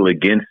people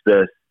against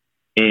us.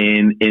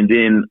 And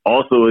then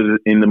also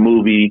in the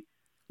movie,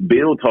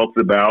 Bill talks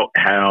about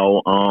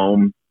how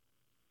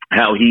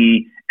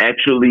he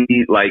actually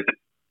like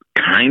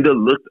kind of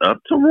looked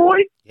up to Roy.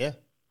 Yeah.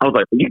 I was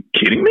like, are you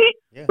kidding me?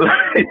 Yeah.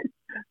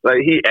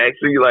 Like he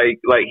actually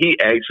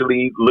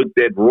looked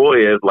at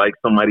Roy as like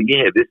somebody.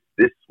 Yeah,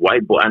 this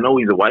white boy. I know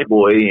he's a white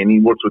boy and he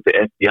works with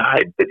the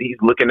FBI, but he's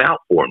looking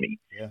out for me.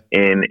 Yeah.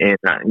 And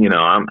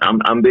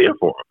I'm there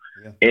for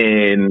him. Yeah.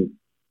 And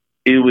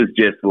it was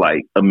just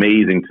like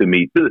amazing to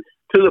me to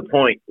the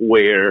point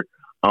where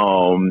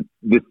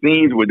the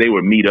scenes where they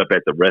would meet up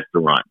at the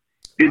restaurant.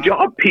 Did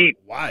y'all peep?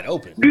 Wide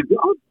open. Did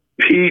y'all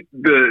peep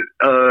the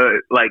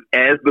like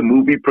as the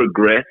movie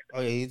progressed?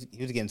 Oh yeah,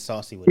 he was getting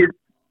saucy with it.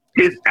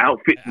 His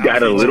outfit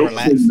got a little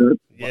relaxed.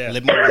 Yeah, a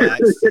little more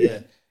relaxed. Yeah.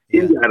 He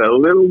got a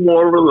little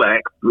more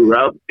relaxed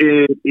throughout,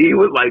 and he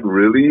was like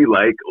really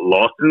like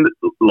lost in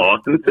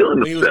feeling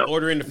himself. He was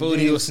ordering the food,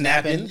 he was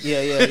snapping.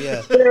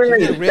 Yeah.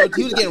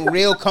 He was getting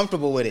real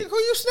comfortable with it. Who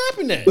you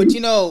snapping at? But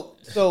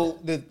so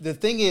the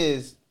thing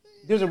is,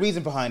 there's a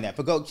reason behind that.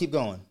 But keep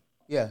going.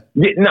 Yeah.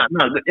 No,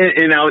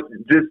 and I was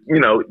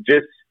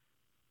just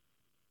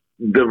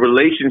the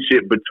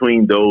relationship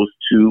between those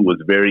two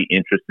was very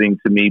interesting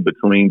to me,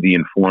 between the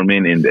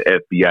informant and the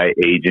FBI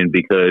agent,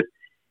 because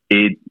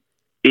it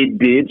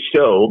did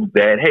show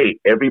that, hey,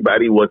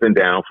 everybody wasn't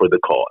down for the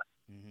cause.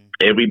 Mm-hmm.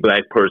 Every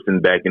black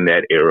person back in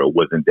that era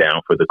wasn't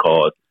down for the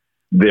cause.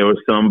 There were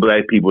some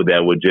black people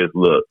that would just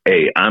look,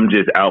 hey, I'm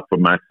just out for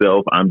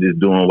myself. I'm just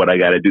doing what I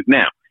got to do.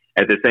 Now,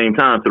 at the same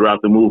time,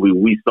 throughout the movie,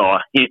 we saw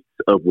hints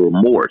of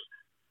remorse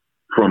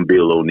from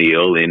Bill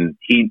O'Neill,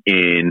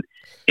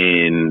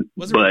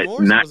 was it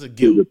remorse or was it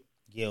guilt?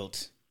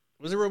 Guilt.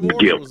 Was it remorse?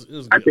 Guilt. It was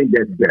guilt. I think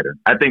that's better.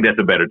 I think that's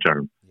a better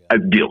term. Yeah.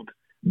 Guilt.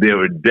 There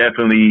were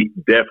definitely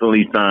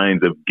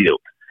signs of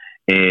guilt,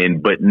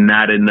 but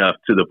not enough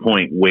to the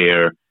point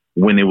where,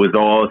 when it was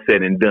all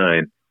said and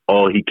done,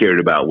 all he cared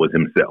about was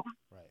himself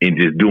and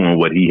just doing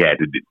what he had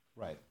to do.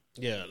 Right.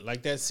 Yeah,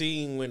 like that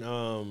scene when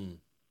I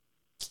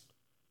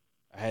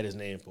had his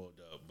name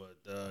pulled up, but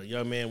the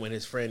young man, when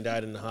his friend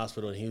died in the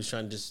hospital and he was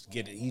trying to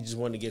he just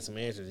wanted to get some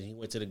answers, and he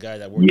went to the guy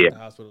that worked at the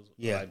hospital,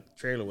 like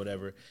trailer or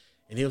whatever,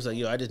 and he was like,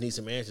 yo, I just need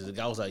some answers. The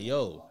guy was like,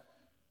 yo,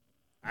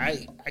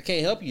 I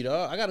can't help you,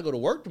 dog. I got to go to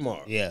work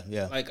tomorrow. Yeah.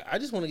 Like, I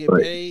just want to get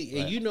paid,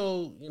 and you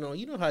know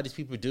how these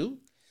people do.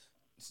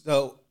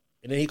 So,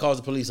 and then he calls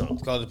the police on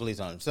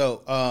him.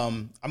 So,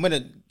 I'm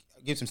gonna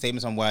give some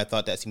statements on why I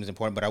thought that scene was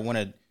important, but I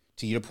wanted,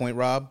 to your point,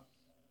 Rob,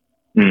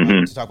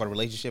 to talk about a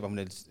relationship. I'm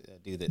gonna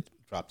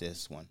drop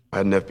this one. I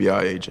had an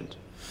FBI agent.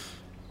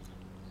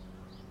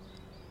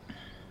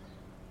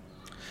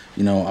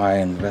 I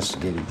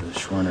investigated the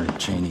Schwerner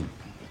Cheney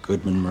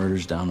Goodman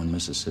murders down in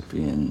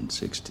Mississippi in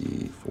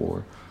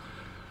 '64.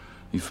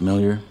 You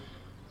familiar?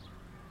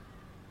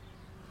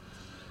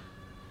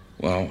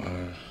 Well,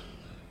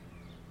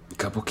 a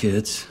couple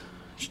kids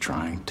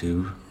trying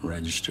to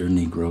register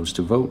Negroes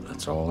to vote.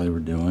 That's all they were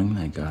doing.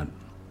 They got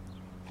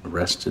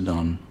arrested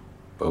on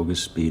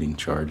bogus speeding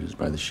charges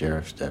by the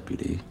sheriff's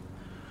deputy,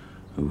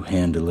 who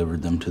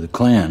hand-delivered them to the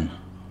Klan.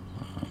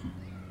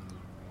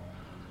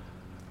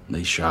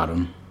 They shot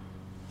him,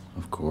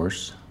 of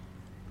course.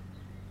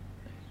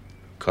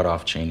 Cut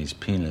off Cheney's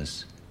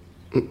penis.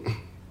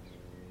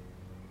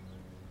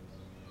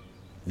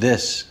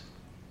 This,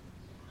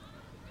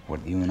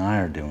 what you and I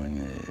are doing,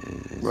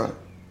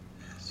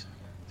 is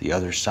the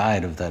other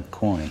side of that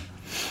coin.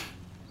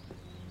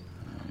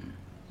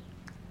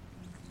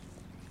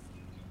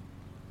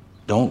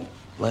 Don't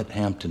let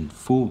Hampton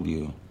fool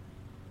you.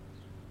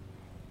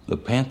 The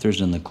Panthers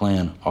and the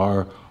Klan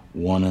are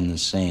one and the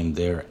same.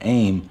 Their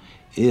aim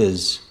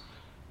is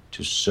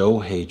to sow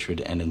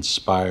hatred and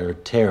inspire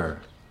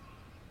terror.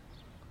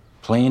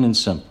 Plain and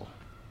simple.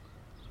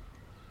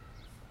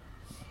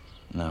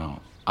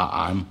 Now,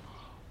 I'm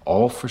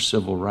all for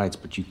civil rights,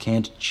 but you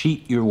can't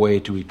cheat your way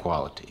to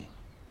equality.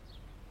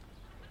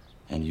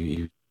 And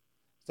you...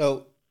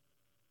 So,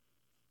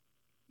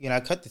 I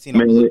cut the scene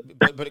off a little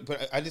bit,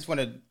 but I just want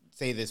to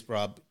say this,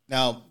 Rob.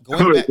 Now,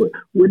 going back...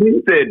 When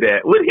he said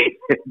that,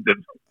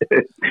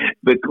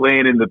 the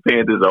Klan and the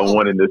Panthers are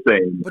one and the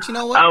same. But you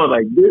know what? I was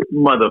like, this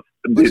mother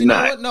did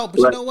not.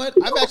 You know what?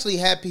 I've actually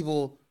had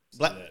people...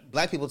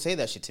 Black people say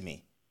that shit to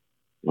me.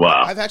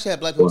 Wow. I've actually had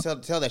black people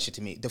tell that shit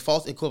to me. The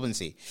false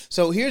equivalency.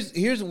 So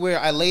here's where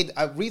I laid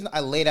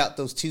out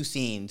those two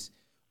scenes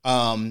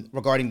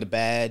regarding the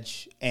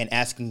badge and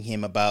asking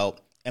him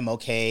about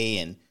MLK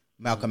and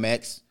Malcolm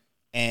X,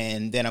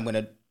 and then I'm going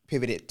to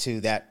pivot it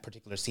to that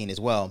particular scene as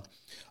well.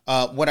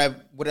 What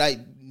I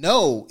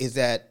know is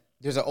that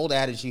there's an old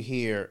adage you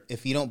hear: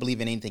 if you don't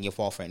believe in anything, you'll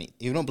fall for anything.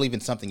 If you don't believe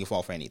in something, you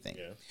fall for anything.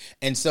 Yeah.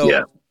 And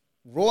so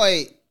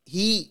Roy,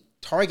 he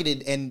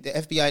targeted, and the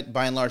FBI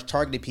by and large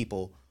targeted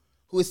people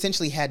who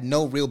essentially had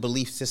no real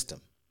belief system.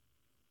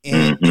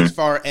 And as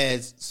far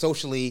as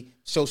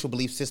social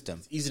belief system.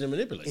 It's easy to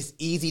manipulate. It's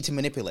easy to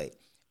manipulate.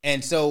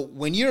 And so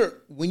when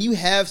you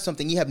have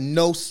something, you have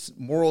no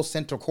moral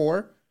center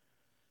core,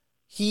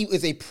 he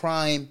is a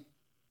prime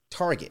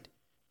target.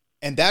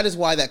 And that is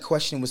why that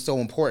question was so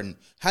important.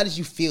 How did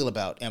you feel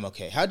about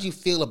MLK? How did you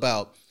feel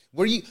about,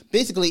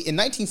 basically in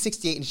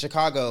 1968 in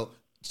Chicago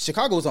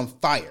was on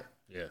fire.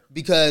 Yeah.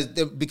 Because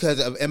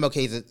of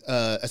MLK's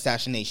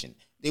assassination.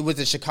 It was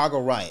the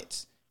Chicago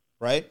riots,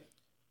 right?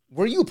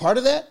 Were you a part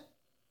of that?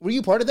 Were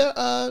you part of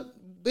that,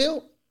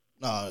 Bill?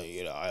 No,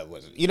 I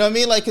wasn't. You know what I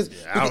mean? Like, I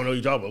don't know what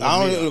you're talking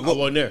about. I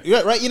wasn't there.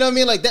 Yeah, right. You know what I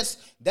mean? Like,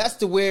 that's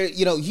the where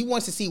he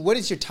wants to see what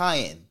is your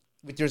tie-in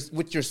with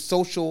your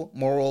social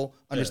moral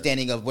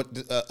understanding of what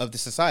of the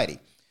society,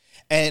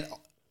 and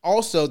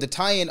also the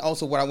tie-in.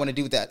 Also, what I want to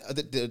do with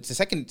that the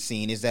second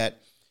scene is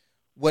that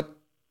what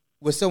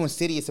was so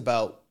insidious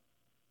about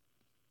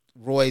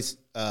Roy's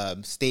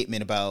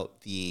statement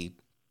about the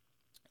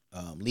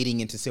leading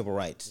into civil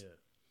rights. Yeah.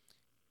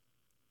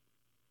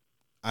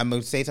 I'm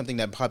going to say something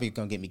that probably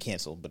going to get me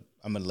canceled, but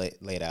I'm going to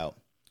lay it out.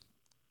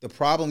 The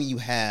problem you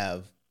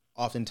have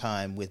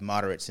oftentimes with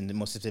moderates, and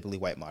most specifically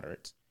white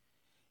moderates,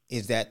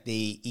 is that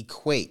they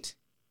equate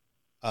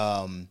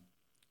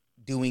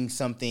doing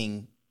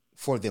something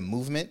for the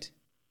movement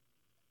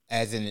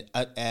as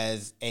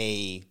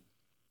a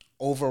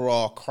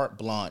overall carte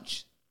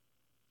blanche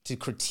to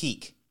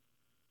critique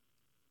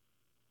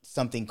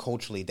something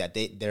culturally that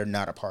they're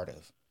not a part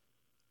of.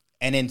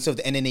 And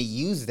then they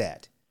use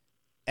that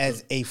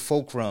as a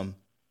fulcrum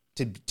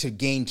to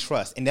gain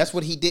trust, and that's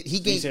what he did. He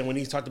gained when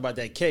he talked about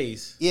that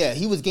case. Yeah,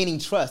 he was gaining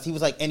trust. He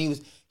was like, and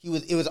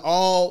it was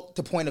all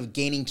to point of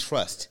gaining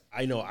trust.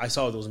 I know. I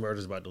saw those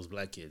murders about those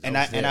black kids, and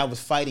I was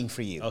fighting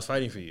for you. I was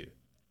fighting for you.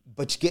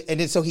 But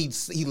so he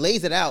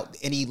lays it out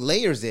and he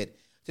layers it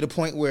to the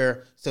point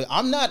where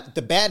I'm not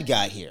the bad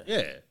guy here.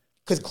 Yeah.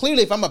 Because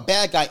clearly, if I'm a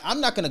bad guy,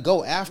 I'm not going to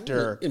go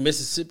after in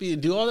Mississippi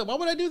and do all that. Why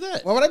would I do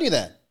that? Why would I do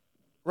that?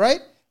 Right.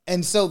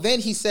 And so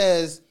then he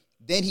says.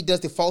 Then he does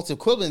the false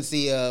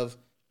equivalency of,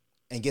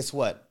 and guess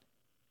what?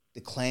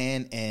 The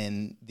Klan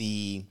and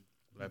the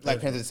Black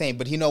Panther are the same.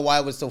 But you know why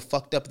it was so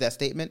fucked up, that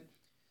statement?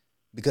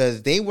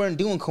 Because they weren't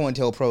doing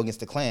COINTELPRO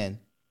against the Klan.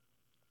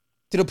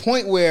 To the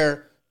point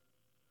where,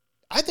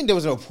 I think there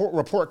was a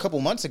report a couple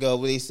months ago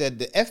where they said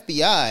the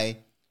FBI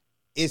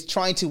is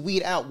trying to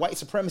weed out white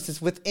supremacists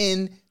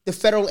within the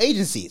federal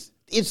agencies.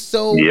 It's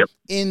so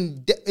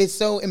it's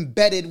so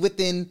embedded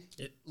within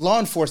law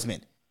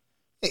enforcement.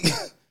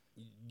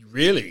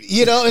 Really?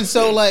 And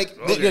so like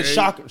okay.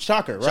 shocker,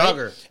 right?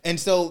 Shocker. And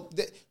so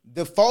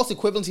the false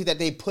equivalency that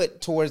they put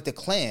towards the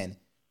Klan,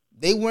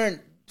 they weren't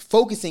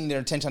focusing their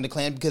attention on the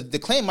Klan because the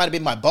Klan might have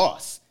been my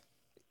boss.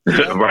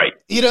 Right.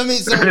 You know what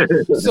I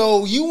mean?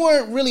 So you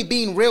weren't really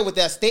being real with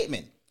that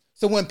statement.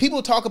 So when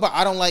people talk about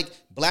I don't like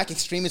black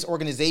extremist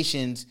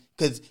organizations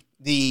because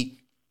the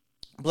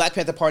Black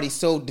Panther Party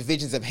sowed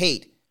divisions of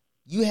hate,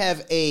 you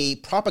have a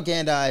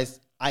propagandized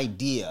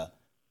idea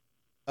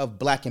of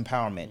black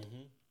empowerment. Mm-hmm.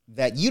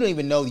 That you don't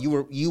even know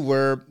you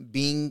were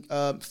being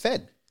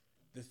fed.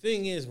 The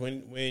thing is,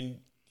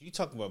 when you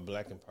talk about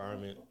black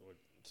empowerment or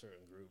certain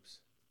groups,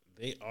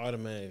 they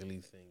automatically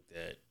think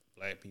that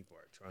black people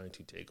are trying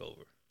to take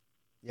over.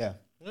 Yeah.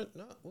 What?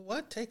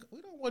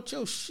 We don't want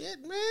your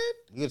shit, man.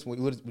 We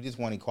just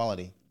want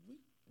equality.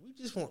 We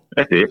just want.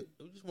 That's it.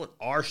 We just want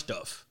our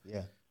stuff.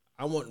 Yeah.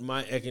 I want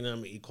my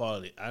economic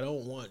equality. I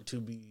don't want to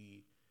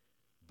be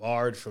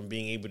barred from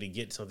being able to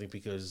get something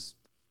because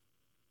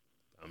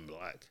I'm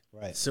black.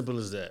 Right. Simple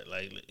as that.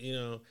 Like,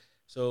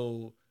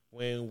 so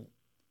when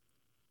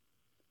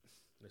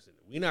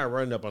we're not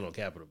running up on no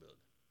Capitol building.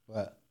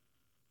 What?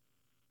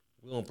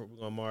 We're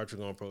gonna march, we're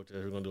gonna protest,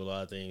 we're gonna do a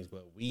lot of things,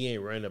 but we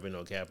ain't running up in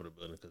no Capitol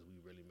building because we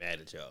really mad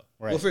at y'all.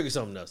 Right. We'll figure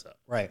something else out.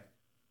 Right.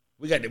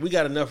 We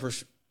got enough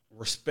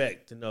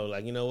respect to know,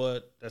 like, you know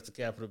what? That's the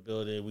Capitol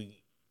building.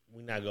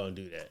 We're not gonna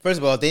do that. First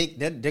of all,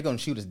 they're gonna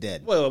shoot us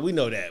dead. Well, we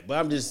know that, but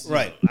I'm just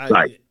right.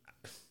 Right.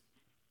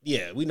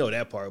 Yeah, we know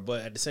that part,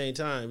 but at the same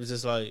time, it's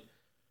just like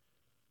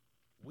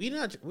we're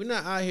not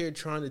out here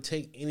trying to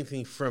take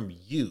anything from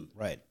you.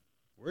 Right.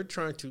 We're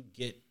trying to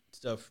get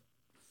stuff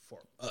for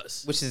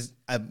us, which is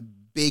a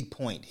big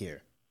point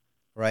here,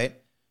 right?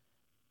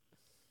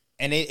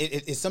 And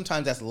it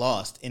sometimes that's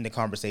lost in the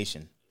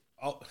conversation.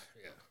 Oh,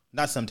 yeah.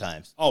 Not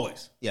sometimes.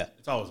 Always. Yeah.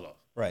 It's always lost.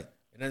 Right.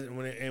 And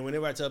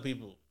whenever I tell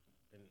people,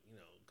 and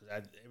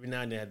because every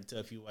now and then I have to tell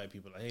a few white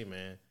people, like, hey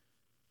man,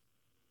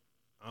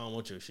 I don't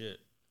want your shit.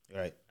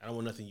 Right. I don't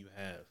want nothing you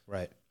have.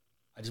 Right.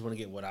 I just want to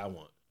get what I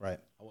want. Right.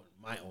 I want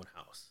my own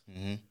house.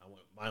 Mm-hmm. I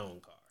want my own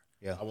car.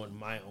 Yeah. I want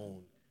my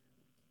own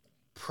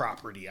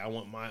property. I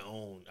want my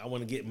own. I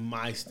want to get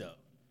my stuff.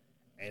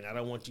 And I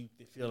don't want you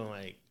feeling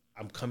like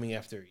I'm coming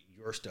after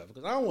your stuff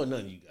because I don't want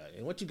nothing you got.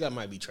 And what you got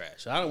might be trash.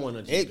 So I don't want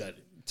nothing you got.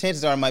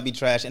 Chances are it might be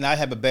trash. And I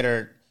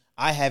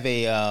have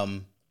a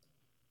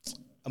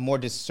more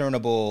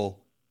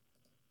discernible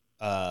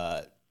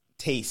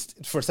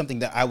taste for something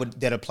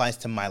that applies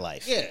to my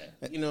life. Yeah,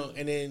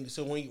 and then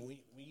so when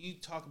you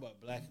talk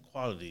about black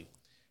equality,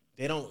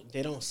 they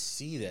don't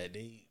see that.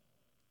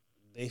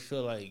 They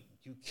feel like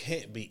you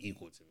can't be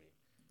equal to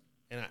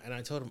me, and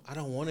I told them I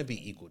don't want to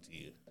be equal to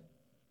you.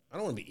 I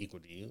don't want to be equal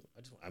to you.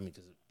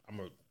 Because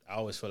I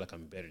always feel like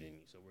I'm better than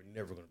you, so we're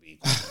never going to be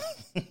equal.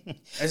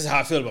 That's just how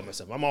I feel about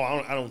myself. I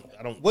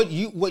don't. What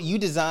you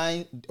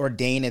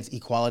ordain as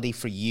equality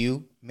for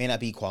you may not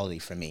be equality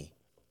for me.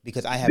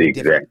 Because I have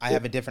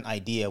a different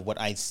idea of what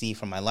I see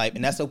from my life,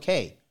 and that's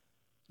okay.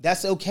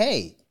 That's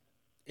okay.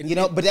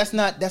 But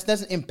that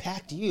doesn't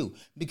impact you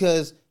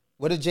because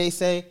what did Jay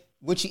say?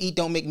 what you eat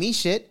don't make me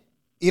shit.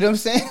 You know what I'm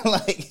saying?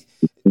 Like,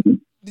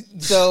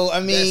 so I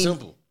mean, that's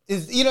simple.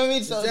 You know what I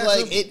mean? So it's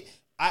like simple.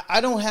 I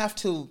don't have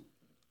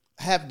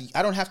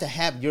to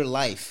have your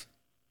life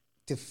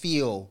to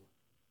feel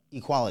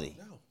equality.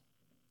 No.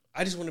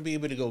 I just want to be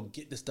able to go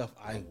get the stuff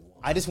I want.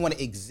 I just want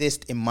to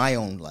exist in my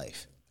own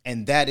life.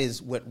 And that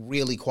is what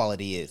real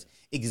equality is.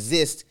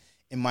 Exist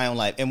in my own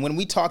life. And when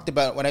we talked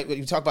about, when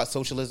we talk about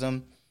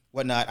socialism,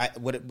 whatnot,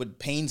 what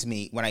pains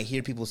me when I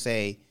hear people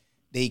say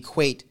they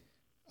equate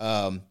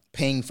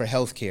paying for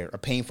healthcare or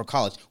paying for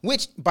college,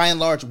 which by and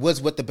large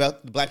was what the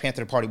Black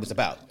Panther Party was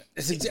about.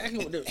 That's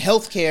exactly what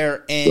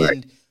healthcare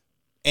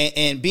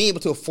and being able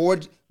to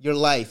afford your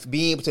life,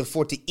 being able to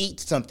afford to eat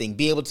something,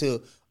 be able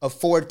to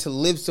afford to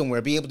live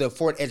somewhere, be able to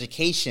afford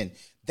education.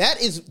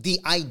 That is the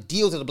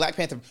ideals of the Black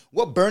Panther.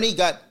 What Bernie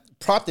got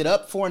propped it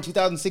up for in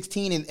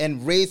 2016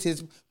 and raised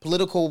his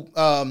political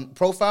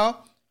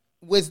profile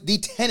was the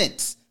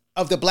tenets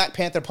of the Black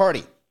Panther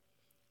Party.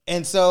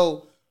 And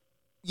so,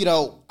 you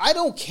know, I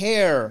don't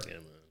care. Yeah,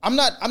 I'm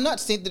not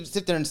saying to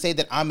sit there and say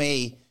that I'm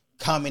a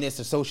communist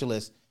or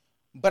socialist,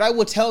 but I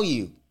will tell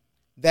you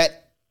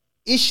that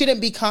it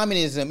shouldn't be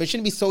communism. It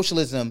shouldn't be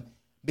socialism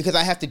because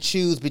I have to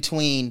choose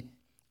between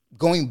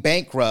going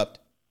bankrupt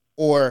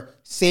or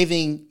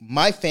saving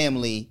my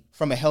family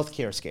from a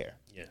healthcare scare.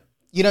 Yeah.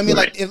 You know what I mean?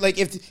 Right. Like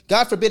if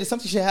God forbid if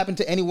something should happen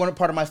to any one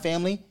part of my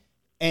family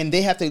and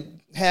they have to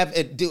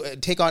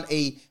take on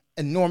a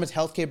enormous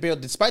healthcare bill,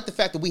 despite the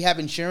fact that we have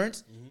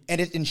insurance and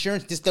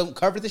insurance just don't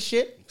cover the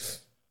shit,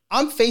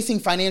 I'm facing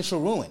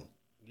financial ruin.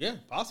 Yeah,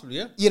 possibly,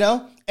 yeah. You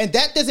know? And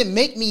that shouldn't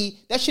make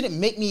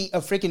me a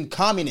freaking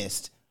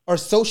communist or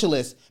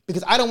socialist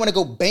because I don't want to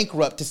go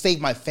bankrupt to save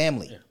my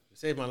family. Yeah, to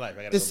save my life.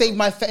 To save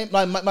my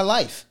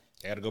life.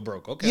 I gotta go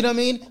broke. Okay. You know what I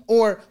mean?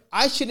 Or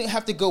I shouldn't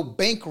have to go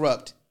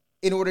bankrupt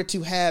in order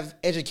to have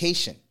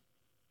education,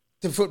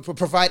 to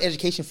provide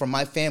education for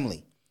my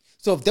family.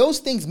 So if those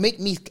things make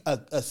me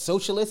a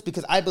socialist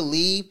because I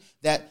believe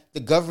that the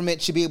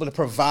government should be able to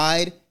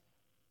provide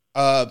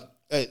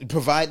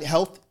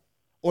health,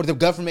 or the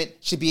government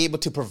should be able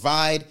to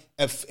provide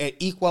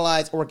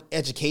equalized or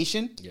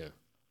education, yeah,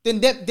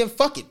 then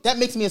fuck it. That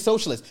makes me a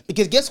socialist.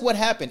 Because guess what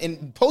happened?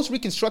 In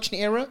post-Reconstruction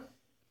era,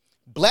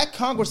 black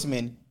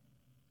congressmen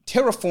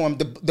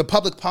terraformed the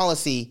public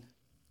policy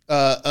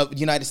of the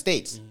United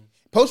States. Mm-hmm.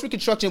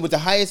 Post-Reconstruction was the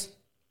highest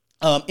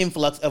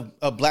influx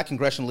of black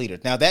congressional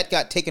leaders. Now that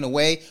got taken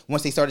away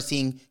once they started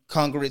seeing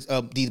Congress,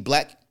 these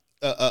black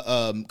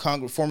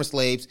former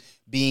slaves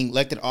being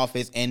elected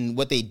office. And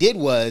what they did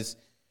was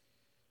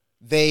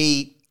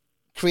they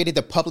created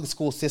the public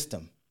school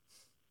system.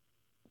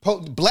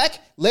 Black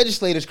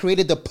legislators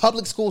created the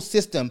public school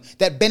system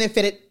that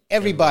benefited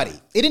everybody.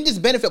 It didn't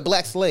just benefit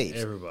black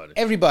slaves.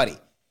 Everybody.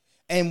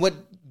 And what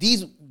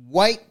these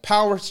white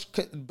power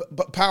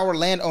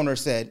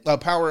landowners said,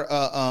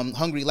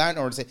 hungry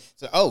landowners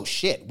said, oh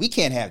shit, we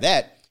can't have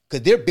that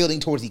because they're building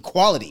towards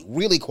equality,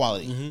 real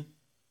equality. Mm-hmm.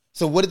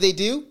 So what did they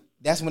do?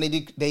 That's when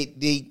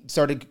they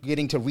started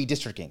getting to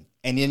redistricting.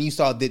 And then you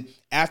saw that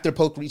after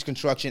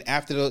post-Reconstruction,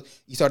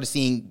 you started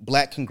seeing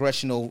black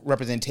congressional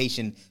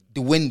representation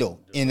dwindle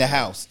in the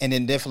House and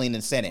then definitely in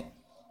the Senate.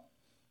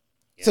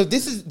 Yeah. So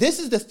this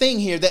is the thing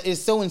here that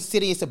is so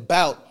insidious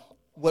about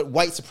what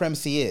white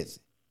supremacy is.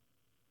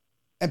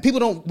 And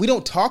we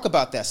don't talk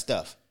about that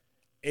stuff.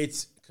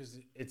 It's because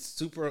it's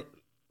super,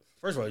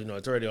 first of all,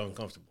 it's already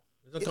uncomfortable.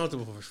 It's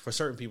uncomfortable for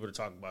certain people to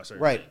talk about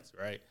certain things,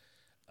 right?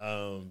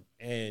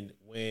 And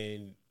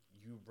when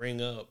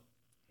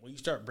you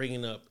start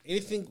bringing up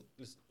anything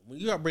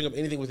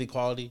with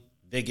equality,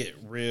 they get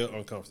real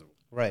uncomfortable,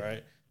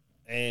 right?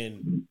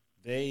 And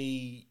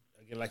they,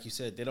 again, like you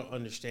said, they don't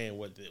understand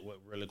what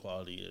real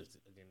equality is,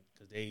 again,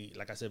 because they,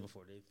 like I said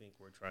before, they think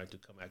we're trying to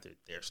come after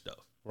their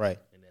stuff, right?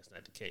 And that's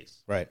not the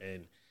case, right?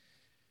 And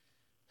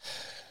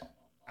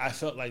I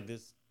felt like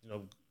this,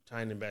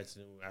 tying it back to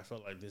the movie, I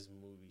felt like this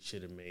movie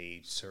should have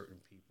made certain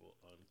people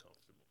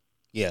uncomfortable.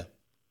 Yeah.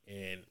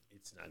 And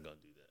it's not going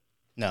to do that.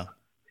 No.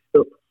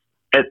 So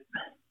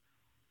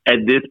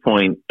at this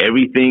point,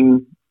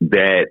 everything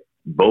that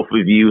both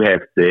of you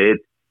have said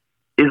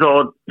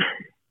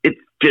it's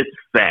just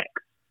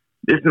facts.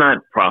 It's not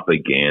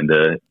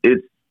propaganda.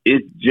 It's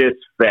just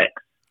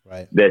facts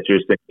that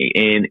you're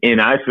saying.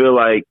 And I feel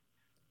like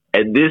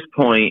at this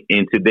point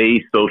in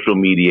today's social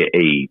media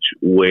age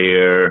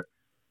where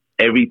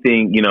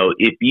everything,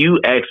 if you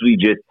actually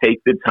just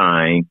take the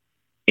time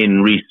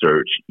in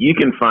research, you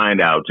can find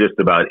out just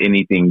about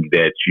anything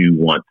that you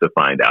want to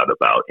find out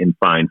about and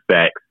find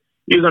facts.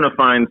 You're going to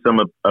find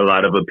a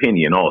lot of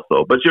opinion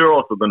also, but you're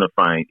also going to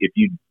find, if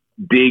you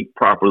dig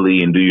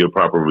properly and do your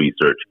proper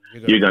research,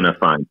 you're going to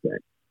find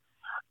facts.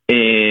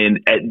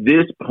 And at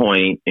this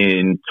point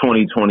in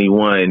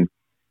 2021,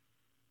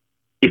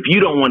 if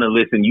you don't want to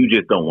listen, you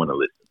just don't want to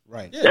listen.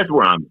 Right. Yeah. That's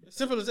where I'm at. It's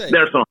simple as that.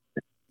 That's all.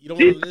 You don't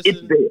want to listen.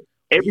 It's there.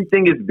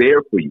 Everything is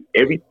there for you.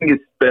 Everything is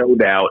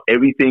spelled out.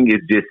 Everything is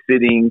just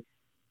sitting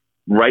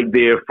right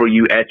there for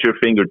you at your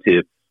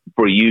fingertips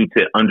for you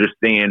to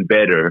understand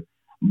better.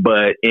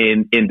 But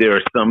and there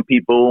are some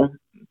people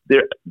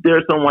there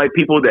are some white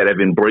people that have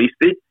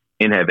embraced it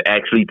and have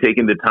actually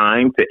taken the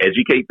time to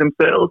educate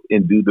themselves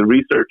and do the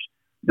research.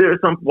 There are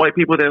some white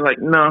people that are like,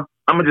 no,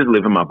 I'm gonna just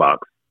live in my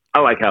box. I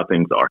like how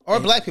things are.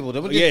 Or black people.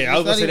 Yeah, I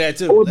was gonna say that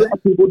too. Or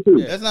black people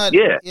too. That's not.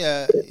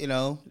 Yeah, you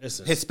know, I'm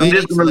just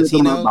Hispanics, gonna live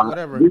in my Latino, box.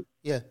 whatever.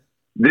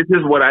 This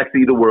is what I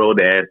see the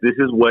world as. This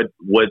is what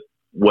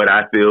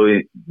I feel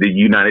the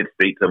United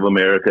States of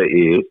America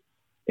is.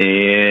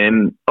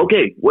 And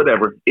okay,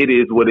 whatever. It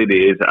is what it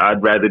is.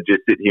 I'd rather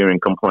just sit here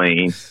and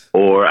complain,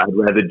 or I'd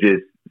rather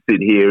just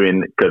sit here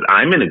and because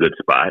I'm in a good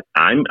spot.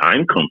 I'm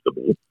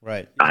comfortable.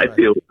 Right. I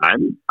feel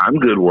I'm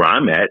good where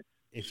I'm at.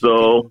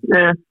 So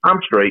I'm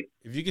straight.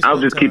 I'll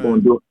just keep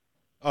on doing.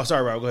 Oh,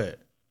 sorry, Rob. Go ahead.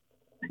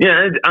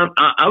 Yeah,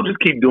 I'll just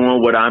keep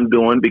doing what I'm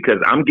doing because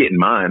I'm getting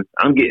mine.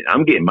 I'm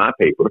getting my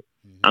paper.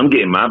 I'm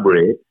getting my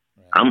bread.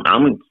 I'm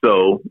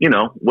so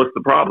what's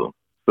the problem?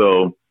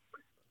 So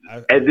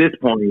at this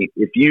point,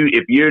 if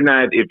you're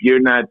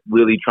not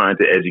really trying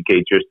to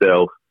educate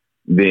yourself,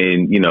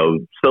 then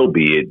so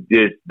be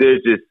it.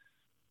 There's just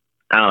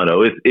I don't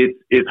know.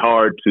 It's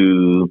hard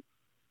to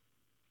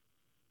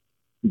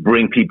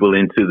bring people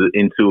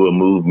into a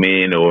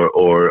movement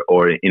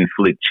or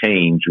inflict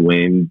change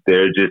when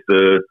there's just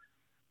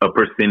a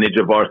percentage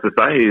of our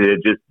society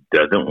that just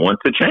doesn't want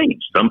to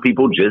change. Some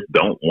people just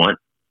don't want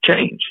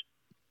change.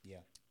 Yeah.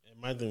 And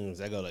my thing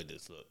is, I go like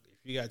this. Look,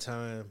 if you got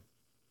time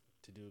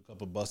to do a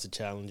couple busted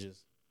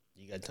challenges,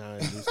 you got time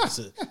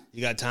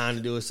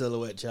to do a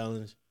silhouette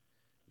challenge.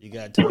 You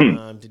got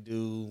time to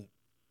do,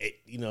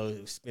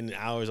 spending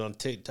hours on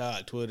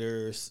TikTok,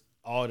 Twitter,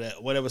 all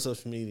that, whatever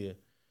social media.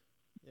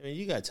 I mean,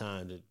 you got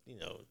time to,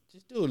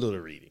 just do a little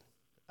reading.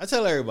 I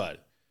tell everybody,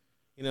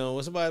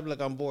 when somebody be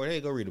like, I'm bored, hey,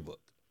 go read a book.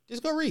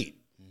 Just go read.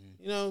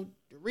 Mm-hmm.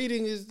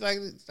 Reading is like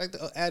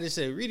the adage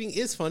said, reading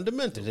is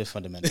fundamental. It is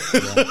fundamental.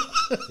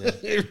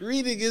 Yeah.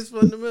 Reading is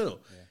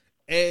fundamental.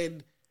 Yeah.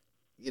 And,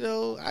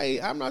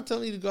 I'm not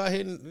telling you to go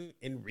ahead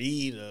and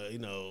read,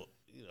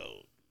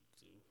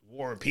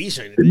 War and Peace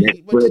or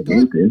anything. But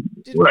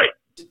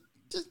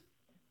just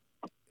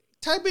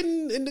type it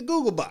in the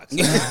Google box.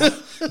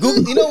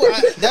 Google,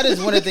 that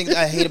is one of the things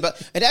I hate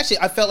about it. Actually,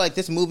 I felt like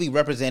this movie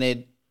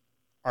represented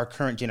our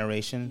current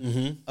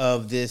generation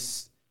of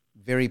this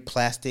very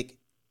plastic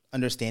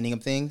understanding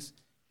of things.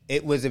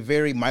 It was a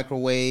very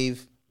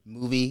microwave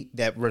movie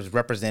that was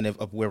representative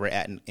of where we're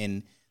at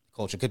in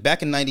culture. Because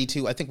back in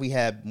 '92, I think we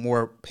had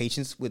more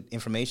patience with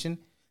information.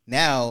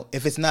 Now,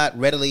 if it's not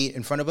readily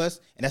in front of us,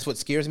 and that's what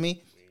scares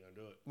me,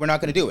 we're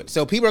not going to do it.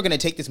 So people are going to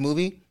take this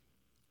movie,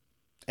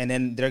 and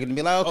then they're going to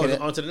be like, okay,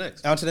 on to the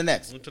next. On to the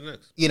next.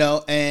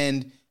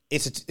 And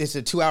it's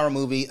a 2-hour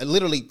movie,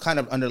 literally kind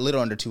of little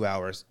under 2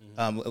 hours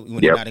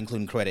when you're not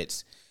including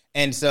credits.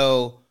 And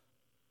so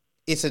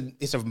it's a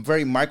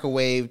very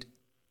microwaved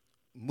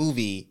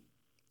movie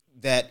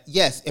that,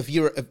 yes, if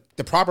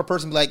the proper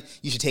person be like,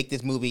 you should take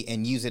this movie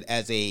and use it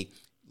as a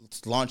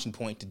launching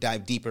point to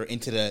dive deeper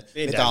into the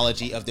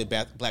mythology of the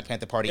Black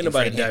Panther Party. Ain't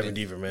nobody diving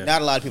deeper, man.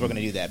 Not a lot of people are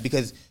going to do that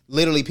because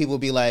literally people will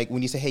be like,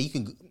 when you say, hey, you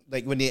can,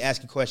 like when they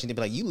ask you a question, they'll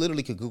be like, you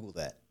literally could Google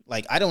that.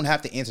 Like, I don't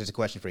have to answer the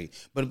question for you.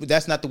 But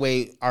that's not the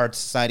way our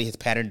society has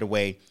patterned the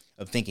way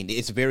of thinking.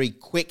 It's very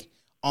quick,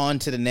 on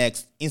to the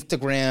next.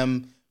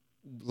 Instagram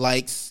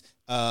likes,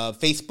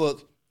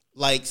 Facebook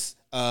likes,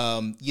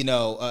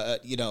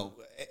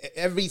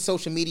 every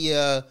social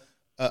media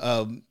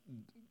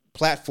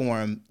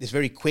platform is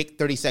very quick,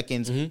 30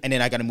 seconds, and then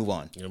I got to move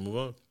on. You got to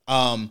move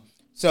on.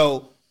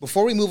 So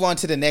before we move on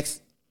to the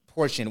next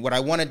portion, what I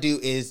want to do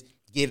is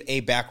give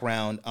a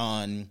background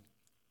on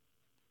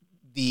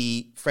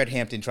the Fred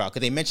Hampton trial,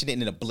 because they mentioned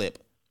it in a blip.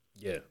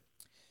 Yeah.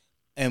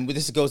 And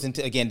this goes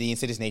into, again, the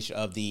insidious nature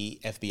of the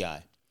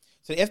FBI.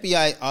 So the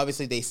FBI,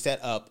 obviously, they set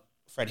up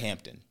Fred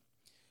Hampton.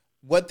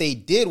 What they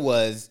did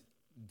was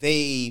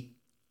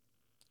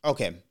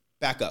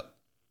back up.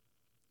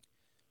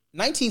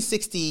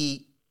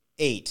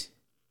 1968,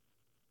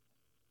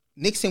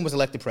 Nixon was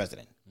elected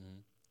president.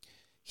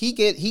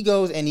 He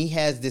goes and he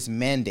has this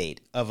mandate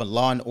of a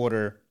law and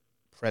order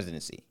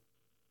presidency.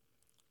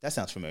 That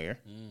sounds familiar.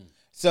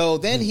 So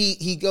then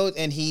he goes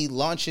and he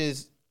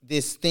launches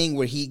this thing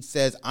where he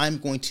says, I'm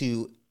going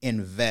to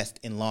invest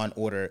in law and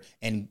order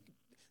and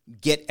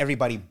get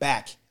everybody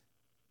back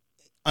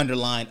under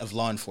line of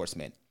law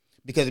enforcement.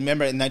 Because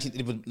remember,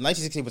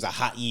 1960 was a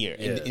hot year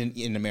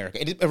in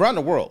America, around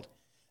the world.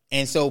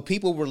 And so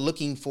people were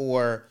looking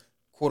for,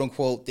 quote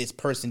unquote, this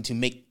person to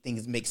make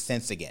things make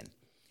sense again.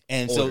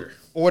 And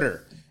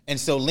order. And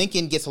so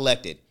Lincoln gets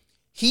elected.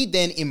 He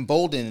then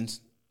emboldens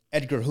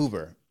Edgar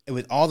Hoover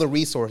with all the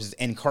resources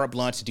and carte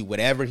blanche to do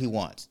whatever he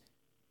wants.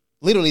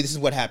 Literally, this is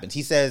what happens.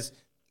 He says,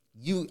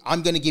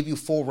 I'm going to give you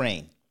full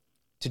reign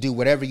to do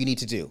whatever you need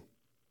to do.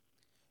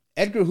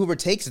 Edgar Hoover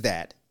takes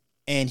that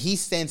and he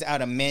sends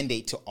out a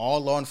mandate to all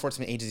law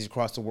enforcement agencies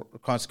across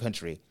the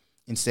country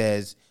and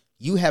says,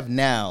 you have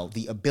now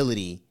the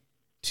ability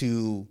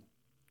to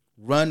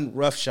run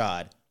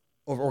roughshod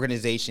over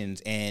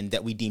organizations and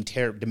that we deem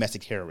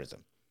domestic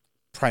terrorism,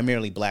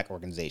 primarily black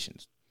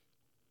organizations.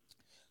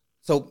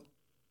 So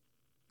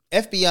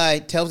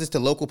FBI tells this to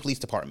local police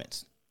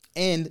departments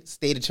and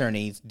state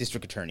attorneys,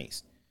 district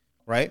attorneys,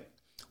 right?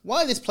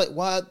 Why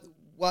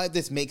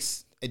this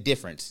makes a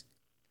difference?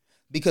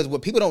 Because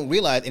what people don't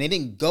realize, and they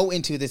didn't go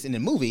into this in the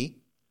movie,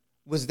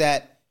 was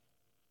that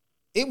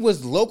it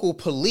was local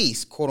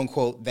police, quote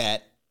unquote,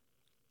 that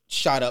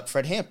shot up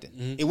Fred Hampton.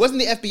 Mm-hmm. It wasn't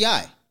the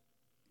FBI.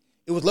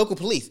 It was local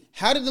police.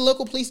 How did the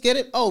local police get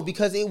it? Oh,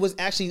 because it was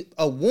actually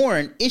a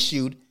warrant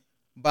issued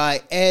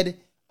by Ed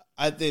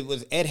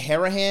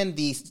Harahan,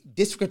 the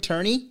district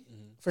attorney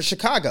for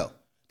Chicago,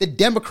 the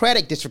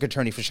Democratic district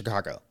attorney for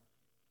Chicago.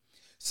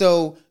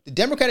 So the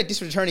Democratic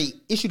district attorney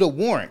issued a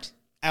warrant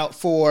out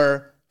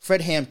for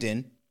Fred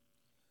Hampton,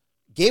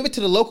 gave it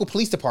to the local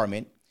police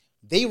department.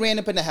 They ran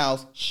up in the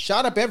house,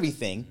 shot up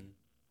everything,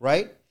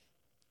 right?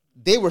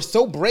 They were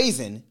so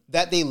brazen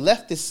that they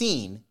left the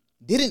scene,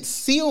 didn't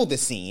seal the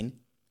scene.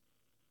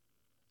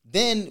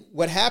 Then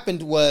what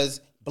happened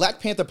was Black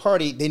Panther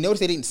Party, they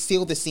noticed they didn't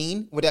seal the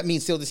scene. What that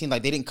means, seal the scene,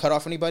 like they didn't cut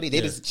off anybody.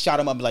 They just shot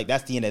them up like,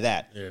 that's the end of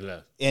that. Yeah,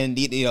 left. And,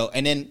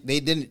 and then they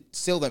didn't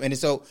seal them. And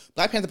so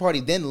Black Panther Party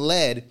then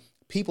led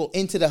people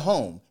into the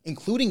home,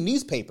 including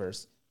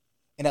newspapers,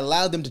 and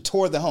allowed them to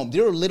tour the home.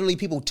 There were literally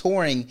people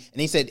touring, and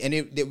they said, and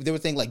they were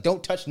saying like,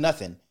 don't touch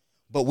nothing,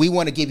 but we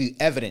want to give you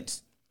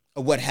evidence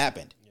of what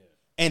happened. Yeah.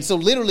 And so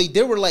literally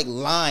there were like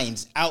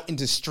lines out in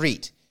the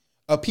street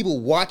of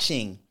people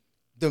watching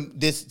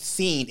this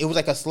scene. It was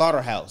like a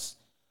slaughterhouse.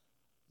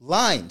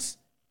 Lines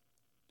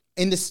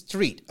in the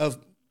street of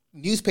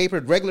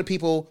newspaper, regular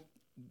people,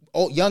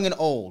 old, young and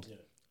old,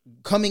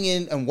 coming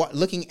in and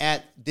looking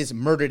at this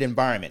murdered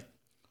environment.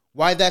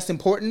 Why that's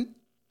important?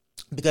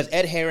 Because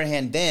Ed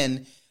Harahan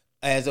then,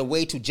 as a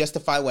way to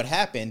justify what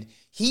happened,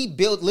 he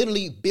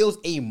literally builds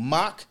a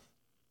mock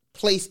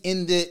place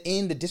in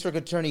the district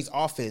attorney's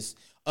office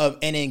and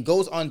then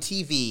goes on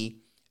TV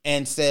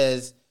and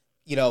says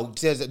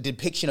a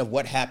depiction of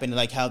what happened,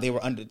 like how they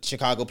were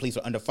Chicago police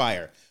were under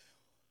fire.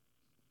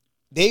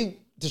 The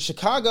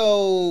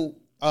Chicago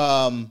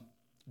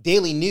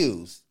Daily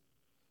News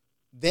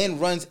then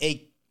runs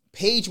a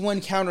page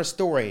 1 counter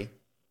story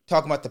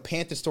talking about the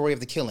Panther story of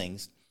the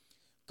killings,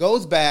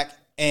 goes back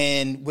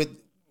and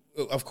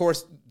of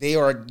course, they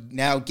are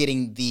now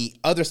getting the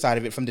other side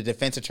of it from the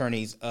defense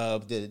attorneys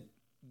of the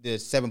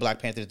 7 Black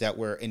Panthers that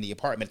were in the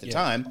apartment at the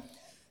time.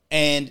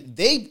 And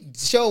they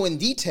show in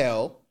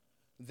detail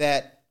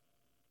that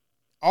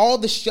all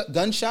the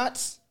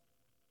gunshots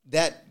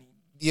that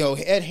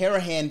Ed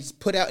Harahan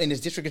put out in his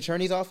district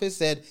attorney's office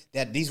said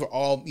that these were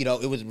all,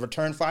 it was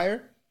return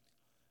fire.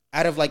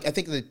 Out of I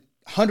think the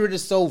 100 or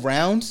so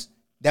rounds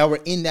that were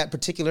in that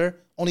particular,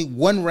 only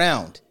one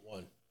round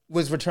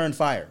was return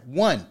fire.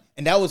 One.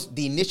 And that was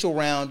the initial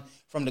round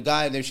from the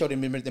guy they showed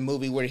him in the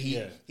movie where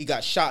he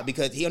got shot,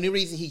 because the only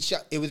reason he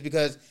shot it was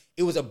because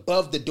it was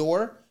above the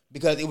door,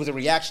 because it was a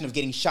reaction of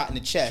getting shot in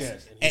the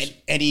chest.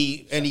 And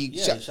he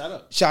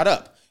shot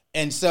up.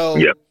 And so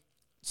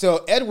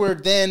so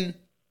Edward then,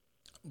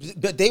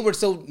 but they were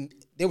so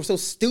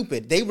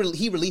stupid.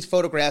 He released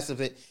photographs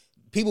of it.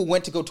 People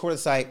went to go tour the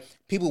site.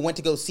 People went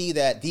to go see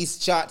that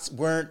these shots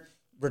weren't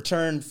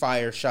return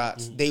fire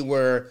shots. Mm-hmm. They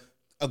were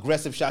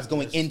aggressive shots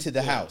going into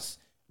the house,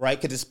 right?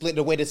 Because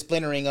the way the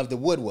splintering of the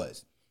wood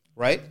was,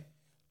 right?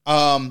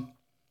 So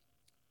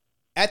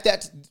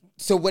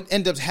what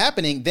ends up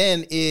happening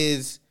then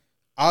is,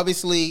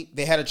 obviously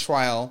they had a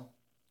trial.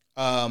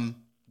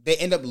 They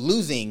end up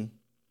losing.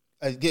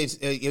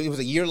 It was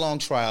a year-long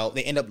trial.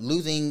 They end up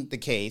losing the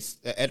case.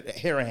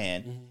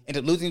 Harahan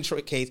ended up losing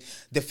the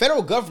case. The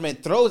federal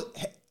government throws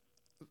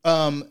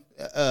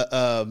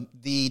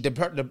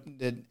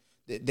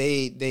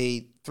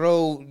they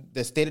throw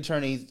the state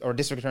attorney's or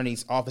district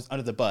attorney's office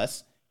under the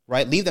bus,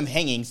 right? Leave them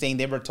hanging, saying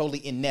they were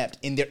totally inept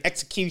in their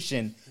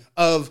execution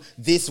of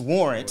this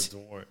warrant.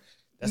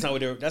 That's not what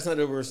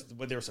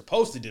they were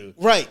supposed to do.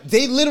 Right.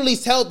 They literally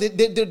tell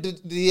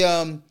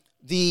the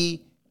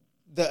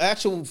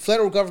actual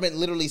federal government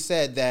literally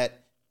said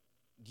that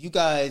you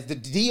guys, the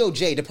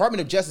DOJ,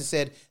 Department of Justice,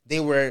 said they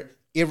were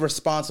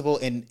irresponsible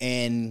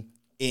in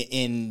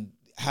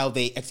how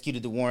they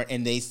executed the warrant,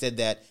 and they said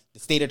that the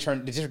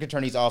district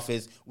attorney's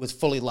office was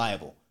fully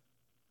liable.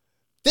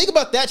 Think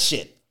about that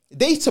shit.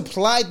 They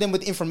supplied them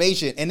with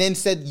information and then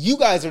said, you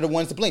guys are the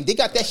ones to blame. They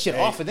got that shit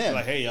off of them.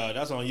 Like, hey, y'all,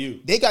 that's on you.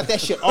 They got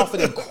that shit off of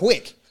them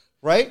quick,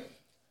 right?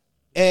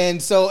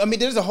 And so, I mean,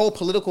 there's a whole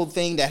political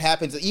thing that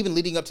happens, even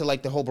leading up to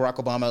the whole Barack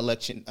Obama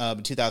election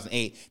in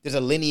 2008. There's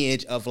a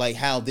lineage of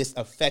how this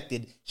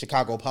affected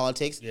Chicago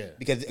politics. Yeah.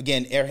 Because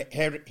again,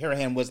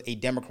 Harahan was a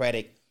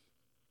Democratic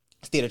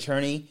state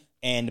attorney,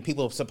 and the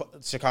people of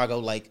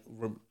Chicago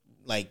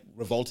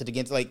revolted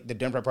against the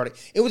Democratic Party.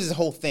 It was this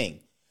whole thing.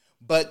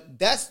 But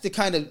that's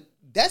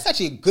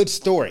actually a good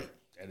story.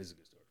 That is a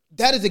good story.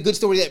 That is a good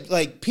story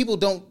that people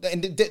don't,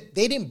 and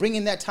they didn't bring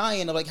in that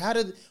tie-in of how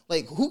did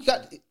who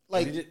got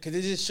because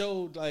it just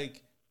showed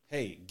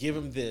hey, give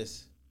him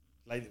this,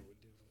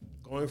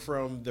 going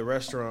from the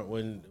restaurant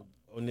when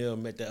O'Neal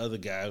met the other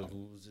guy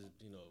who was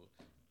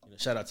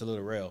Shout out to Lil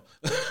Rel.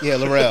 Yeah,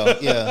 Lil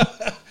yeah.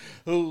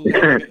 who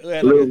had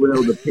Lil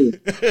Rel the Pink.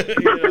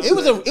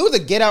 It was a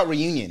Get Out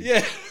reunion.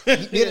 Yeah. I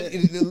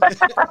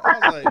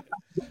was like,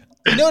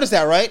 you noticed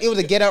that, right? It was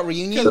a Get Out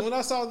reunion. When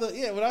I saw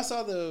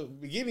the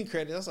beginning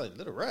credit, I was like,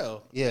 Lil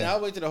Rel. Yeah. And I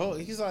wait to the whole.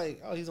 He's like,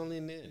 oh, he's only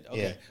in the end.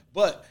 Okay, yeah.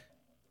 But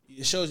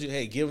it shows you,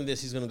 hey, give him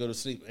this, he's gonna go to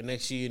sleep, and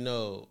next year, you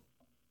know,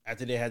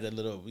 after they had that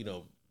little, you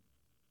know,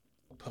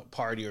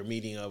 party or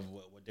meeting of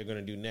what they're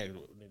gonna do next,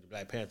 the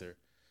Black Panther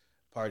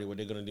party, what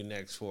they're gonna do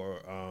next for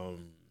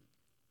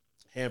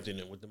Hampton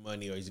and with the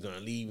money, or he's gonna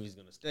leave, he's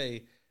gonna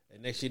stay,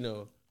 and next you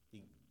know,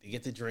 they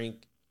get the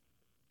drink.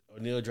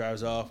 O'Neal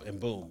drives off, and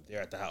boom,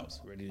 they're at the house,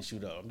 ready to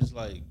shoot up. I'm just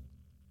like,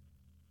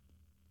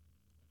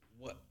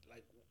 what?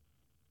 Like,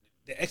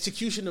 the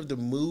execution of the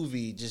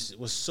movie just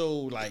was so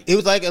like. It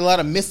was like a lot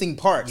of missing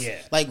parts. Yeah.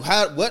 Like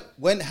how, what,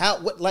 when,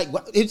 how, what, like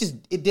what,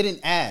 it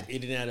didn't add. It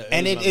didn't add.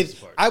 And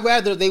I'd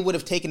rather they would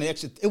have taken an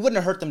extra. It wouldn't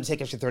have hurt them to take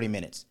extra 30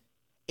 minutes.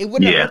 It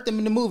wouldn't have hurt them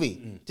in the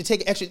movie to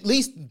take extra, at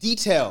least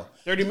detail.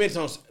 30 minutes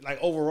on like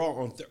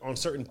overall on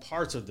certain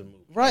parts of the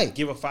movie. Right. Like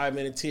give a 5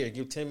 minutes here,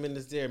 give 10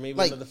 minutes there, maybe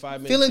Like another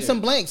 5 minutes. fill in here. some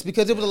blanks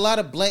because there was a lot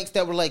of blanks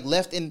that were like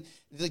left in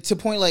to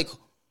point like.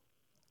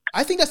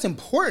 I think that's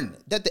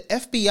important that the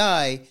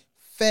FBI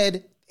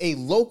fed a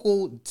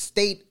local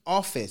state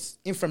office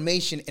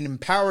information and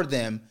empowered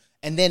them,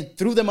 and then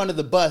threw them under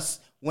the bus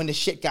when the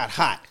shit got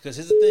hot. Because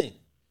here's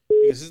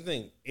the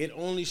thing. It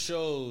only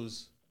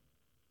shows.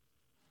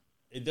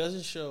 It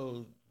doesn't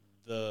show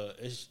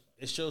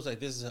it shows like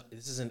this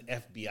is an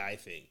FBI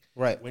thing.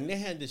 Right. When they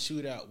had the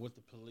shootout with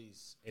the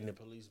police and the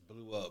police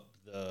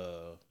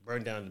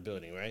burned down the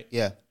building, right?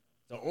 Yeah.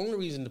 The only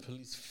reason the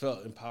police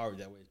felt empowered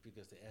that way is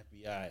because the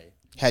FBI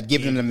had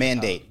given them the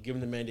mandate. Given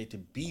the mandate to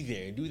be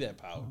there and do that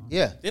power.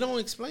 Yeah. They don't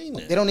explain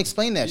that. They don't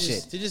explain that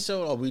shit. They just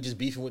show, we just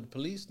beefing with the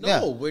police? No,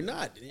 Yeah. we're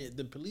not.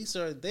 The police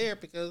are there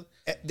because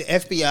The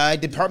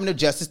FBI, Department of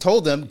Justice,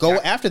 told them go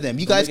after them.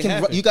 You guys make it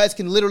can. happen. You guys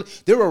can literally.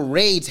 There were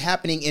raids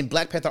happening in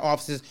Black Panther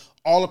offices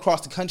all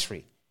across the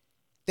country.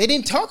 They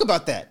didn't talk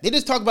about that. They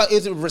just talked about it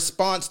was a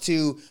response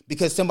to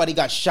because somebody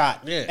got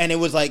shot, and it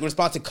was like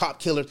response to cop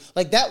killers.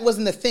 Like that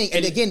wasn't the thing.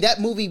 And again, that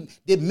movie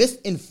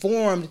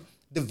misinformed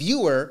the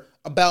viewer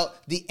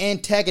about the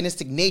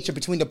antagonistic nature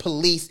between the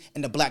police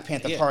and the Black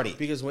Panther Party.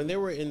 Because when they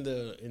were in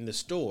the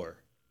store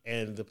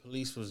and the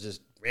police was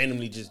just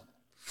randomly just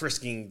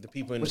frisking the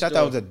people in Which the I store.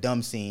 thought was a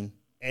dumb scene.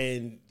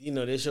 And you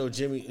know they showed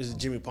Jimmy. Is it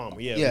Jimmy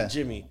Palmer? Yeah, Yeah.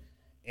 Jimmy.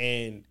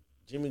 And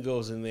Jimmy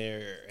goes in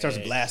there, Starts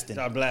and blasting.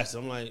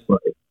 I'm like,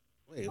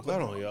 wait,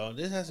 hold on, y'all.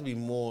 This has to be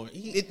more.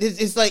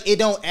 It's like it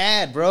don't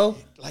add, bro.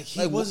 Like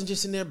he wasn't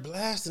just in there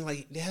blasting.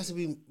 Like there has to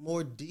be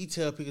more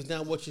detail because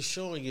now what you're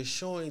showing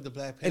the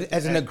Black Panther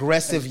As an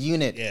aggressive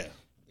unit. Yeah.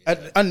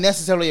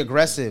 Unnecessarily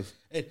aggressive.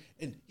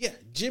 And yeah,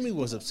 Jimmy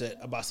was upset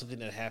about something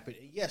that happened.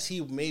 Yes,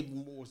 he maybe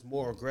was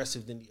more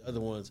aggressive than the other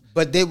ones.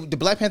 But the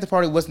Black Panther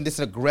Party wasn't this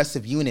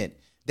aggressive unit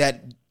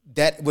that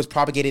was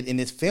propagated in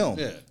this film.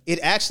 Yeah. It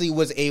actually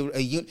was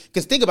a unit.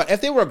 Because think about it,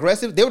 if they were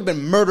aggressive, there would have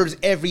been murders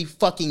every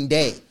fucking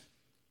day.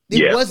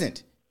 It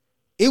wasn't.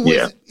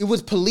 It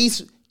was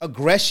police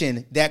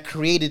aggression that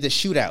created the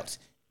shootouts.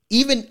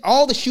 Even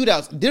all the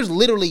shootouts, there's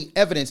literally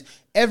evidence.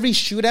 Every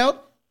shootout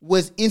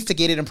was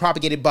instigated and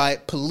propagated by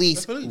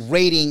police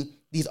raiding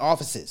these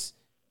offices.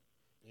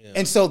 Yeah.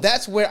 And so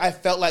that's where I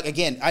felt like,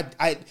 again,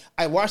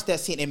 I watched that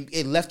scene and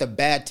it left a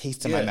bad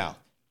taste in my mouth.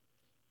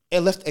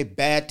 It left a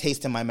bad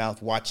taste in my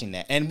mouth watching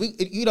that. And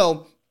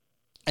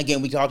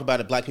again, we talked about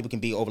it. Black people can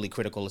be overly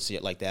critical of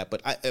shit like that,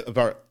 but of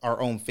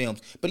our own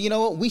films. But you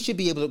know what? We should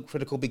be able to be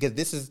critical because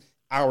this is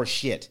our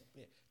shit.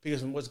 Yeah.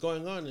 Because what's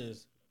going on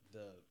is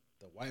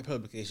the white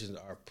publications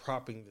are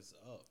propping this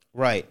up.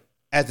 Right.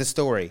 As the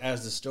story. And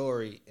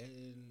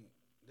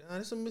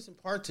there's some missing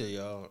parts here,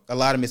 y'all. A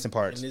lot of missing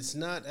parts. And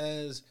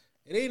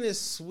it ain't as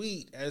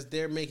sweet as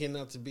they're making it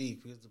out to be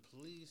because the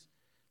police,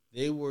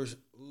 they were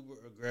uber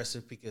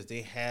aggressive because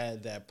they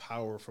had that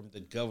power from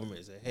the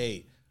government. Say,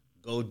 hey,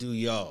 go do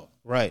y'all.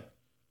 Right.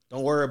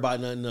 Don't worry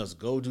about nothing else.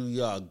 Go do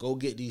y'all. Go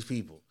get these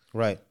people.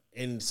 Right.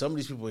 And some of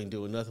these people ain't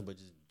doing nothing but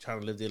just trying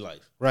to live their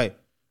life. Right.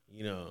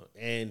 You know,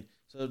 and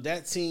so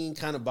that scene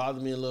kind of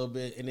bothered me a little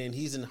bit. And then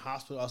he's in the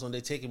hospital also, and they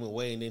take him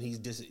away, and then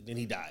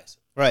he dies.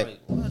 Right.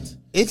 Like, what?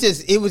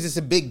 It was just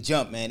a big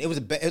jump, man. It was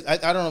I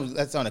don't know if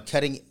that's on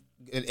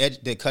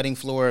the cutting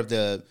floor of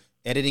the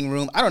editing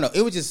room. I don't know.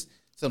 It was just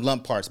some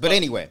lump parts. But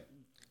anyway.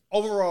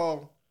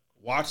 Overall,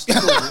 watch the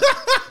movie.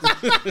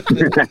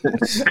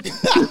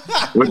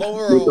 with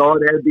all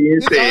that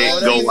being said,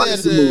 go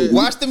watch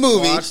the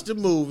movie. Watch the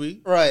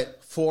movie. Right.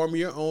 Form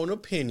your own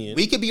opinion.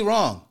 We could be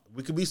wrong.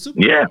 We could be super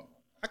wrong.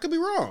 I could be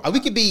wrong. We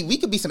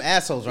could be some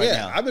assholes right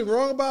now. I've been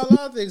wrong about a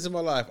lot of things in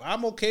my life.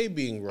 I'm okay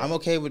being wrong. I'm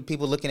okay with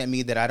people looking at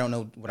me that I don't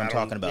know what I'm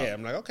talking about. Yeah,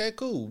 I'm like, okay,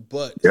 cool.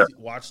 But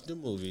watch the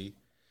movie,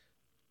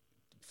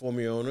 form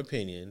your own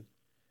opinion,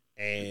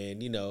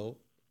 and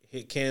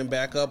hit Cam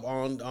back up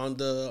on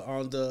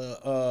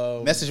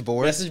the message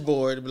board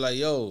and be like,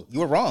 yo,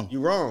 you were wrong.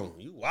 You wrong.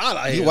 You wild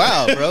out here. You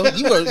wild, bro.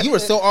 You were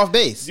so off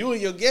base. You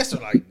and your guests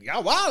are like,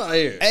 y'all wild out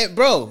here. Hey,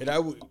 bro. And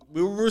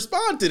we will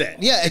respond to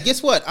that. Yeah, and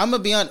guess what? I'm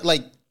gonna be on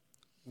like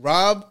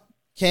Rob,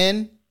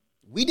 Ken.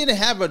 We didn't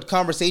have a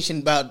conversation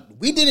about.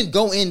 We didn't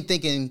go in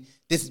thinking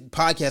this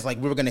podcast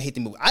like we were gonna hate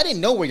the movie. I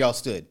didn't know where y'all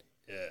stood.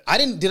 Yeah. I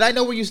didn't. Did I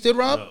know where you stood,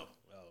 Rob?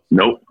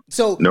 Nope.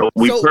 So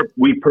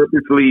we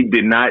purposely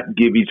did not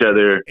give each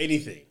other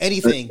anything,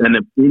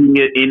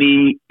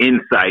 any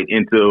insight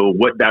into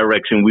what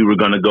direction we were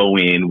going to go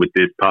in with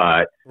this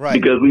pod, right?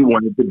 Because we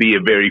wanted to be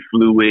a very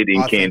fluid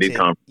and candid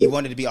conversation. You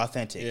wanted to be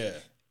authentic, yeah.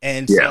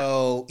 And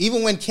so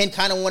even when Ken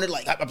kind of wanted,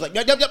 like, I was like,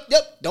 yep,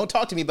 don't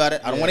talk to me about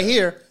it. I don't want to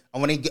hear. I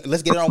want to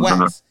let's get it on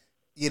wax,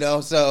 you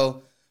know.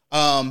 So,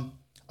 all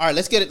right,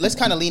 let's get it. Let's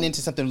kind of lean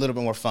into something a little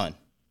bit more fun.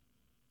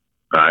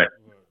 All right.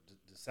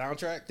 The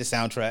soundtrack. The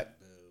soundtrack.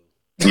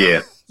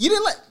 Yeah. You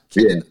didn't like.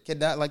 He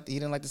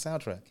didn't like the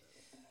soundtrack.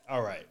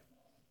 All right.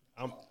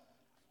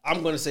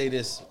 I'm gonna say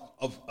this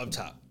up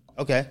top.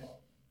 Okay.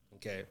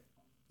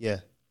 Yeah.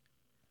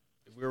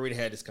 If we already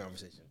had this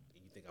conversation,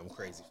 you think I'm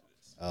crazy for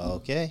this?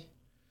 Okay.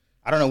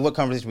 I don't know what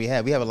conversation we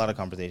had. We have a lot of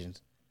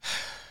conversations.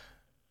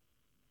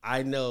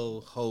 I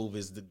know Hove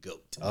is the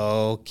GOAT.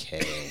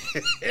 Okay.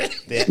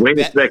 Wait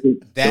a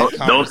second.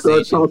 Don't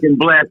start talking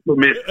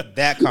blasphemous.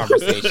 That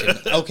conversation.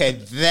 Okay,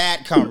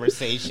 that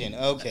conversation.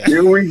 Okay.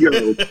 Here we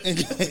go.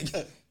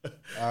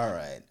 All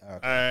right. All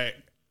right.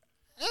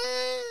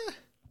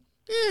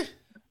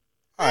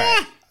 All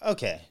right.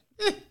 Okay.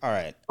 All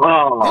right.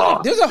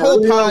 Oh, there's a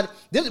whole pod.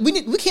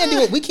 We can't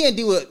do it.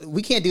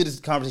 We can't do this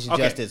conversation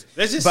justice.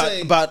 Let's just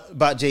say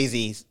about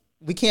Jay-Z's.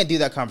 We can't do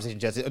that conversation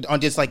justice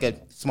on just like a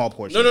small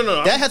portion.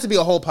 No. That has to be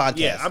a whole podcast.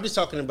 Yeah, I'm just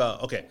talking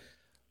about. Okay.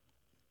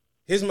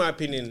 Here's my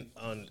opinion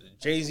on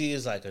Jay-Z.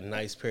 Is like a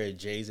nice pair of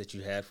J's that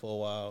you had for a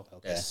while.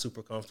 Okay. That's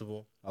super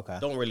comfortable. Okay.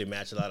 Don't really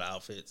match a lot of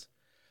outfits,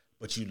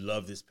 but you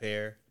love this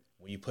pair.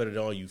 When you put it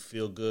on, you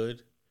feel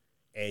good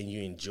and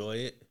you enjoy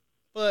it.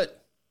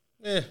 But,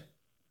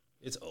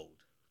 it's old.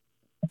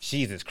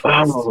 Jesus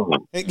Christ. Oh.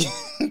 Jesus.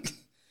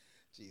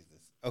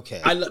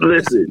 Okay.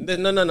 Listen.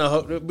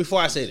 No.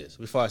 Before I say this.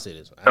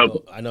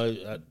 I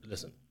know.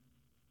 Listen.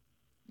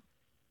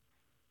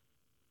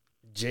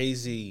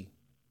 Jay-Z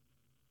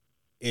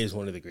is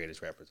one of the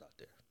greatest rappers out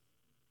there.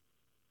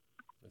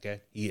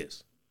 Okay? He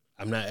is.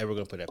 I'm not ever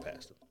going to put that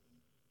past him.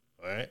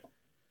 All right?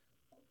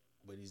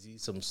 But is he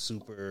some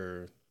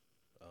super...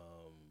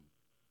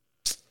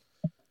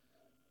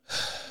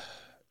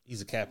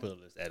 he's a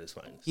capitalist at his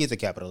finest. He is a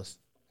capitalist.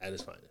 At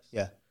his finest.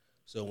 Yeah.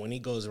 So when he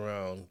goes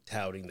around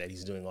touting that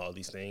he's doing all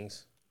these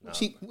things...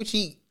 Which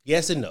he...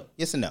 Yes and no.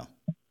 Yes and no.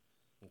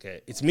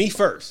 Okay. It's me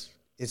first.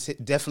 It's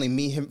definitely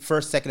me, him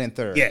first, second, and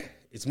third. Yeah.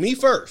 It's me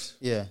first.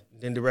 Yeah.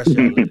 Then the rest of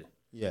y'all let it.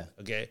 Yeah.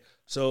 Okay.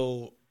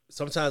 So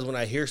sometimes when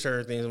I hear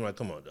certain things, I'm like,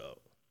 come on, dog.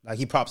 Like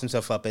he props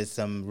himself up as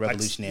some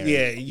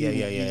revolutionary. Like,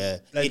 yeah.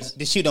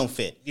 The shoe don't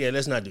fit. Yeah,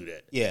 let's not do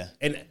that. Yeah.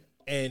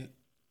 And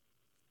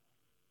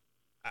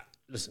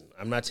listen,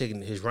 I'm not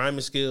taking his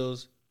rhyming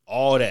skills,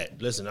 all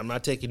that. Listen, I'm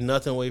not taking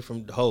nothing away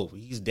from Hov.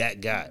 He's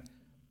that guy.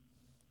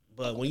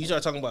 But when you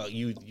start talking about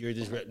you're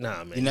this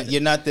nah, man.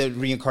 You're not the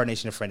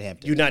reincarnation of Fred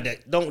Hampton. You're not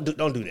that. Don't do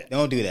that.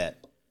 Don't do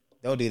that.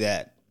 Don't do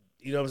that.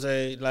 You know what I'm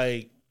saying?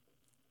 Like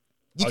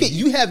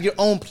you have your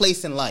own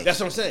place in life. That's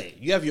what I'm saying.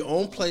 You have your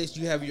own place.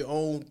 You have your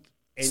own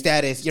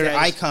status. You're an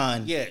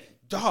icon. Yeah,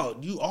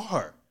 dog. You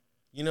are.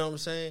 You know what I'm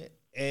saying?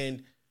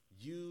 And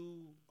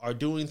you are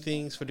doing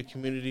things for the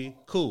community.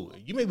 Cool.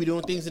 You may be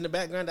doing things in the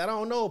background that I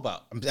don't know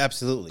about.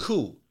 Absolutely.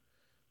 Cool.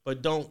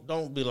 But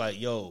don't be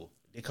like, yo,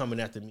 they're coming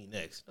after me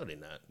next. No, they're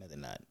not. No, they're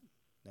not.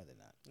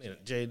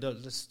 Jay, they're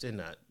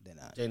not. They're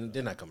not. Jay,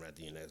 they're not coming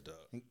after you next, dog.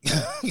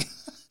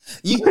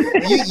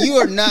 You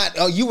are not.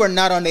 Oh, you are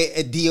not on the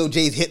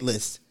DOJ's hit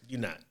list. You're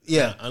not.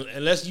 Yeah.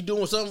 Unless you're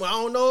doing something I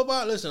don't know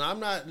about. Listen, I'm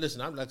not.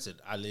 Listen, I'm like I said.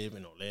 I live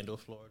in Orlando,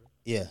 Florida.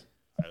 Yeah.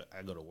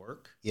 I go to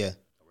work. Yeah.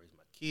 I raise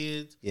my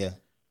kids. Yeah.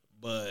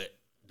 But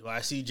do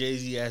I see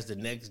Jay-Z as the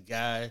next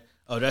guy?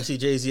 Oh, do I see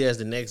Jay-Z as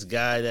the next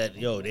guy that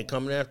they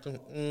coming after?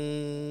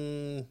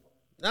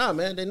 Nah,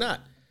 man, they're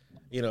not.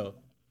 You know,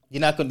 they're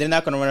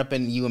not gonna run up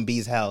in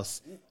UMB's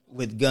house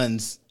with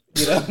guns.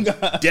 You know,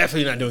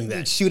 definitely not doing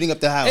that. Shooting up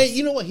the house. Hey,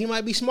 you know what? He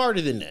might be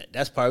smarter than that.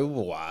 That's probably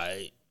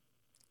why.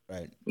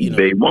 Right.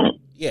 They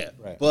won't. Yeah.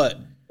 Right. But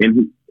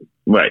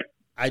right.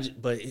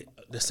 The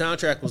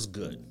soundtrack was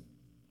good.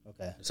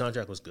 Okay. The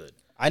soundtrack was good.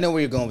 I know where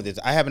you're going with this.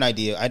 I have an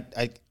idea.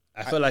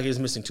 I feel like he's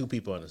missing two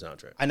people on the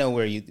soundtrack. I know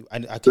where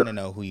I kind of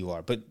know who you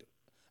are, but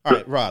all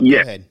right, Rob, go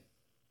ahead.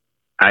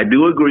 I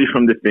do agree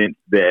from the sense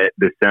that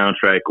the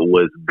soundtrack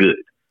was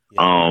good.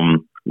 Yeah.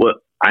 Well,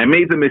 I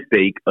made the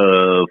mistake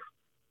of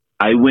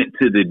I went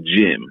to the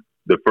gym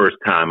the first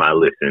time I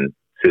listened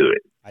to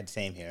it.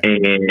 Same here.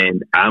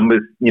 And I'm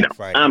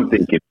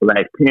thinking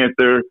Black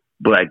Panther,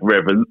 Black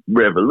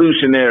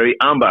Revolutionary.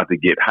 I'm about to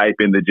get hype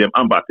in the gym.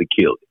 I'm about to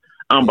kill it.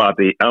 I'm about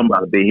to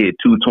hit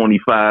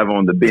 225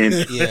 on the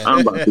bench. Yeah.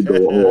 I'm about to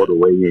go all the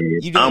way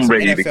in. I'm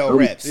ready NFL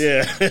reps.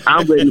 Yeah.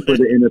 I'm ready for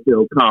the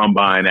NFL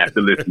Combine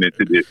after listening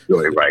to this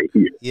story right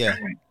here. Yeah.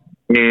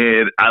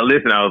 And I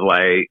listened. I was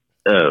like,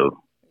 oh,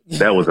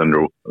 that was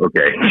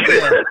okay.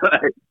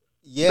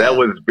 Yeah. That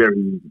was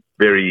very,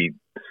 very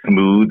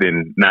smooth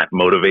and not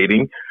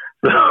motivating.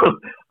 So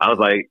I was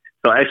like,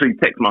 so I actually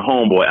text my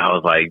homeboy. I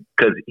was like,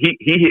 because he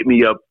hit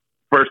me up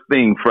first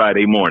thing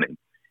Friday morning,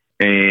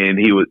 and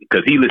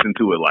because he listened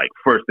to it like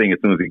first thing as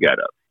soon as he got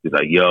up. He's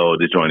like, yo,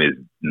 this joint is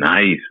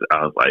nice.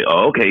 I was like,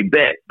 oh, okay,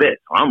 bet.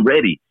 I'm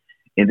ready.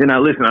 And then I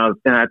listened,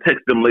 and I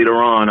texted him later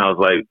on. I was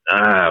like,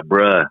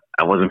 bruh,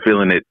 I wasn't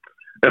feeling it.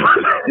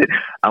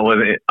 I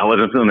wasn't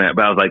feeling that.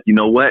 But I was like, you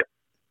know what?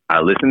 I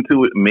listened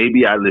to it.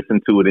 Maybe I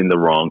listened to it in the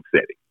wrong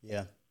setting.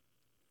 Yeah.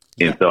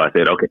 And so I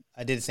said, okay.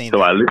 I did the same.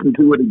 So I listened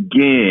to it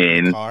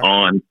again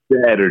on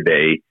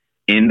Saturday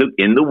in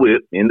the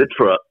whip, in the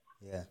truck,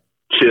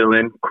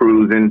 chilling,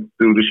 cruising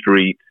through the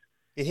streets,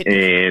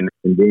 and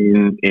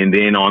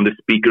then on the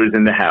speakers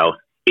in the house,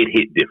 it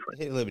hit different.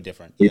 It hit a little bit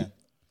different. It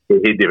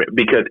hit different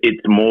because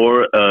it's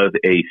more of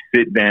a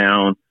sit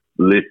down,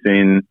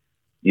 listen,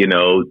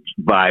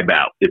 vibe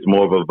out. It's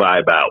more of a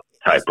vibe out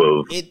type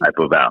of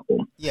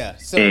album. Yeah.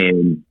 So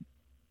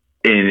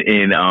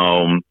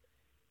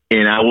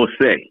and I will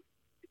say,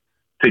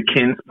 to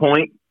Ken's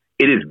point,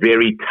 it is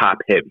very top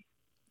heavy.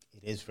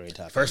 It is very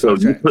top. First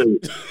 5 tracks.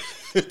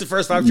 The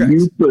first 5 tracks.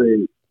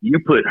 You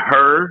put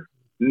her,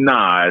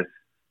 Nas,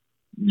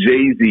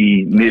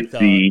 Jay-Z,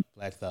 Nipsey,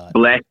 Black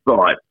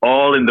Thought,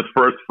 all in the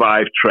first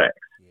 5 tracks,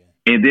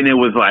 and then it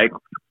was like,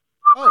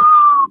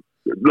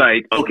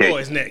 okay, Hit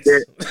Boy's next.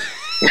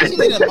 I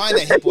didn't mind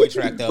that Hit Boy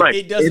track though. Right.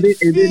 It doesn't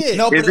fit.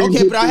 No, but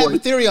okay, but I have a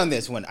theory on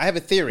this one. I have a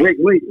theory.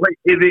 Wait.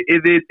 And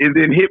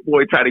then Hit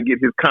Boy tried to get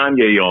his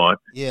Kanye on.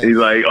 Yeah. He's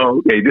like, oh,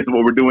 okay, this is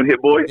what we're doing,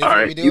 Hit Boy. All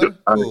right.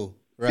 Cool.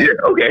 Right.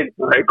 Yeah, okay.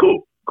 All right,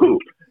 cool.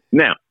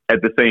 Now,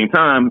 at the same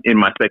time, in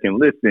my second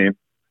listen,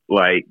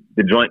 like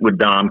the joint with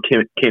Dom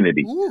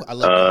Kennedy. Ooh, I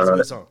love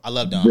that song. I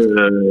love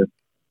Dom.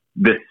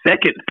 The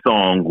second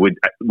song with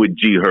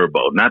G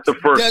Herbo, not the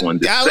first one.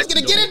 I was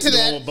going to get into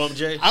that.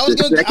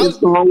 The second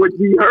song with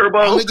G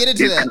Herbo. I'm going to get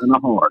into that. Kind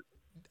of hard.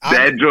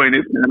 That joint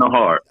is kind of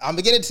hard. I'm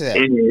going to get into that.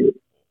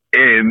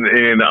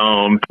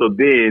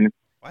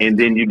 And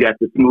then you got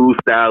the smooth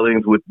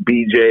stylings with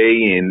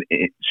BJ and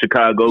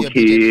Chicago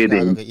Kid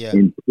and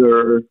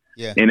Sir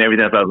and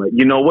everything. So I was like,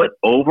 you know what?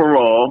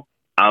 Overall,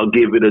 I'll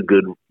give it a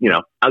good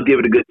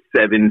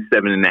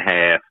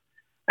 7.5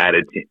 out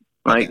of 10.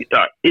 Like,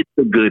 it's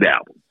a good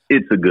album.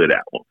 It's a good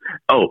album.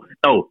 Oh,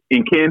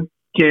 and Ken,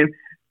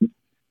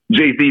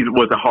 Jay-Z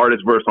was the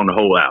hardest verse on the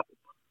whole album.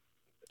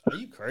 Are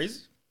you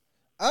crazy?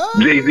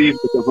 Jay-Z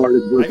was the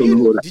hardest verse on the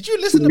whole album. Did you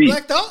listen to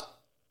Black Thought?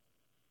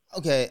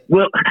 Okay.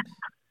 Well,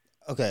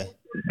 okay.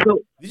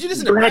 So, did you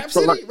listen to Rap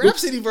City? Rap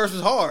City verse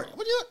was hard.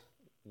 What you?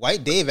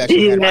 White Dave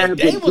actually had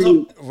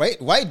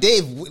White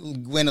Dave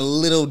went a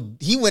little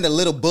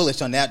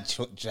bullish on that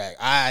track.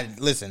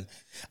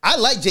 I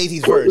like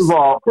Jay-Z's verse.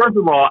 First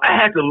of all, I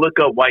had to look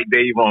up White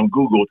Dave on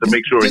Google to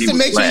make sure just to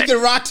make sure you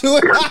can rock to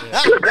it.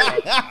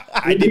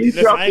 I did.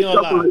 Listen, I ain't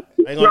gonna lie.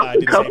 I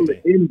did the same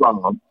thing.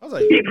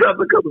 He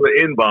dropped a couple of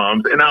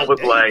N-bombs, and I was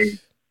like,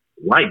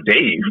 White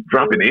Dave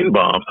dropping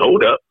N-bombs.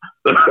 Hold up.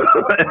 But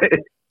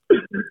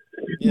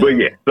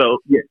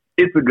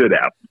it's a good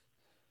album.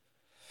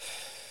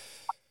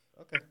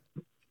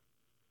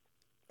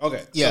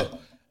 Okay. Yeah. So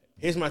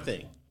here's my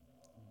thing.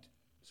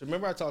 So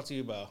remember I talked to you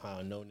about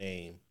how No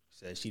Name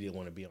said she didn't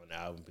want to be on the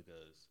album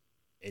because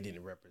it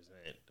didn't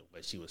represent the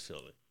way she was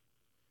feeling.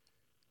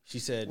 She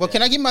said, "Well,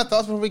 can I give my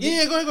thoughts before we get?"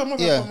 Yeah, go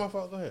ahead. My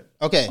fault. Go ahead.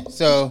 Okay,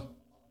 so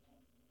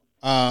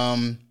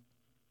I'm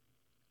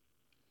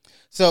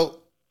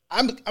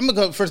gonna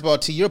go first of all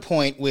to your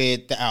point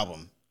with the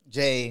album,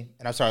 Jay.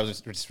 And I'm sorry, I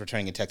was just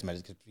returning a text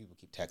message because people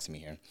keep texting me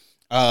here.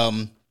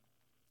 I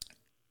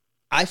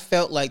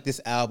felt like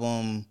this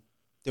album,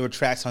 there were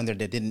tracks on there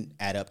that didn't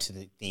add up to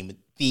the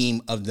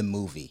theme of the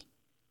movie.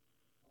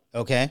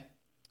 Okay,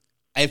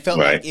 I felt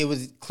like it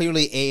was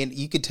clearly and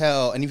you could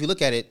tell, and if you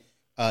look at it,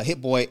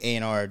 Hit Boy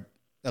A&R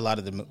a lot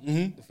of the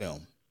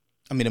film.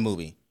 I mean, the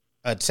movie,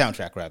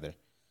 soundtrack rather,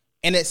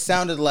 and it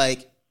sounded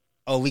like,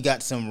 oh, we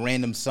got some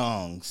random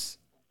songs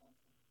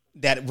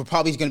that were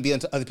probably going to be on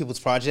other people's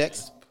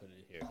projects.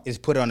 Is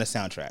put it on the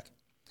soundtrack,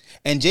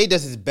 and Jay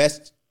does his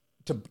best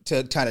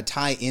to kind of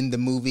tie in the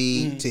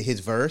movie to his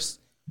verse,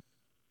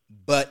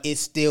 but it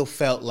still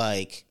felt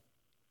like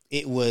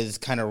it was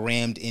kind of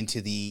rammed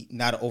into the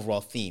not an overall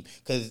theme.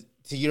 Because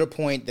to your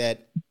point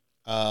that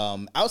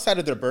outside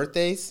of their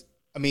birthdays,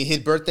 I mean his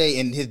birthday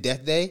and his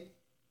death day,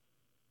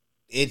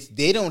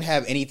 they don't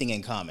have anything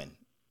in common,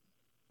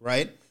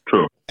 right?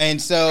 True.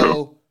 And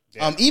so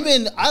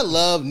even I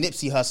love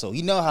Nipsey Hussle.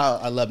 You know how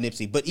I love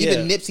Nipsey, but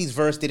even Nipsey's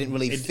verse didn't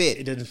really fit.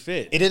 It didn't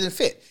fit. It didn't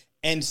fit.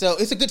 And so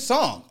it's a good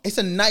song. It's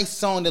a nice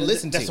song to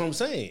listen to. That's what I'm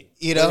saying.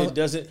 You know, but it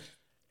doesn't.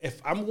 If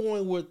I'm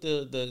going with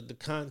the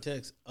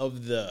context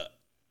of the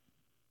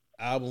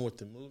album with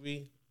the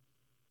movie,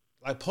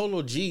 like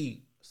Polo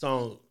G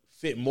song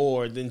fit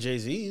more than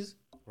Jay-Z's.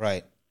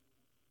 Right.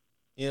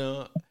 You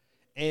know,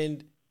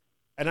 and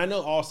I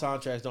know all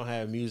soundtracks don't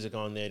have music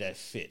on there that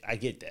fit. I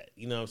get that.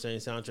 You know what I'm saying?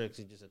 Soundtracks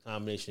are just a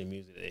combination of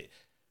music.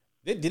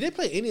 Did they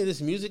play any of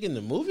this music in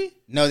the movie?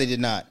 No, they did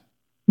not.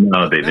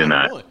 No, they did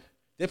not.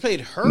 They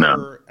played her.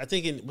 No. I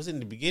think was it in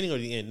the beginning or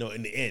the end? No,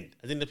 in the end.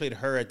 I think they played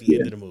her at the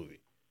end of the movie.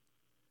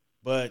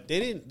 But they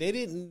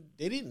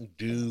didn't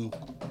do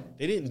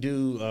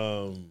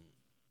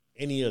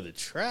any other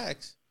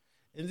tracks.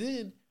 And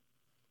then,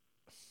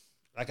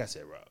 like I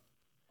said, Rob,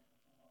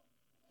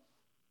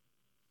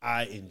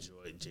 I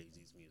enjoyed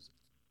Jay-Z's music,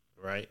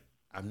 right?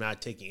 I'm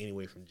not taking any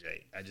away from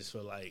Jay. I just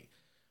feel like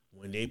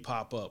when they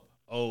pop up,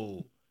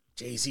 oh,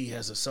 Jay-Z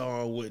has a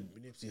song with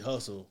Nipsey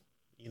Hussle,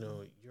 you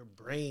know, your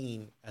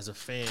brain as a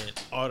fan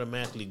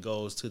automatically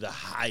goes to the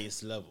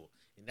highest level.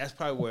 And that's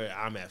probably where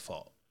I'm at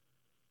fault.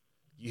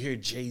 You hear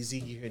Jay-Z,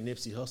 you hear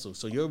Nipsey Hussle.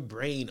 So your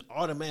brain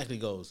automatically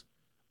goes,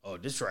 oh,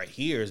 this right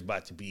here is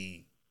about to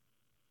be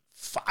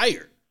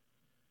fire.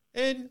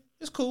 And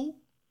it's cool.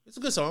 It's a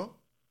good song.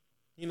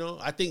 You know,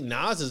 I think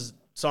Nas's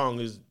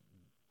song is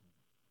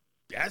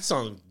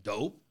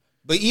dope.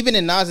 But even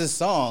in Nas's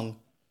song,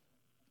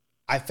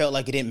 I felt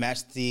like it didn't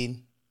match the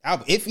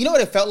album. If you know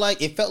what it felt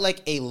like? It felt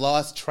like a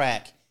lost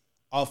track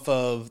off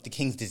of The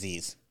King's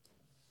Disease.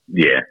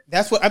 Yeah.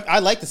 That's what I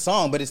like the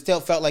song, but it still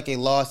felt like a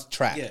lost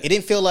track. Yeah. It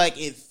didn't feel like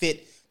it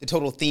fit the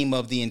total theme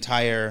of the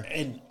entire.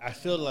 And I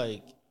feel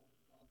like,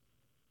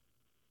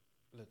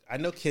 look, I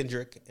know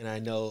Kendrick and I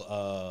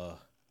know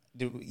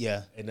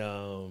yeah. And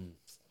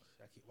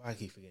why I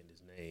keep forgetting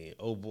his name?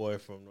 Old boy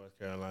from North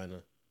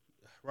Carolina.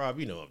 Rob,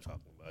 you know what I'm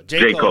talking about.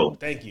 J. Cole.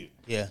 Thank you.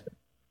 Yeah.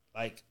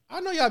 Like, I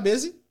know y'all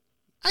busy.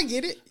 I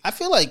get it. I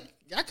feel like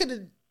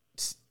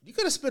you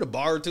could have spit a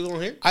bar or two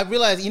on here. I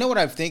realized, you know what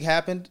I think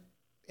happened?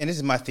 And this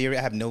is my theory.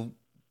 I have no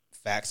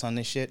facts on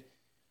this shit.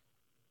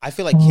 I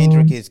feel like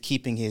Kendrick is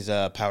keeping his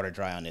powder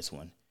dry on this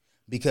one.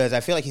 Because I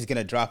feel like he's going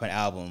to drop an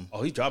album.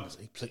 Oh, he's dropping.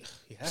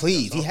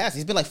 He has.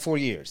 He's been like 4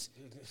 years.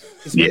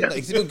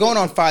 It's been going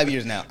on 5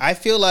 years now. I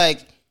feel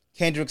like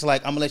Kendrick's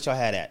like, I'm going to let y'all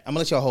have that. I'm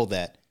going to let y'all hold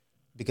that.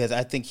 Because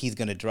I think he's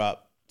going to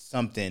drop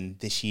something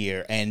this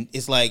year. And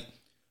it's like,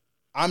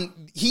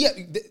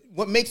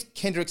 what makes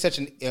Kendrick such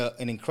an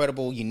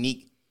incredible,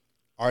 unique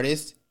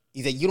artist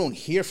is that you don't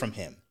hear from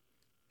him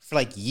for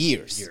like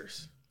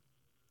years.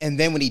 And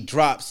then when he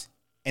drops,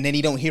 and then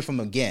you don't hear from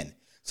him again.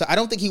 So I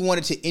don't think he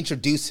wanted to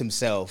introduce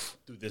himself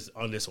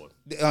on this one.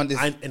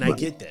 I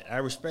get that. I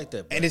respect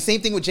that. Bro. And the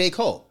same thing with J.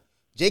 Cole.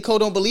 J. Cole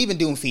don't believe in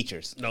doing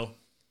features. No.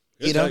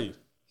 He'll tell you.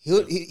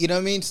 You know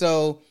what I mean?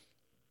 So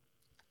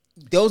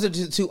those are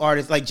the two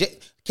artists. Like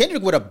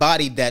Kendrick would have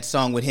bodied that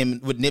song with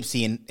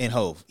Nipsey and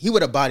Hove. He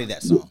would have bodied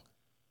that song.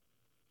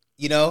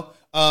 You know?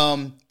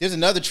 There's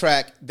another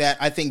track that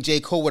I think J.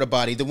 Cole would have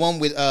bodied. The one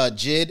with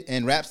Jid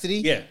and Rhapsody.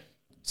 Yeah.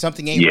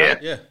 Something Ain't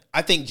Right. Yeah.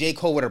 I think J.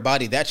 Cole would have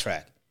bodied that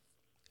track.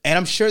 And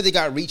I'm sure they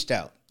got reached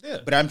out. Yeah.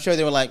 But I'm sure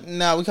they were like,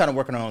 no, we kind of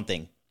working our own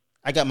thing.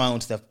 I got my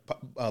own stuff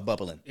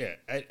bubbling. Yeah.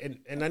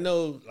 And I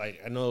know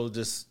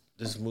this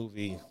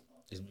movie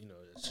is, you know,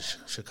 it's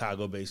a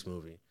Chicago-based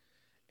movie.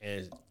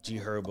 And G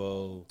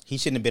Herbo. He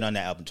shouldn't have been on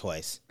that album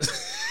twice.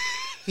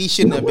 He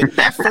shouldn't have been.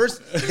 That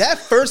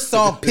first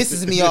song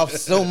pisses me off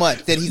so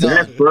much that he's on.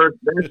 That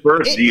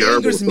first G Herbo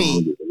angers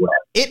me. song.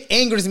 It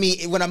angers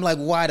me when I'm like,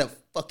 why the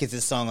fuck is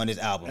this song on this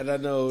album? And I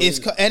know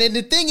and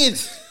the thing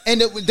is, and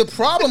the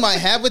problem I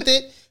have with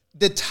it,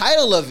 the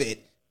title of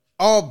it,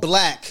 All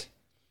Black,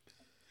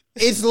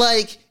 it's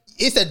like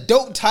it's a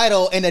dope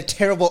title and a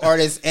terrible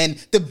artist, and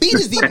the beat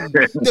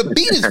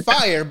is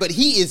fire, but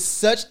he is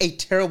such a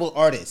terrible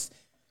artist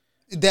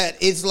that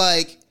it's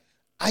like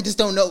I just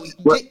don't know.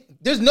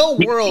 There's no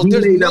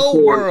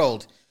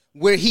world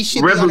where he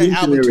should be on an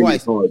album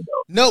twice.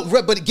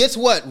 But guess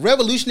what?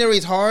 Revolutionary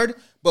is hard,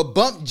 but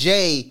Bump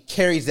J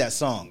carries that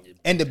song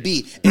and the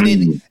beat. And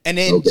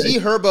then G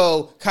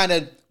Herbo kind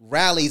of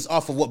rallies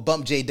off of what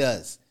Bump J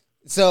does.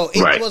 So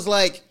it was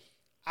like,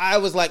 I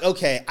was like,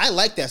 okay, I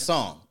like that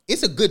song.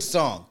 It's a good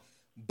song.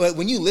 But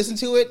when you listen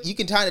to it, you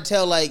can kind of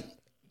tell like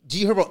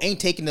G Herbo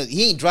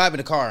he ain't driving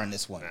the car on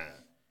this one.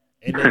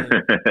 And then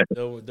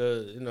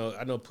the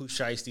I know Pooh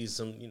Shiesty is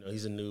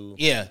he's a new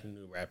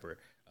rapper.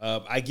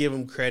 I give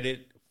him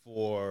credit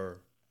for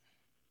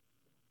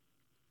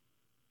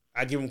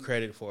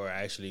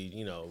actually,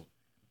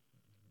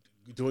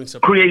 doing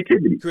something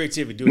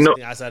creativity, doing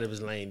something outside of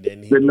his lane.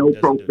 Then no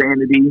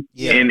profanity,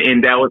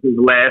 and that was his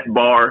last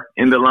bar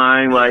in the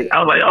line. Like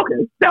I was like,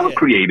 okay, that was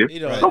creative.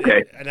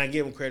 Okay, and I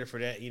give him credit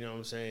for that. You know what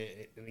I'm saying?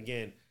 And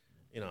again,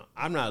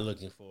 I'm not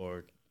looking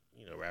for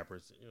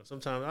rappers.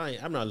 Sometimes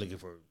I'm not looking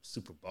for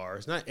super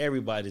bars. Not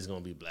everybody's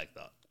gonna be Black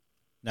Thought.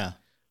 No.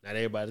 Not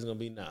everybody's gonna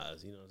be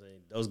Nas. You know what I'm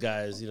saying? Those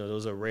guys,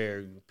 those are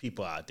rare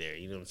people out there.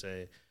 You know what I'm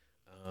saying?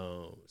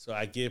 So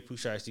I give Pooh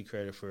Shiesty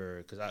credit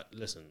because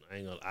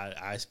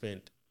I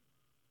spent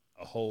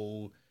a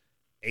whole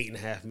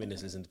 8.5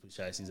 minutes listening to Pooh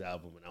Shiesty's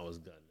album and I was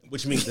done.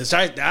 Which means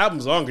the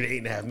album's longer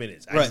than 8.5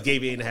 minutes. I just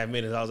gave 8.5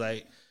 minutes. I was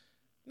like,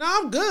 no,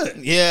 I'm good.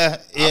 Yeah.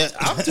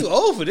 I'm too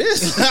old for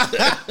this.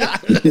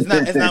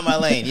 It's not my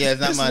lane. Yeah,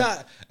 it's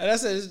not and I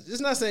said,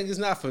 it's not saying it's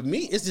not for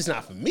me. It's just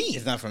not for me.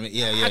 It's not for me.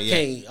 Yeah. I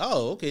can't.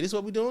 Oh, okay. This is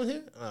what we're doing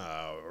here.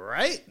 All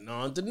right.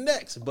 On to the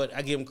next. But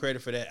I give him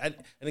credit for that.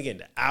 And again,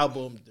 the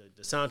album,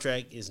 the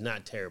soundtrack is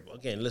not terrible.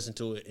 Again, listen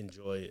to it,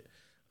 enjoy it.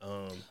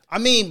 I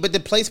mean, but the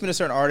placement of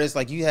certain artists,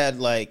 like you had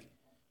like,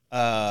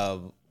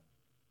 ASAP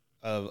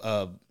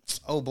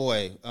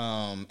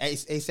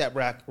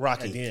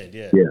Rocky. At the end,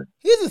 yeah.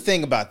 Here's the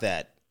thing about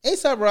that.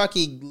 ASAP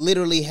Rocky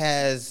literally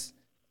has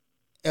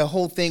a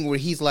whole thing where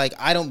he's like,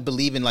 I don't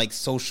believe in like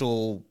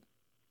social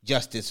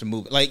justice or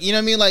movement. Like, you know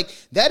what I mean? Like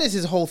that is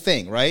his whole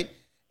thing, right?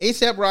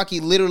 ASAP Rocky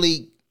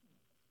literally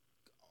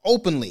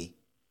openly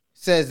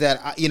says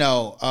that, you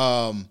know,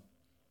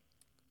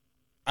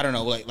 I don't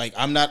know, like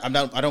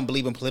I don't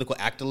believe in political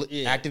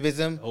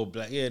activism. Oh,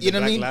 black, you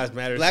know what I mean? Lives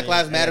Matter. Black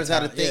Lives Matter is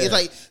not a thing. Yeah. It's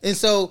like, and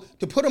so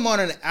to put him on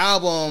an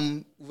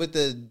album with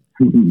the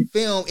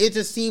film, it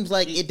just seems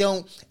like it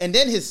don't. And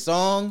then his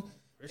song,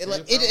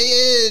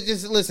 it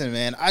just listen,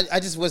 man. I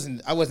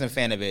wasn't a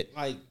fan of it.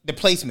 Like the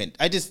placement,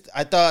 I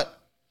thought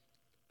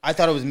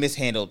it was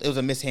mishandled. It was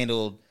a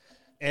mishandled.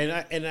 And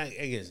I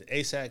guess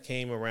ASAP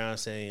came around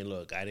saying,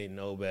 "Look, I didn't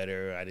know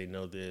better. I didn't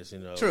know this. You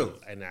know, true.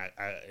 And I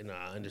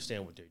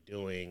understand what they're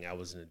doing. I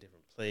was in a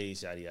different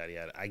place. Yada yada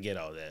yada. I get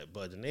all that.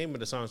 But the name of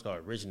the song is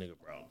called "Rich Nigga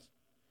Problems."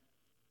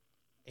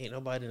 Ain't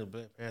nobody in the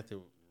Black Panther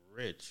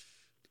rich.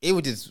 It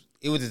was just.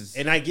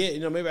 And I get,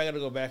 maybe I got to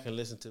go back and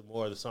listen to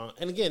more of the song.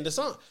 And again, the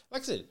song,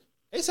 like I said,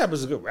 ASAP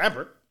is a good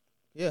rapper.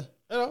 Yeah.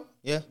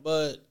 Yeah.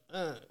 But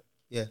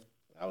yeah.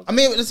 I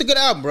mean, it's a good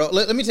album, bro.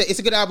 Let me tell you, it's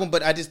a good album.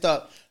 But I just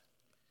thought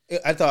it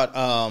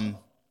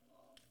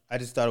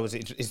was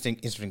an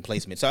interesting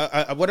placement. So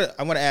I want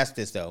to ask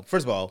this though.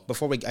 First of all,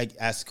 before I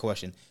ask the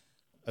question,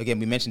 again,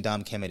 we mentioned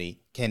Dom Kennedy.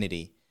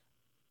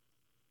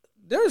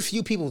 There are a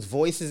few people's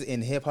voices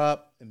in hip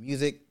hop and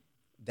music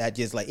that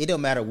just like it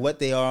don't matter what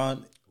they are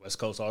on. West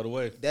Coast all the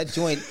way. That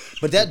joint,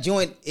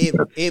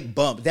 it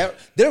bumped.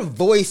 Their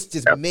voice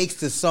just makes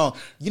the song.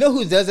 You know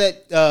who does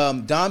that?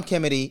 Dom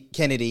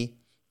Kennedy,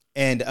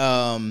 and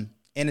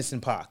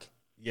Anderson .Paak.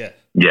 Yeah.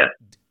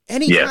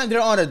 Anytime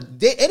they're on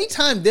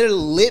anytime their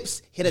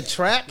lips hit a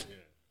track,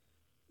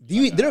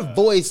 their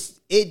voice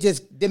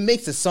it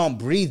makes the song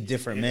breathe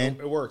different, man.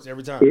 It works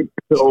every time.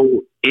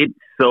 It's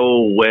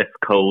so West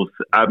Coast.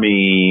 I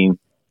mean,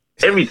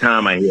 every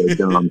time I hear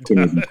Dom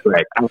Kennedy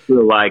track, I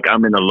feel like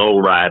I'm in a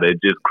lowrider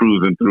just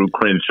cruising through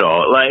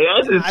Crenshaw. Like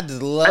I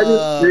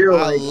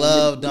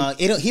love Dom.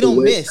 He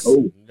don't miss.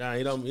 Nah,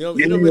 he don't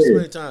miss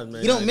many times,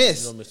 man. He don't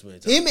miss. He don't miss many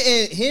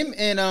times. Him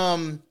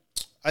and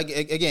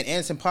again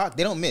Anderson .Paak,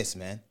 they don't miss,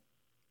 man.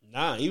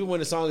 Nah, even when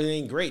the song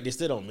ain't great, they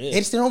still don't miss.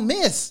 They still don't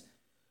miss.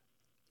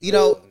 You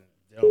know.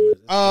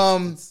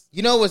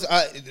 You know what's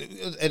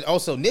and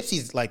also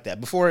Nipsey's like that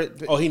before.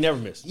 He never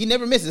missed. He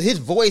never misses. His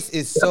voice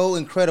is so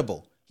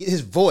incredible.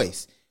 His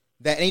voice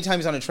that anytime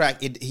he's on the track,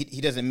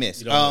 he doesn't miss.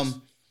 He don't miss.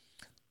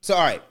 So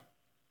all right,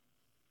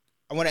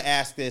 I want to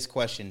ask this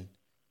question: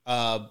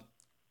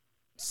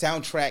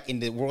 soundtrack in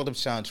the world of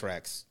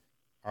soundtracks,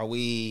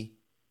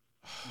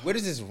 where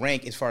does this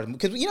rank as far as,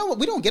 because you know what,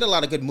 we don't get a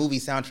lot of good movie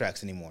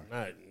soundtracks anymore.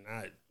 Not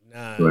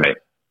right.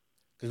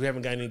 Because we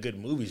haven't got any good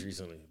movies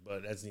recently,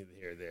 but that's neither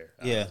here or there.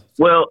 Yeah.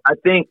 Well, I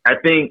think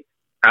I've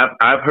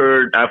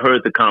heard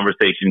the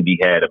conversation be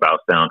had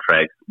about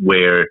soundtracks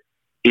where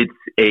it's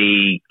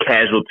a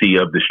casualty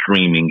of the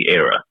streaming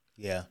era.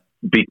 Yeah.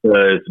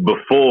 Because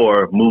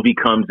before movie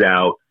comes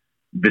out,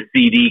 the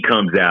CD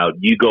comes out,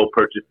 you go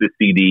purchase the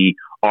CD.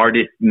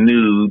 Artists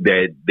knew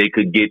that they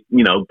could get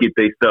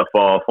their stuff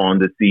off on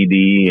the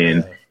CD,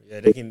 and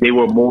they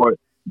were more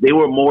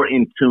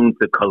in tune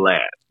to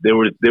collab. There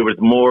was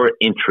more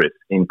interest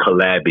in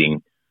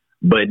collabing.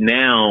 But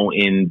now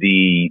in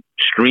the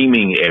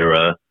streaming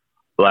era,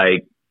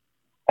 like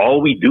all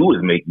we do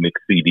is make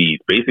mixed CDs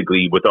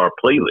basically with our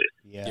playlist.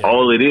 Yeah.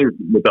 All it is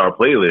with our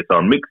playlist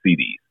are mixed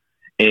CDs.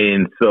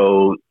 And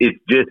so it's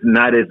just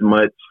not as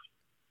much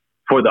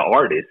for the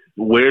artist.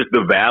 Where's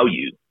the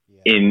value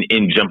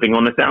in jumping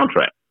on the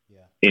soundtrack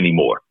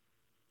anymore?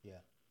 Yeah.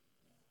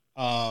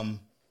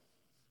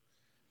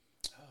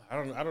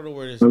 I don't know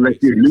where this. Unless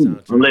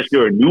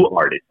you're a new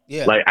artist.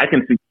 Yeah. Like I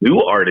can see new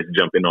artists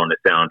jumping on the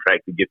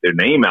soundtrack to get their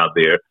name out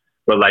there.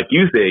 But like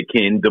you said,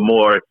 Ken, the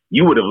more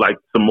you would have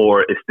liked some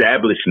more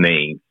established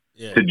names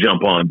to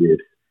jump on this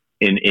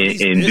and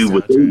do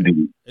what they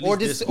do.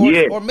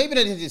 Or maybe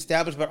not just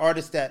established, but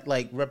artists that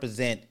like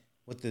represent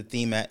what the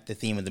theme of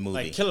the movie.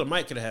 Like Killer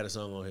Mike could have had a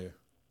song on here.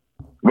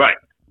 Right.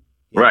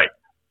 Yeah. Right.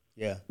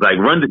 Yeah. Like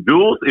Run the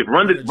Jewels. If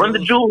Run the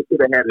Jewels could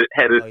have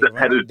had a song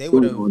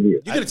on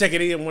here. You could have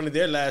taken any one of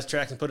their last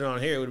tracks and put it on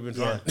here. It would have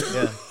been fine.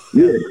 Yeah.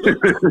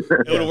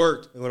 It would have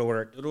worked. It would have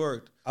worked. It would have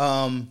worked.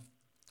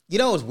 You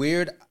know what's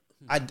weird?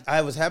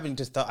 I was having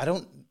just thought, I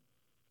don't,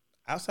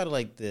 outside of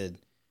like the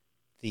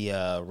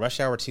Rush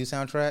Hour 2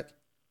 soundtrack,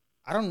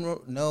 I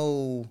don't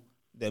know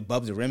the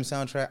Above the Rim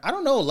soundtrack. I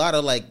don't know a lot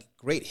of like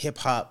great hip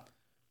hop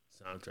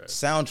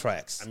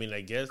soundtracks. I mean,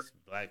 I guess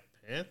Black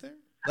Panther.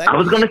 I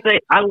was gonna say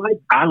I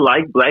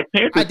like Black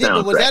Panther. I did,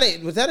 soundtrack.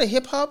 but was that a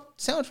hip hop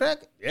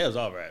soundtrack? Yeah, it was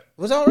all right. It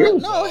was all right.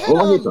 No,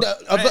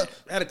 it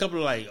had a couple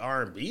of like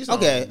R&B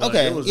songs. Okay.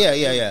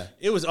 Yeah.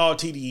 It was all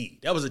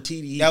TDE. That was a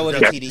TDE. That was a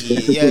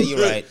TDE. Yeah, you're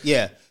right.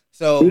 Yeah.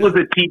 So it was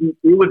a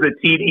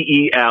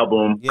TDE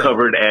album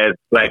covered as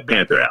Black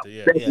Panther album.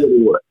 Yeah. That's what it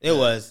was. It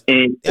was.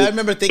 And I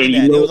remember thinking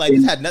that. It was like,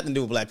 this had nothing to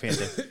do with Black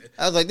Panther.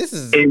 I was like, this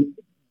is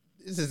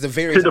the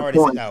various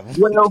artists album.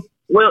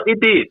 Well, it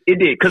did.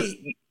 Because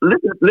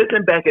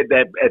listen back at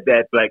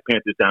that Black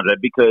Panther soundtrack,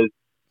 because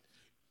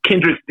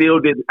Kendrick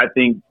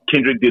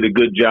did a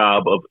good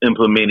job of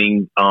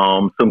implementing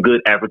some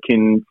good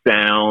African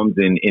sounds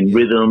and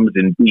rhythms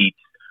and beats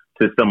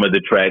to some of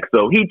the tracks.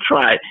 So he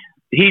tried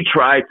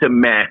to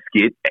mask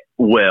it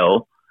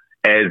well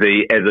as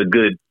a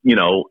good,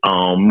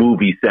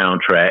 movie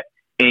soundtrack.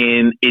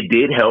 And it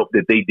did help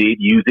that they did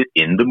use it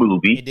in the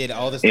movie. It did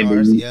all the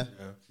stars, yeah.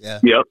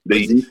 Yep.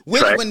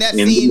 When that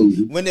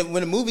scene, when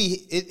the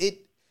movie,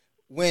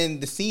 when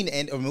the scene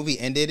or movie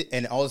ended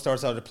and all the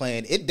stars started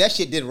playing, that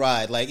shit did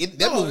ride. Like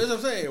that's what I'm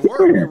saying. It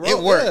worked. It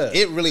worked.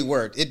 Yeah. It really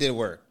worked. It did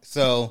work.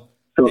 So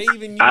they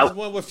even used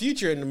one with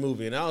Future in the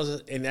movie, and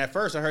at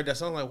first I heard that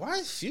song, like, why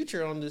is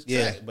Future on this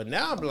track? Yeah. But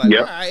now I'm like,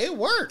 all right, it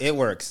worked. It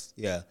works.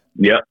 Yeah.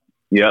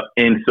 Yep.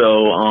 And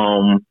so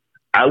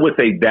I would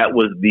say that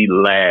was the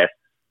last.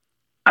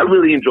 I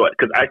really enjoyed it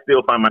because I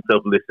still find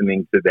myself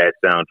listening to that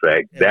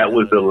soundtrack. That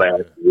was the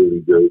last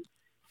really good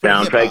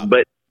soundtrack,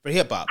 but for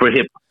hip hop. For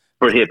hip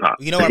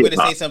hop. You know, I'm going to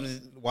say something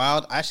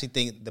wild. I actually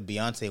think the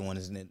Beyonce one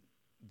is the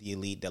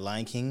elite, the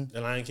Lion King. The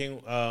Lion King,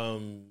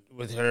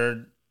 with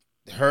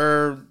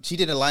her, she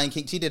did a Lion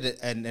King. She did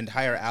an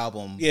entire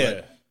album. Yeah,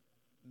 but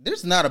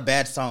there's not a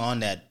bad song on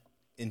that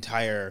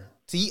entire.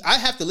 See, I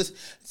have to listen.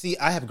 See,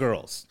 I have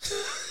girls.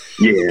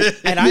 Yeah,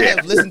 and I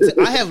have listened to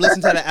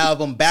the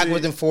album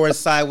backwards and forwards,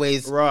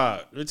 sideways.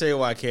 Rob, let me tell you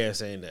why I can't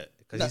say that,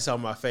 because he saw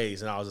my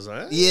face and I was just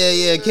like,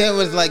 yeah. Ken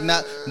was like,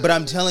 not. But I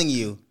am telling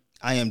you,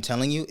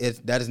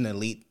 that is an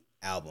elite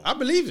album. I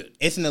believe it.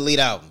 It's an elite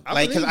album.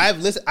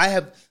 Because I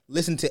have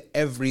listened to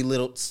every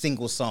little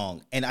single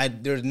song, and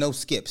there's no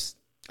skips.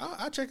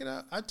 I'll check it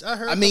out. I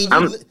heard. I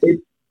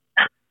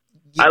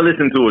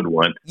listened to it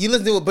once. You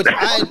listened to it, but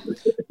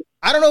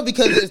I don't know,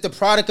 because it's the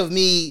product of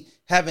me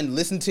having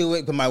listened to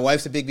it, but my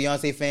wife's a big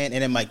Beyonce fan,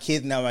 and then my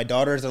kids, now my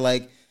daughters are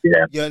like,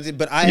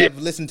 but I have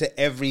listened to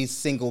every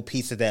single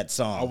piece of that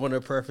song. I want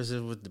to preface it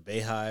with the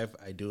Bayhive.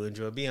 I do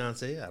enjoy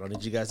Beyonce. I don't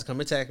need you guys to come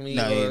attack me.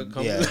 No, I don't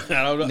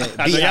know. No,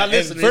 I know y'all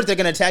listening. First, they're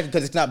gonna attack you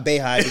because it's not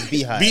Bayhive, it's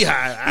Beehive.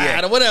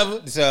 Beehive,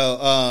 whatever. So,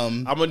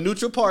 I'm a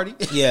neutral party.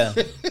 Yeah,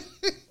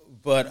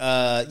 but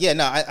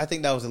I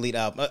think that was a lead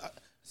album.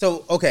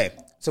 So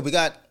we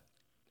got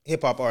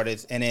hip hop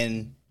artists, and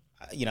then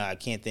I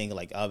can't think,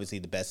 like, obviously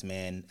the Best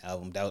Man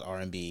album, that was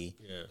R&B.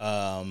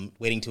 Yeah.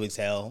 Waiting to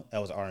Exhale, that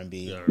was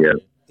R&B.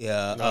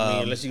 Yeah.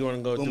 Unless you want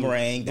to go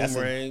Boomerang, that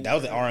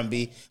was an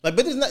R&B. Like,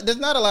 but there's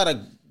not a lot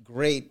of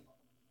great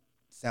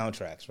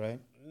soundtracks,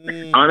 right?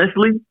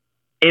 Honestly,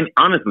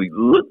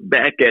 look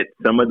back at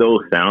some of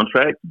those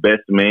soundtracks.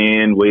 Best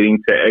Man, Waiting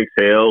to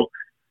Exhale,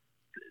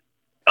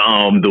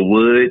 The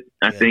Wood,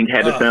 I think,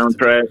 had a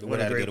soundtrack. The Wood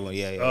had a good one,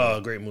 yeah.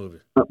 Oh, great movie.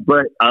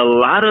 But a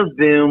lot of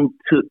them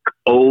took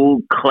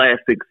old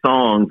classic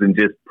songs and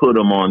just put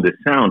them on the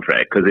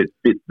soundtrack because it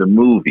fits the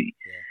movie.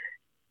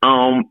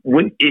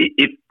 When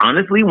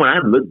I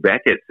look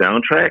back at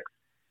soundtracks,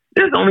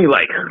 there's only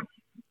like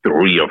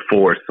 3 or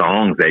 4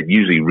 songs that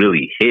usually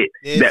really hit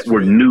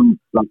were new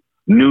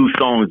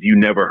songs you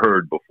never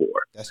heard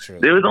before. That's true.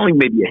 There was only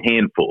maybe a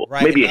handful.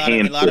 Right. Maybe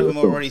a lot of them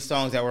are already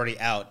songs that were already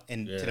out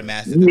and to the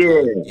masses.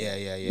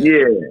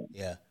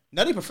 Yeah.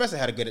 Nutty Professor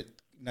had a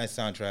nice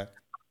soundtrack.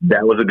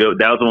 That was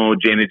the one with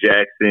Janet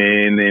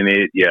Jackson and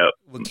it. Yeah.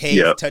 With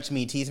Cave, Touch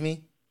Me, Tease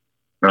Me.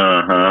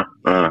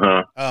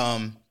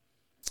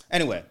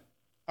 Anyway,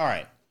 all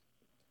right.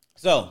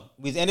 So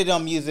we ended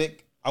on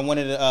music. I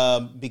wanted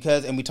to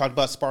and we talked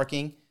about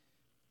sparking.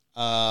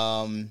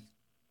 I'm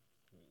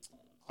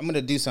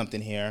gonna do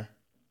something here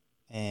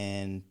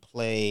and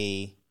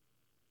play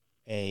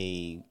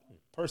a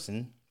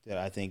person that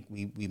I think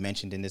we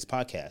mentioned in this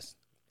podcast.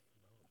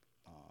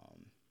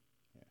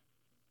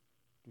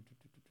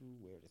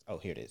 Where it is? Oh,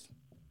 here it is.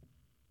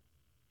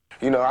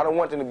 I don't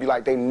want them to be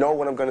like, they know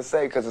what I'm going to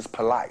say because it's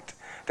polite.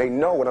 They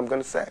know what I'm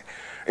going to say.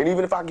 And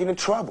even if I get in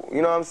trouble,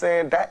 you know what I'm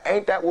saying? That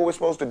ain't that what we're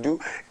supposed to do?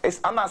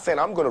 I'm not saying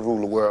I'm going to rule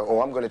the world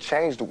or I'm going to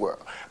change the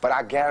world, but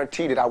I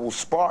guarantee that I will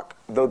spark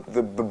the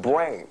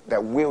brain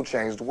that will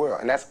change the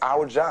world. And that's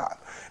our job,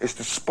 is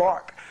to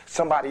spark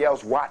somebody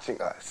else watching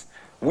us.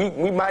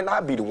 We might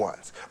not be the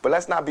ones, but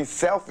let's not be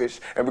selfish,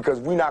 and because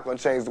we're not going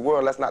to change the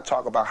world, let's not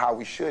talk about how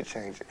we should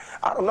change it.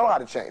 I don't know how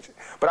to change it,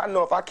 but I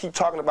know if I keep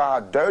talking about how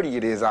dirty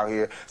it is out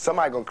here,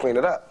 somebody's going to clean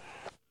it up.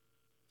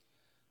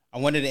 I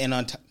wanted to end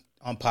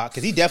on Pac,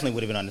 because he definitely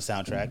would have been on the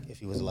soundtrack if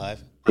he was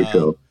alive.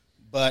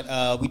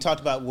 But we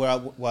talked about where I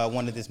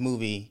wanted this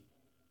movie,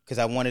 because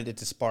I wanted it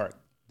to spark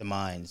the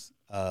minds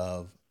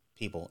of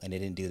people, and it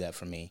didn't do that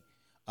for me.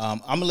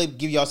 I'm going to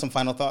give y'all some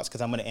final thoughts, because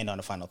I'm going to end on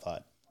a final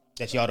thought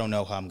that y'all don't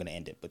know how I'm going to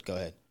end it, but go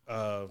ahead.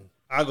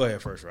 I'll go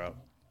ahead first, Rob.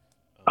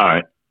 All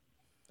right.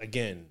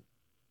 Again,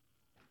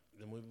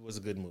 the movie was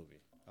a good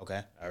movie.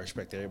 Okay. I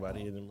respect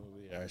everybody in the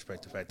movie. I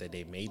respect the fact that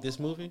they made this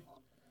movie.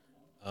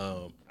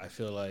 I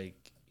feel like,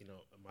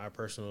 my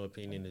personal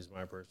opinion is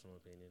my personal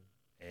opinion,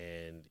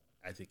 and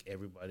I think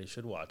everybody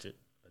should watch it.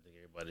 I think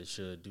everybody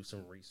should do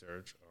some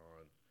research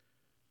on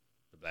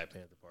the Black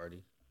Panther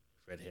Party,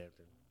 Fred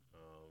Hampton,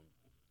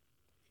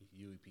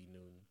 Huey P.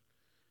 Newton,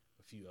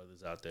 a few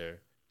others out there,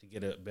 to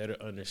get a better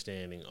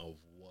understanding of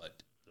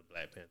what the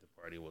Black Panther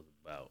Party was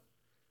about.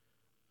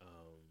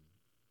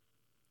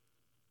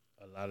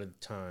 A lot of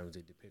times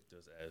they depict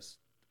us as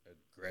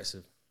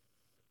aggressive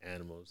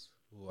animals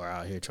who are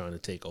out here trying to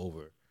take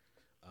over.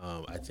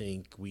 I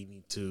think we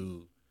need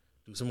to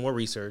do some more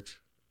research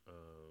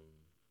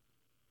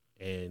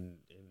and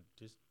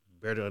just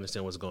better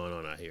understand what's going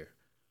on out here.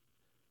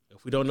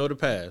 If we don't know the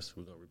past,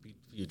 we're going to repeat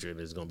the future, and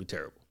it's going to be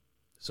terrible.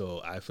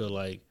 So I feel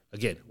like,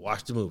 again,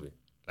 watch the movie.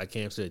 Like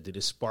Cam said, did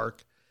it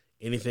spark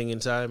anything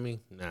inside me?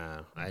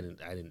 Nah, I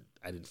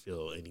didn't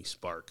feel any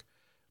spark.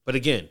 But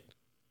again,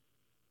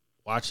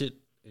 watch it,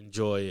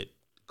 enjoy it,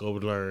 go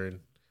learn,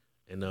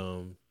 and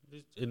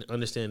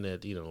understand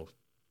that, you know,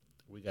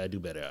 we got to do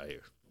better out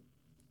here.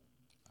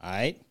 All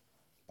right.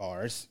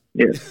 Bars.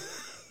 Yeah.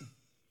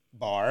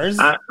 Bars.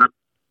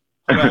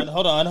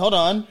 Hold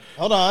on.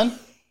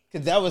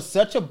 Because that was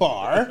such a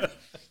bar,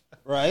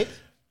 right?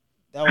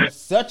 That was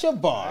such a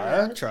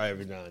bar. I try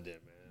every now and then,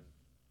 man.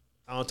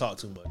 I don't talk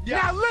too much.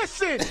 Now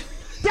listen,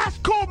 that's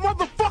called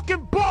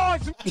motherfucking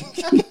bars.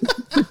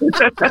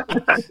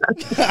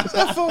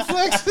 That's so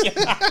flex.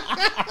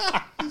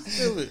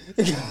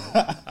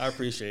 I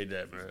appreciate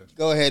that, man.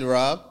 Go ahead,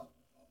 Rob.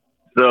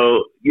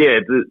 So, yeah,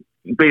 to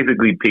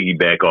basically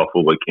piggyback off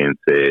of what Ken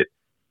said,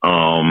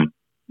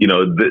 you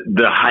know,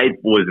 the hype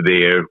was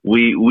there.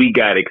 We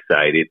got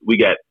excited. We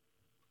got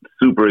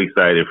super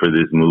excited for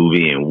this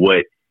movie and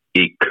what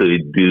it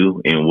could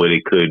do and what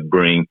it could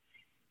bring.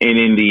 And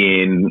in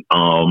the end,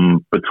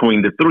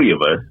 between the three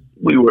of us,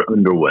 we were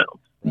underwhelmed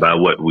by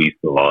what we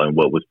saw and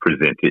what was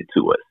presented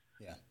to us.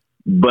 Yeah.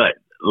 But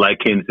like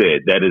Ken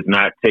said, that does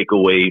not take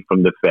away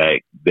from the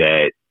fact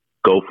that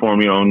go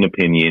form your own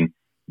opinion.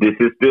 This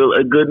is still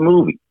a good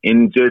movie.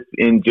 In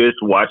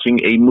just watching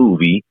a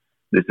movie,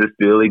 this is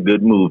still a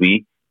good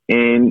movie.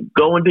 And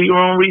go and do your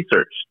own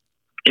research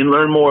and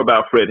learn more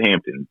about Fred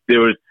Hampton. There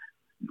was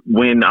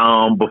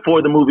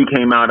before the movie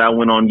came out, I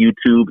went on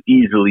YouTube,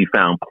 easily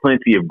found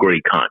plenty of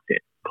great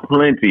content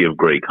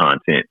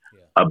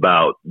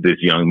about this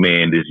young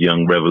man, this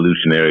young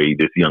revolutionary,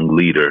 this young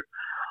leader.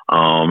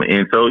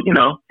 And so, you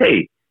know,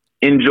 hey,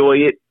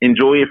 enjoy it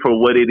for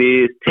what it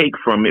is, take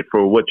from it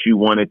for what you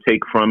want to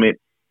take from it,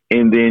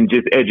 and then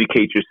just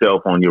educate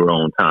yourself on your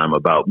own time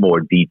about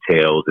more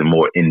details and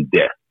more in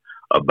depth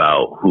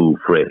about who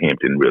Fred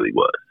Hampton really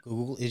was.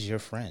 Google is your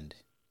friend.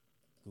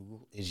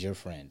 Google is your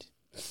friend.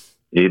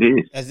 It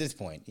is. At this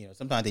point, you know,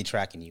 sometimes they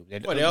tracking you.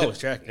 They're always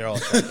tracking. They're all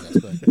tracking us.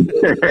 But,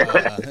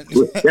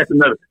 that's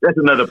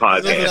another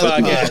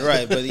podcast.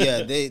 Right? But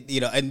yeah, they, you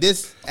know, in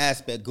this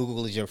aspect,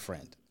 Google is your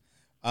friend.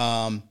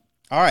 All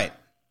right,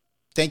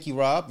 thank you,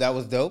 Rob. That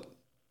was dope.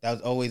 That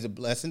was always a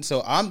blessing.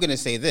 So I'm gonna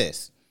say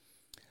this.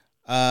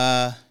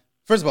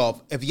 First of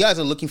all, if you guys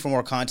are looking for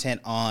more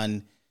content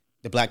on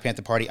the Black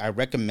Panther Party, I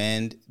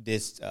recommend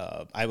this.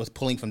 I was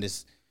pulling from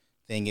this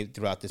thing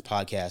throughout this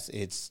podcast.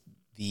 It's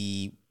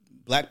the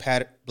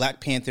Black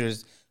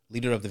Panthers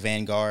Leader of the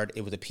Vanguard.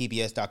 It was a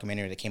PBS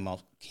documentary that came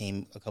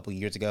a couple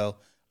years ago.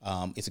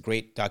 It's a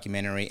great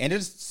documentary, and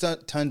there's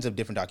tons of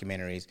different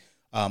documentaries.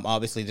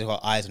 Obviously, there's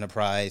called Eyes on the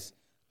Prize.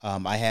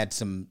 I had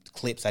some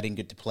clips I didn't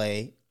get to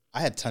play.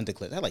 I had tons of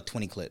clips. I had like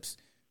 20 clips.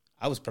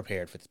 I was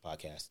prepared for this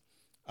podcast.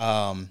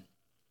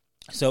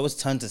 So it was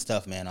tons of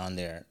stuff, man, on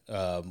there.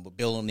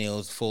 Bill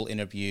O'Neill's full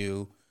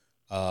interview,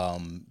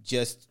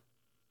 just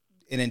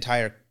an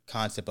entire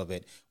concept of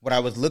it. What I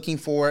was looking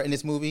for in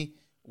this movie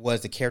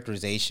was the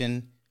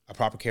characterization, a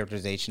proper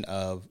characterization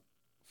of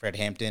Fred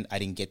Hampton. I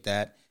didn't get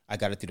that. I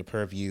got it through the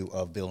purview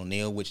of Bill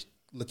O'Neill, which,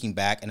 looking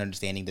back and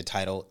understanding the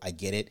title, I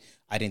get it.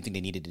 I didn't think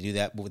they needed to do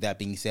that. But with that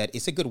being said,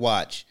 it's a good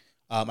watch.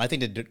 I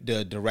think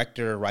the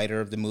director,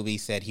 writer of the movie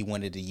said he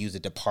wanted to use The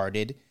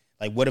Departed.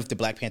 Like, what if the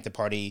Black Panther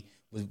Party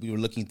we were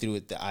looking through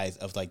it the eyes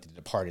of like The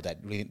Departed,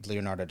 that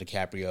Leonardo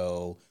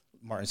DiCaprio,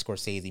 Martin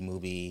Scorsese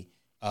movie,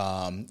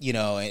 you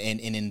know, and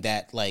in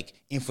that like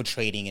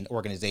infiltrating an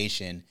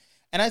organization.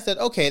 And I said,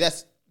 okay,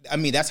 that's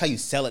how you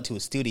sell it to a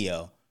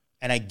studio.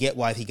 And I get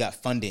why he got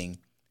funding,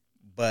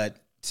 but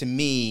to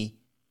me,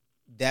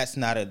 that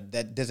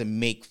doesn't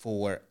make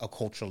for a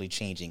culturally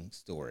changing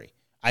story.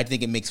 I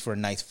think it makes for a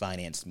nice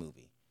finance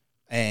movie.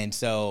 And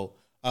so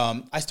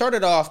I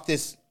started off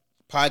this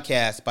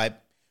podcast by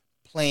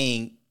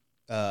playing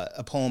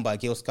a poem by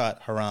Gil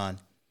Scott Heron,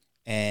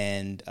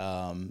 and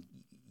the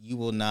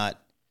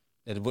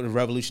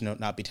revolution will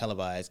not be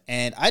televised.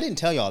 And I didn't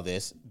tell y'all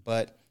this,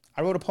 but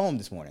I wrote a poem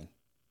this morning.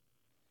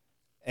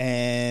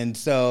 And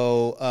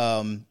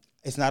so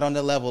it's not on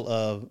the level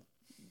of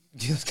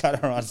Gil Scott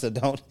Heron, so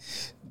don't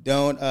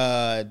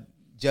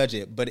judge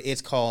it. But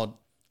it's called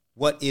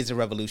 "What is a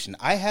Revolution?"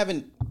 I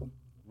haven't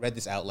read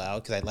this out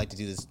loud because I'd like to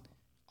do this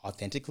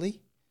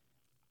authentically.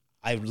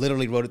 I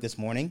literally wrote it this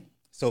morning.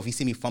 So if you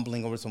see me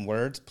fumbling over some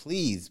words,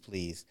 please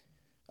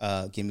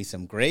give me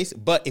some grace.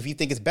 But if you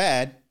think it's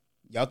bad,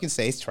 y'all can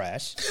say it's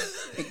trash.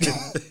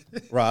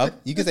 Rob,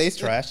 you can say it's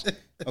trash.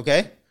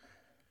 Okay?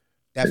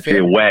 That's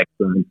fair. Whack,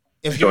 son.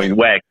 If you're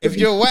whack,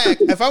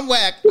 if I'm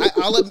whack,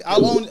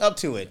 I'll own up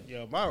to it.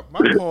 Yo, my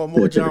poem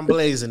more John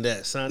Blaze than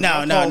that, son. No.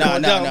 I'm not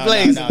even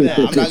gonna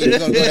go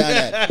down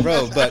that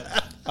road. But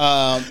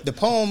the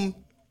poem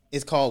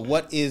is called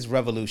 "What is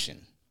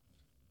Revolution?"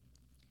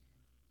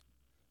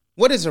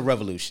 What is a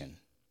revolution?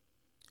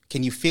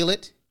 Can you feel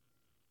it?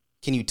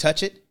 Can you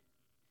touch it?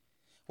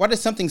 Why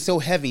does something so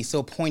heavy,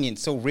 so poignant,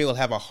 so real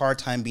have a hard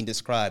time being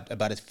described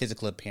about its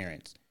physical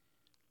appearance?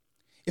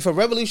 If a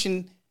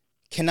revolution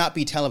cannot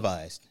be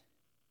televised,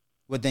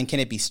 well, then can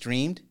it be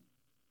streamed?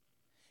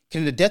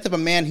 Can the death of a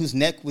man whose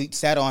neck we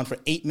sat on for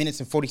 8 minutes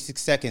and 46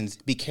 seconds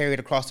be carried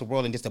across the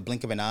world in just a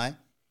blink of an eye?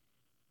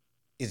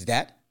 Is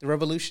that the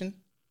revolution?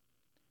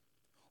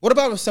 What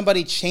about if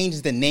somebody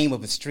changes the name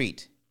of a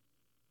street?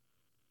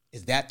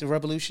 Is that the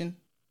revolution?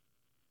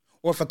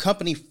 Or if a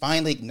company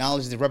finally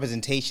acknowledges that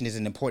representation is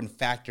an important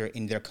factor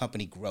in their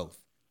company growth?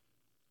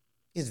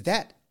 Is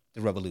that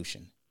the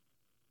revolution?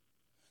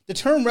 The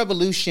term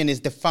revolution is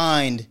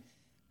defined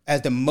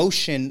as the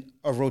motion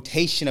or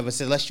rotation of a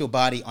celestial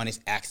body on its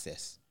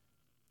axis,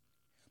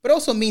 but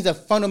also means a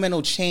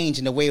fundamental change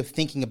in the way of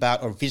thinking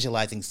about or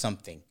visualizing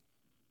something.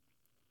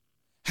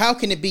 How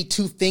can it be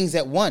two things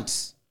at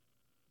once?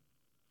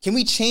 Can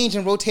we change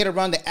and rotate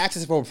around the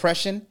axis of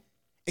oppression,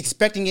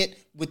 expecting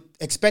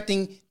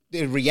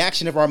the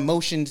reaction of our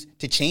emotions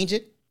to change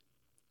it?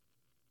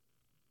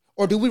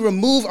 Or do we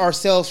remove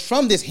ourselves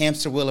from this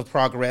hamster wheel of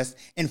progress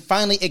and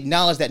finally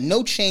acknowledge that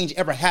no change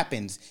ever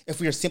happens if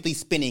we are simply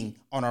spinning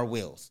on our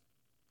wheels?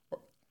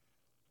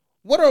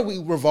 What are we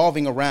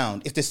revolving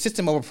around if the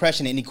system of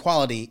oppression and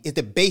inequality is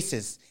the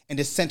basis and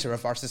the center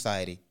of our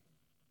society?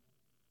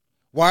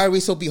 Why are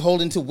we so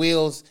beholden to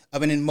wheels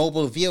of an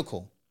immobile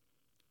vehicle?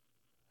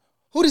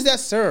 Who does that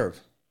serve?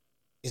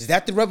 Is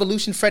that the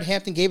revolution Fred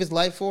Hampton gave his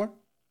life for?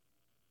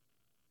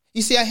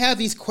 You see, I have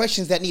these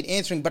questions that need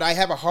answering, but I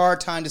have a hard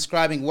time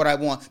describing what I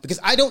want because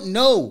I don't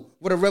know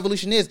what a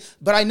revolution is,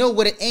 but I know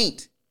what it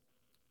ain't.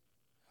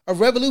 A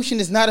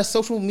revolution is not a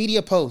social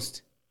media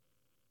post.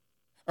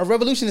 A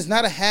revolution is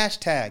not a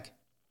hashtag.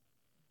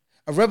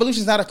 A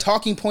revolution is not a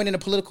talking point in a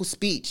political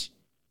speech.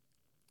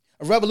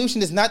 A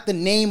revolution is not the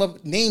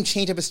name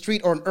change of a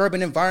street or an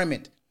urban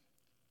environment.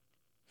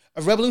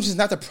 A revolution is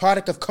not the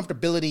product of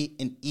comfortability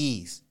and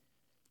ease.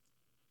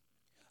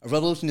 A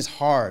revolution is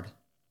hard.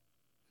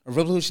 A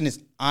revolution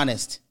is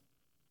honest.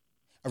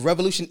 A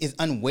revolution is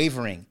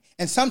unwavering.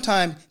 And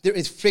sometimes there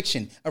is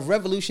friction. A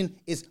revolution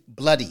is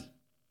bloody.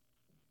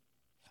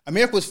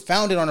 America was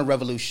founded on a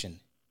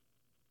revolution.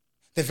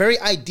 The very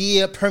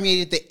idea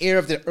permeated the air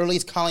of the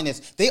earliest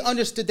colonists. They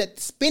understood that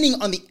spinning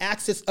on the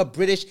axis of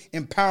British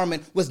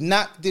empowerment was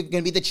not going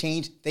to be the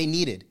change they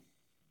needed.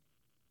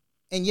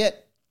 And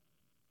yet,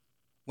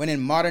 when in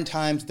modern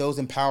times those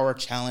in power are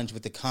challenged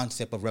with the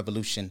concept of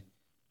revolution,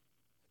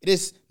 it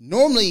is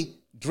normally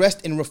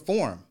dressed in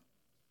reform.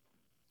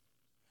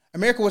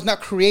 America was not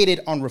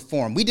created on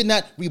reform. We did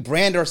not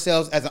rebrand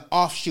ourselves as an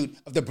offshoot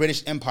of the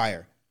British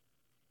Empire.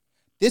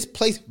 This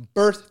place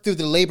birthed through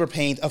the labor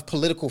pains of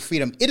political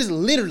freedom. It is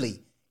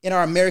literally in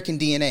our American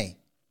DNA.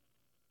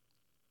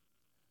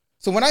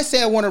 So when I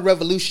say I want a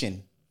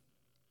revolution,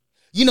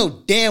 you know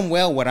damn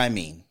well what I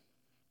mean.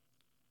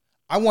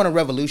 I want a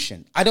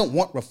revolution. I don't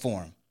want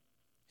reform.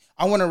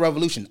 I want a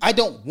revolution. I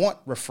don't want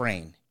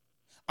refrain.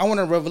 I want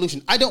a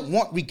revolution. I don't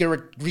want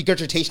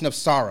regurgitation of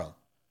sorrow.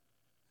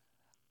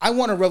 I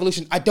want a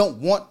revolution. I don't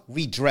want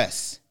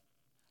redress.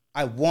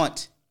 I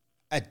want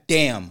a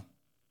damn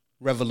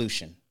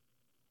revolution.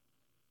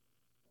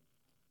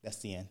 That's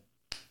the end.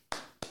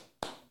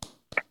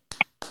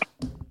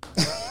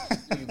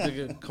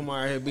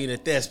 Kamar here being a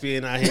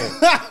thespian out here.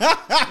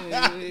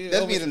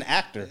 Thespian an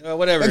actor.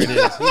 Whatever it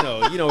is.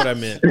 You know what I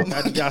meant.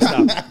 Y'all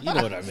stop. You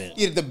know what I meant.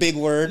 The big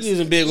words.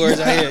 Using big words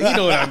out here. You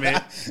know what I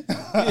meant. You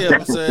know what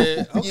I'm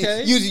saying?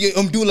 Okay. Using your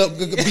Umdula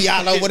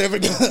Biala, whatever.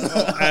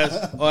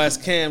 Or as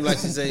Cam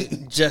likes to say,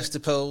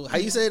 juxtapose. How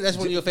you say it? That's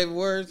one of your favorite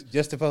words?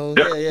 Juxtapose?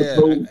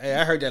 Yeah. Hey,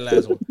 I heard that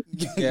last one.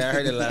 Yeah, I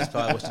heard that last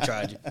part when she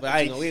tried you. But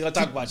we ain't gonna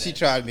talk about that. She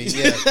tried me,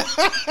 yeah.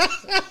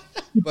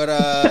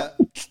 But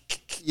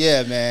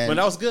yeah, man. But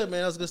that was good, man.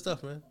 That was good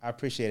stuff, man. I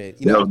appreciate it.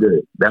 That was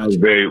good. That was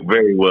very,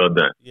 very well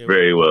done. Yeah,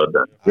 very well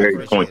done.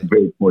 Very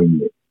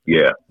poignant.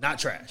 Yeah. Not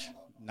trash.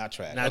 Not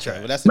trash. Not trash.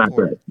 Well, that's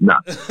important.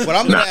 Not. Well,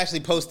 I'm gonna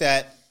actually post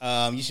that.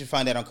 You should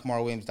find that on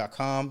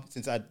KamarWilliams.com.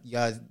 Since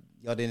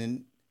y'all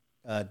didn't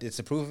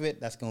disapprove of it,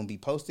 that's gonna be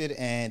posted.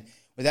 And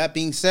with that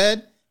being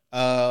said,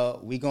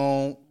 we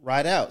gonna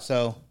ride out.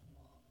 So